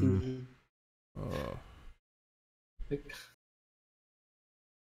 Slim. Oh.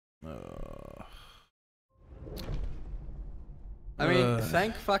 Oh. I mean,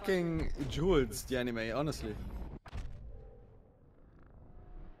 thank fucking Jules, the anime, honestly.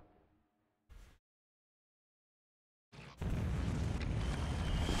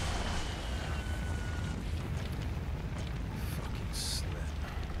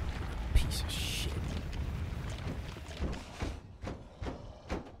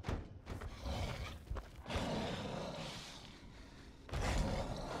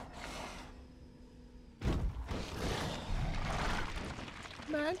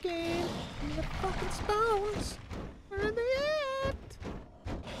 Maggie, the fucking spawns. Where are they at?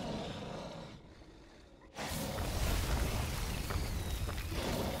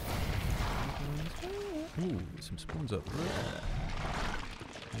 Ooh, there's some spawns up there.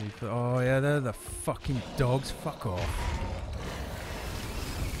 Oh yeah, they're the fucking dogs. Fuck off.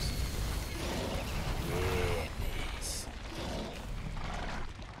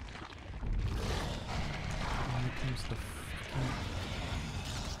 Here comes the fucking...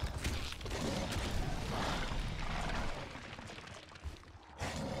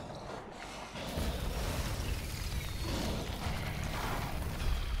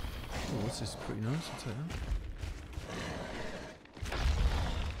 Oh, this is pretty nice, I'll take that.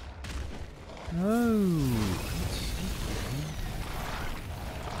 No!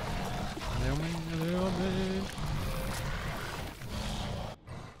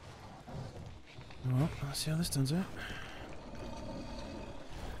 Well, let's see how this turns out.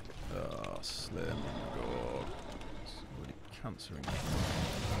 Oh, Slim. God. It's already cancering.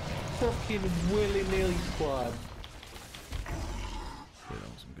 Fucking willy-nilly squad. Yeah,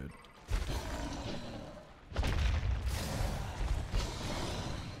 that wasn't good.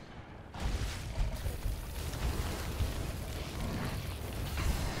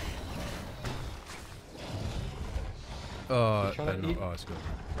 Oh, it's good.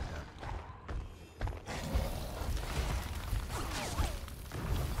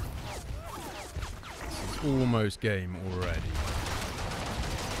 It's almost game already.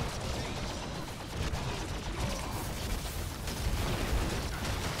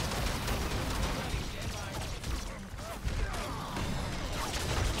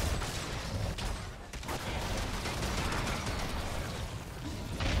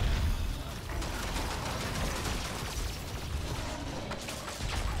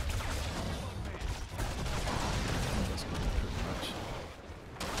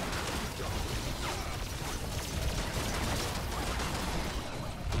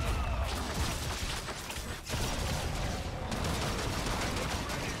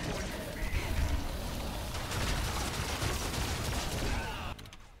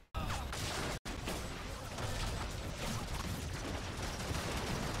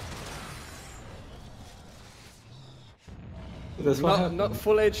 That's what Not, happened. not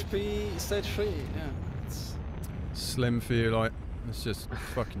full HP stage 3. Yeah. It's... Slim for you, like, it's just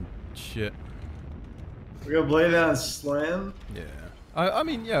fucking shit. We're gonna blade down Slim? Yeah. I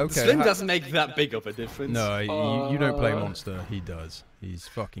mean, yeah, okay. Slim doesn't make that big of a difference. No, you don't play Monster. He does. He's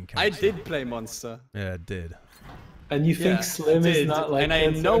fucking I cancer. did play Monster. Yeah, did. And you think Slim is not like and I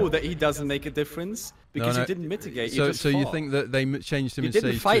cancer? know that he doesn't make a difference because No, he didn't mitigate. So, he just so you fought. think that they changed him You in didn't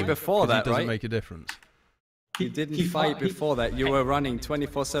stage fight 2 before 'cause that, he doesn't right? make a difference? You didn't he fight fought- before that. You were running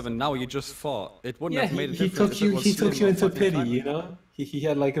 24/7. Now you just fought. It wouldn't Yeah, have made a he difference. took if you. it was He took Slim you or into fucking pity. Fire. You know, he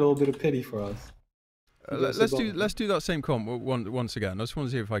had like a little bit of pity for us. Let's do that same comp once again. I just want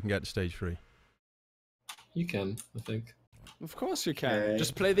to see if I can get to stage 3. You can, I think. Of course you can. Okay.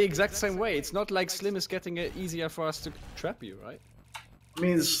 Just play the exact same way. It's not like Slim is getting it easier for us to trap you, right? I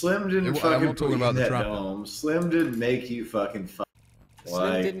mean, Slim didn't I'm fucking not talking put you about in the that trap. dome. Slim didn't make you fucking fight.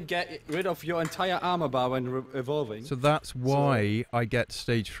 Slim didn't get rid of your entire armor bar when evolving. So that's why I get to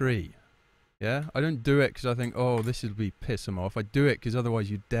stage 3. Yeah? I don't do it because I think, oh, this will be piss him off. I do it because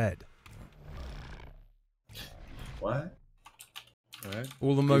otherwise you're dead. What?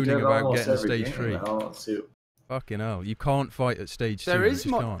 All the You moaning did about almost getting every stage game. 3. I don't see. Fucking hell. You can't fight at stage 2. There You is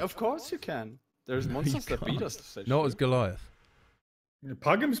just can't. of course you can. There's No, monsters you that beat can't. us to stage Not 3. as Goliath.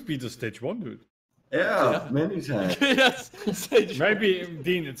 Puggims beat the stage 1, dude. Yeah, many times. Yes, stage Maybe,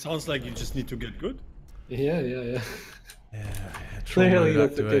 Dean, it sounds like you just need to get good. Yeah. Yeah, Clearly, trauma that's a,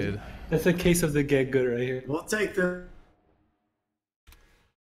 activated. good, that's a case of the get good right here. We'll take the.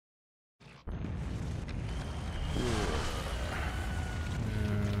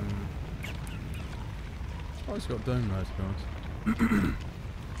 Oh, it's got dome there, to be honest.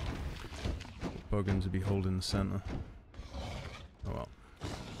 Puggims would be holding the centre. Oh well.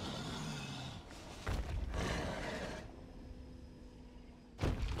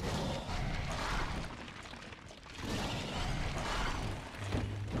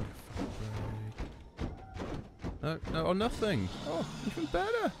 No, oh, nothing. Oh, even better.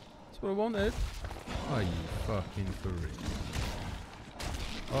 That's what I wanted. Oh, you fucking furry.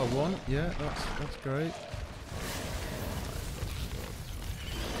 Oh, one. Yeah, that's great.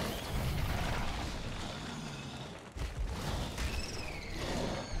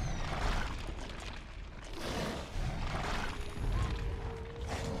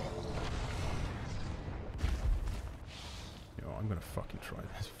 Yo, I'm gonna fucking try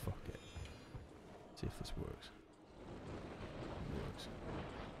this. Fuck it. See if this works. It works.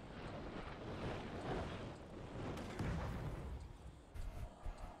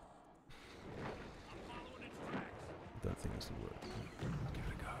 That's the word. I'll give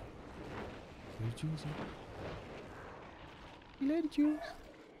it a go. Lady Jules. Lady Jules.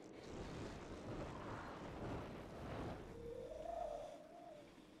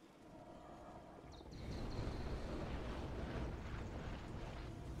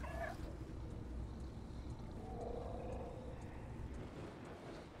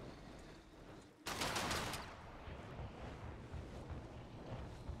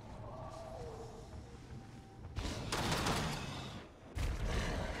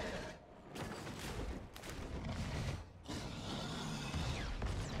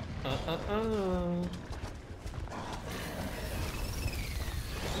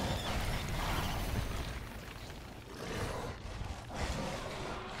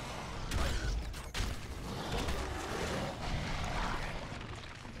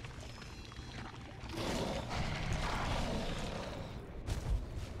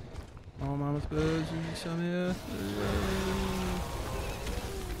 Oh, mama's birds, you some here.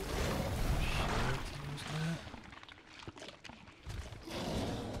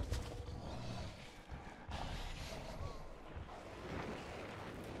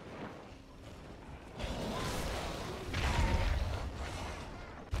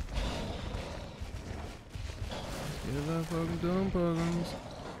 Get that fucking dumb puggims.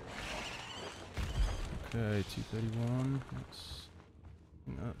 Okay, 231.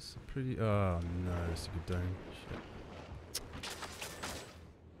 That's pretty. Oh no, that's a good dome. Shit.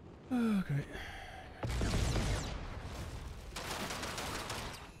 Okay.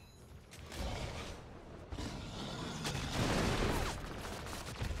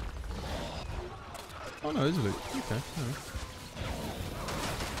 Oh no, there's a loot. Okay. Alright.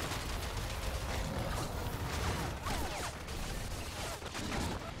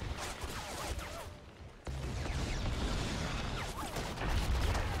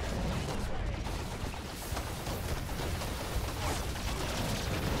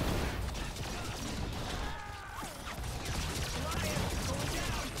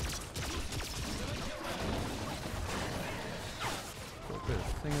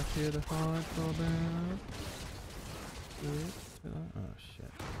 Thing up here to hide for about. Oh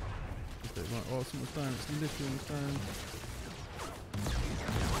shit. Oh, it's almost down. It's literally almost down.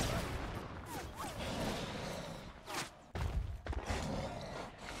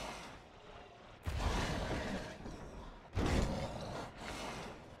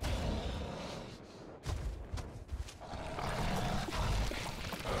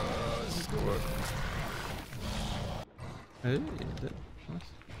 This is gonna work. Hey, nice.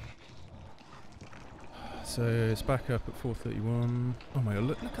 So it's back up at 431. Oh my god,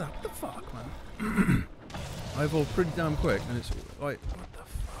 look at that. What the fuck, man? I evolved pretty damn quick and it's like, what the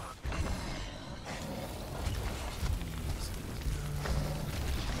fuck?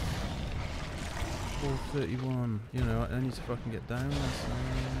 431. You know, I need to fucking get down there.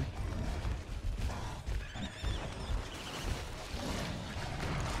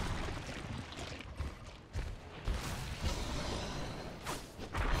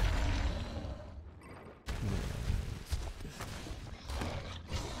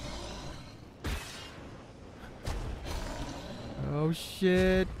 Oh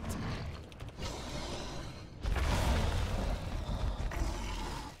shit!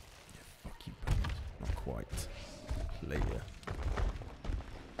 Yeah, fuck you, bro. Not quite. Later.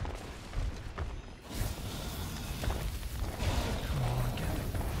 Come on, get it.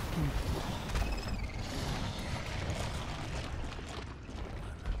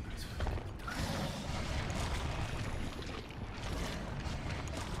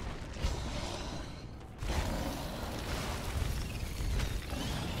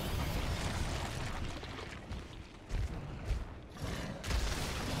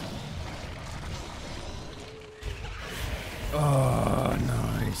 Oh,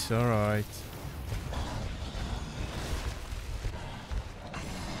 nice. All right.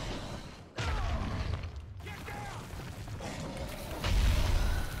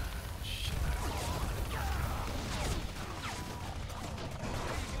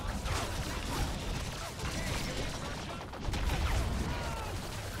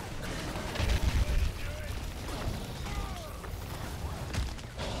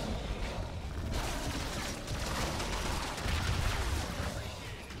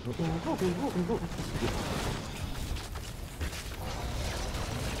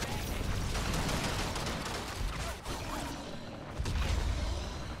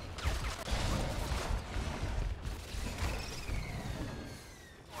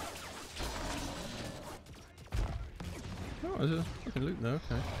 Oh, there's a fucking loot there,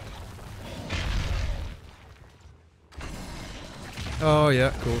 okay. Oh yeah,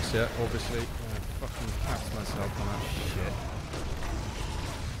 of course, yeah, obviously. Fucking cats myself on that shit.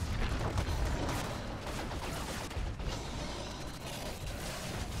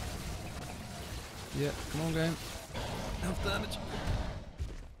 Yeah, come on, game. Health damage.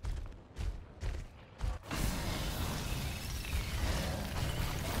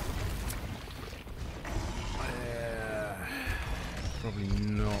 Probably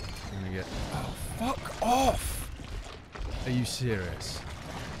not gonna get. Oh, fuck off! Are you serious?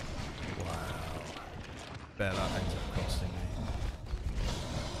 Wow. Bet that ends up costing me.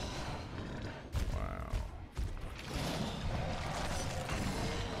 Wow.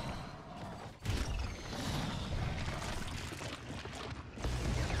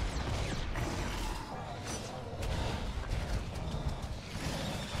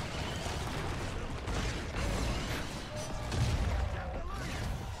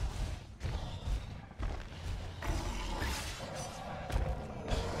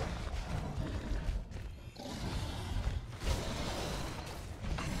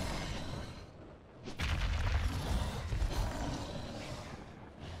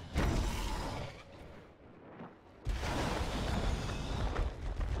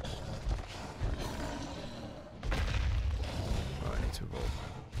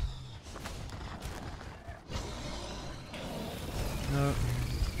 No.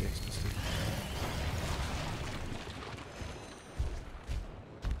 Yes, just do.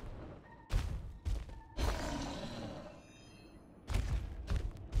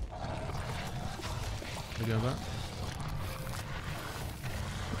 We're going back.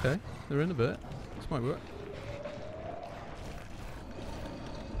 Okay, they're in a bit. This might work.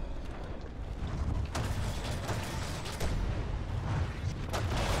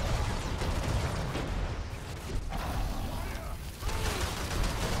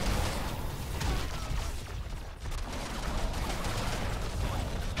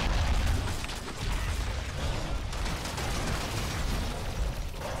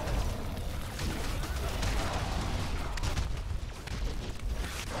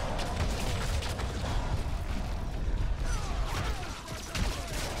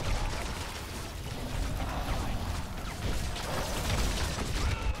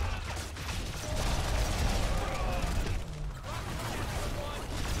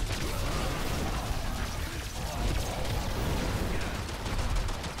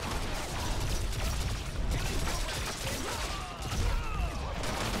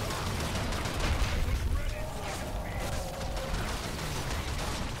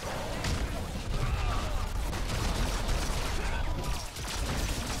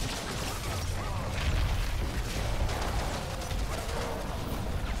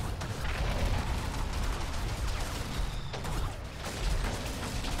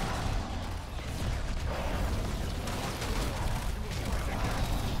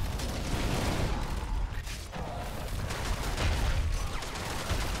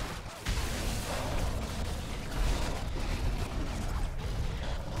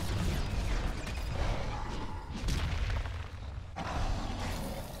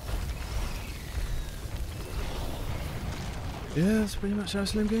 Yeah, that's pretty much how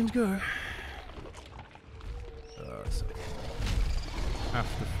Slim games go. So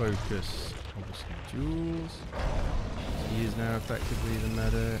have to focus, obviously, Jules. He is now effectively the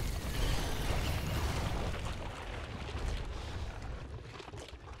medic.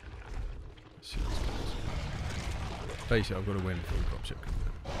 Let's see what's going on. Basically, I've got to win before the dropship comes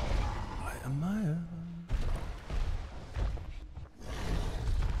in. I admire.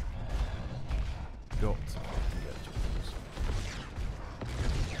 Got to fucking get Jules.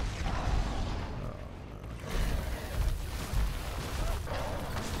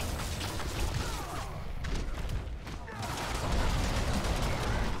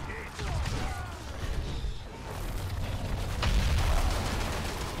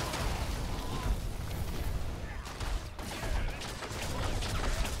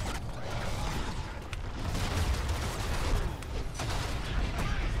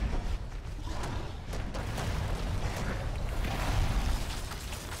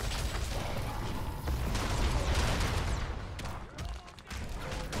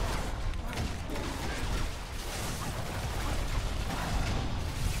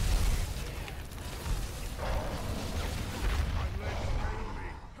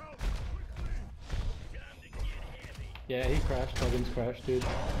 Yeah, he crashed. Puggims crashed, dude.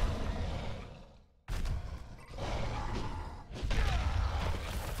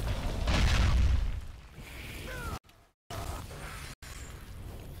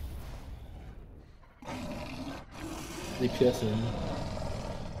 DPS in.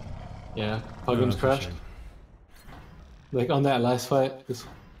 Yeah, Puggims crashed. Like on that last fight.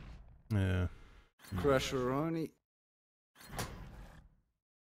 Yeah. Crasheroni.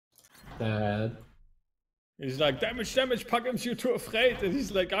 Dad. He's like, damage, puggims, you're too afraid. And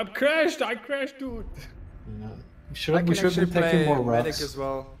he's like, I crashed, dude. Yeah. We I should can have actually been taking play more medic reps. as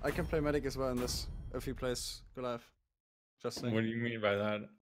well. I can play medic as well in this if he plays Goliath. Just saying. What do you mean by that?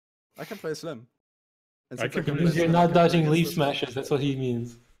 I can play Slim. And I since can It play means you're Slim, not I can play dodging against leaf this. smashes, that's what he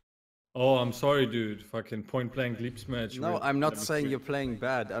means. Oh, I'm sorry, dude. Fucking point blank leap smash. No, with I'm not level saying 3. you're playing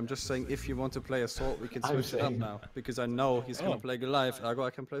bad. I'm just saying if you want to play Assault, we can I'm switch it up saying- now. Because I know he's gonna Oh. play Goliath, ergo I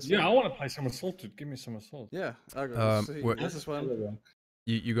can play Slim. Yeah, I want to play some assault, dude. Give me some assault. Yeah, ergo. See, what- this is one.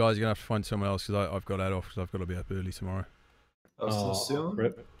 You guys are gonna have to find someone else because I've got to head off because I've got to be up early tomorrow. Oh, so soon?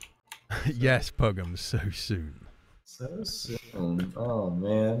 rip. Yes, Puggims, so soon. So soon. Oh,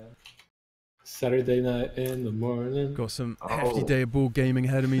 man. Saturday night in the morning. Got some hefty day of board gaming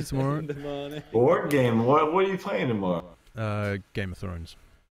ahead of me tomorrow. In the morning. Board game. What are you playing tomorrow? Game of Thrones.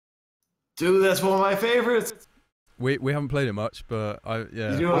 Dude, that's one of my favorites. We haven't played it much, but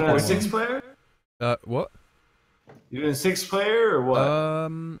yeah. You doing a 6-player? What? You doing 6-player or what?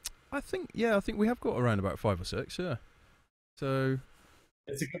 I think we have got around about 5 or 6. Yeah. So.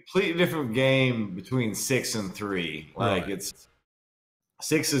 It's a completely different game between 6 and 3. Like Right. it's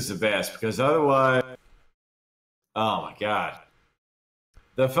 6 is the best because otherwise, oh my god,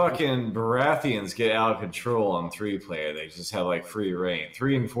 the fucking Baratheons get out of control on 3-player. They just have like free reign.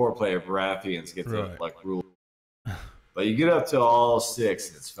 3 and 4-player Baratheons get to Right. like rule, but you get up to all 6,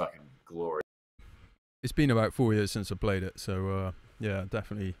 and it's fucking glorious. It's been about 4 years since I played it, so yeah,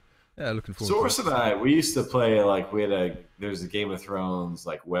 definitely. Yeah, looking forward. Source to and I, we used to play like there's a Game of Thrones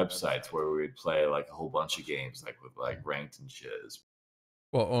like websites where we would play like a whole bunch of games like with like ranked and shit.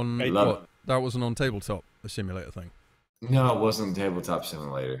 What on? I love What that wasn't on tabletop, the simulator thing. No, it wasn't Tabletop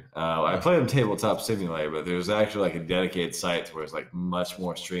Simulator. I played on Tabletop Simulator, but there's actually like a dedicated site where it's like much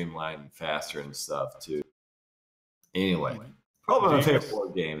more streamlined and faster and stuff too. Anyway, probably my favorite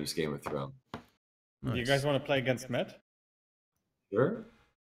board game is Game of Thrones. You Nice. guys want to play against Matt? Sure.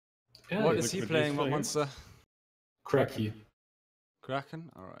 Yeah, What it's is he Liquid playing? is What playing. monster? cracky. Kraken?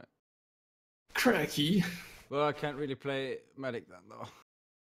 Alright. Cracky. Well, I can't really play medic then, though.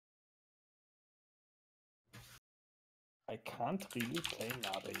 I can't really play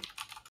Navi.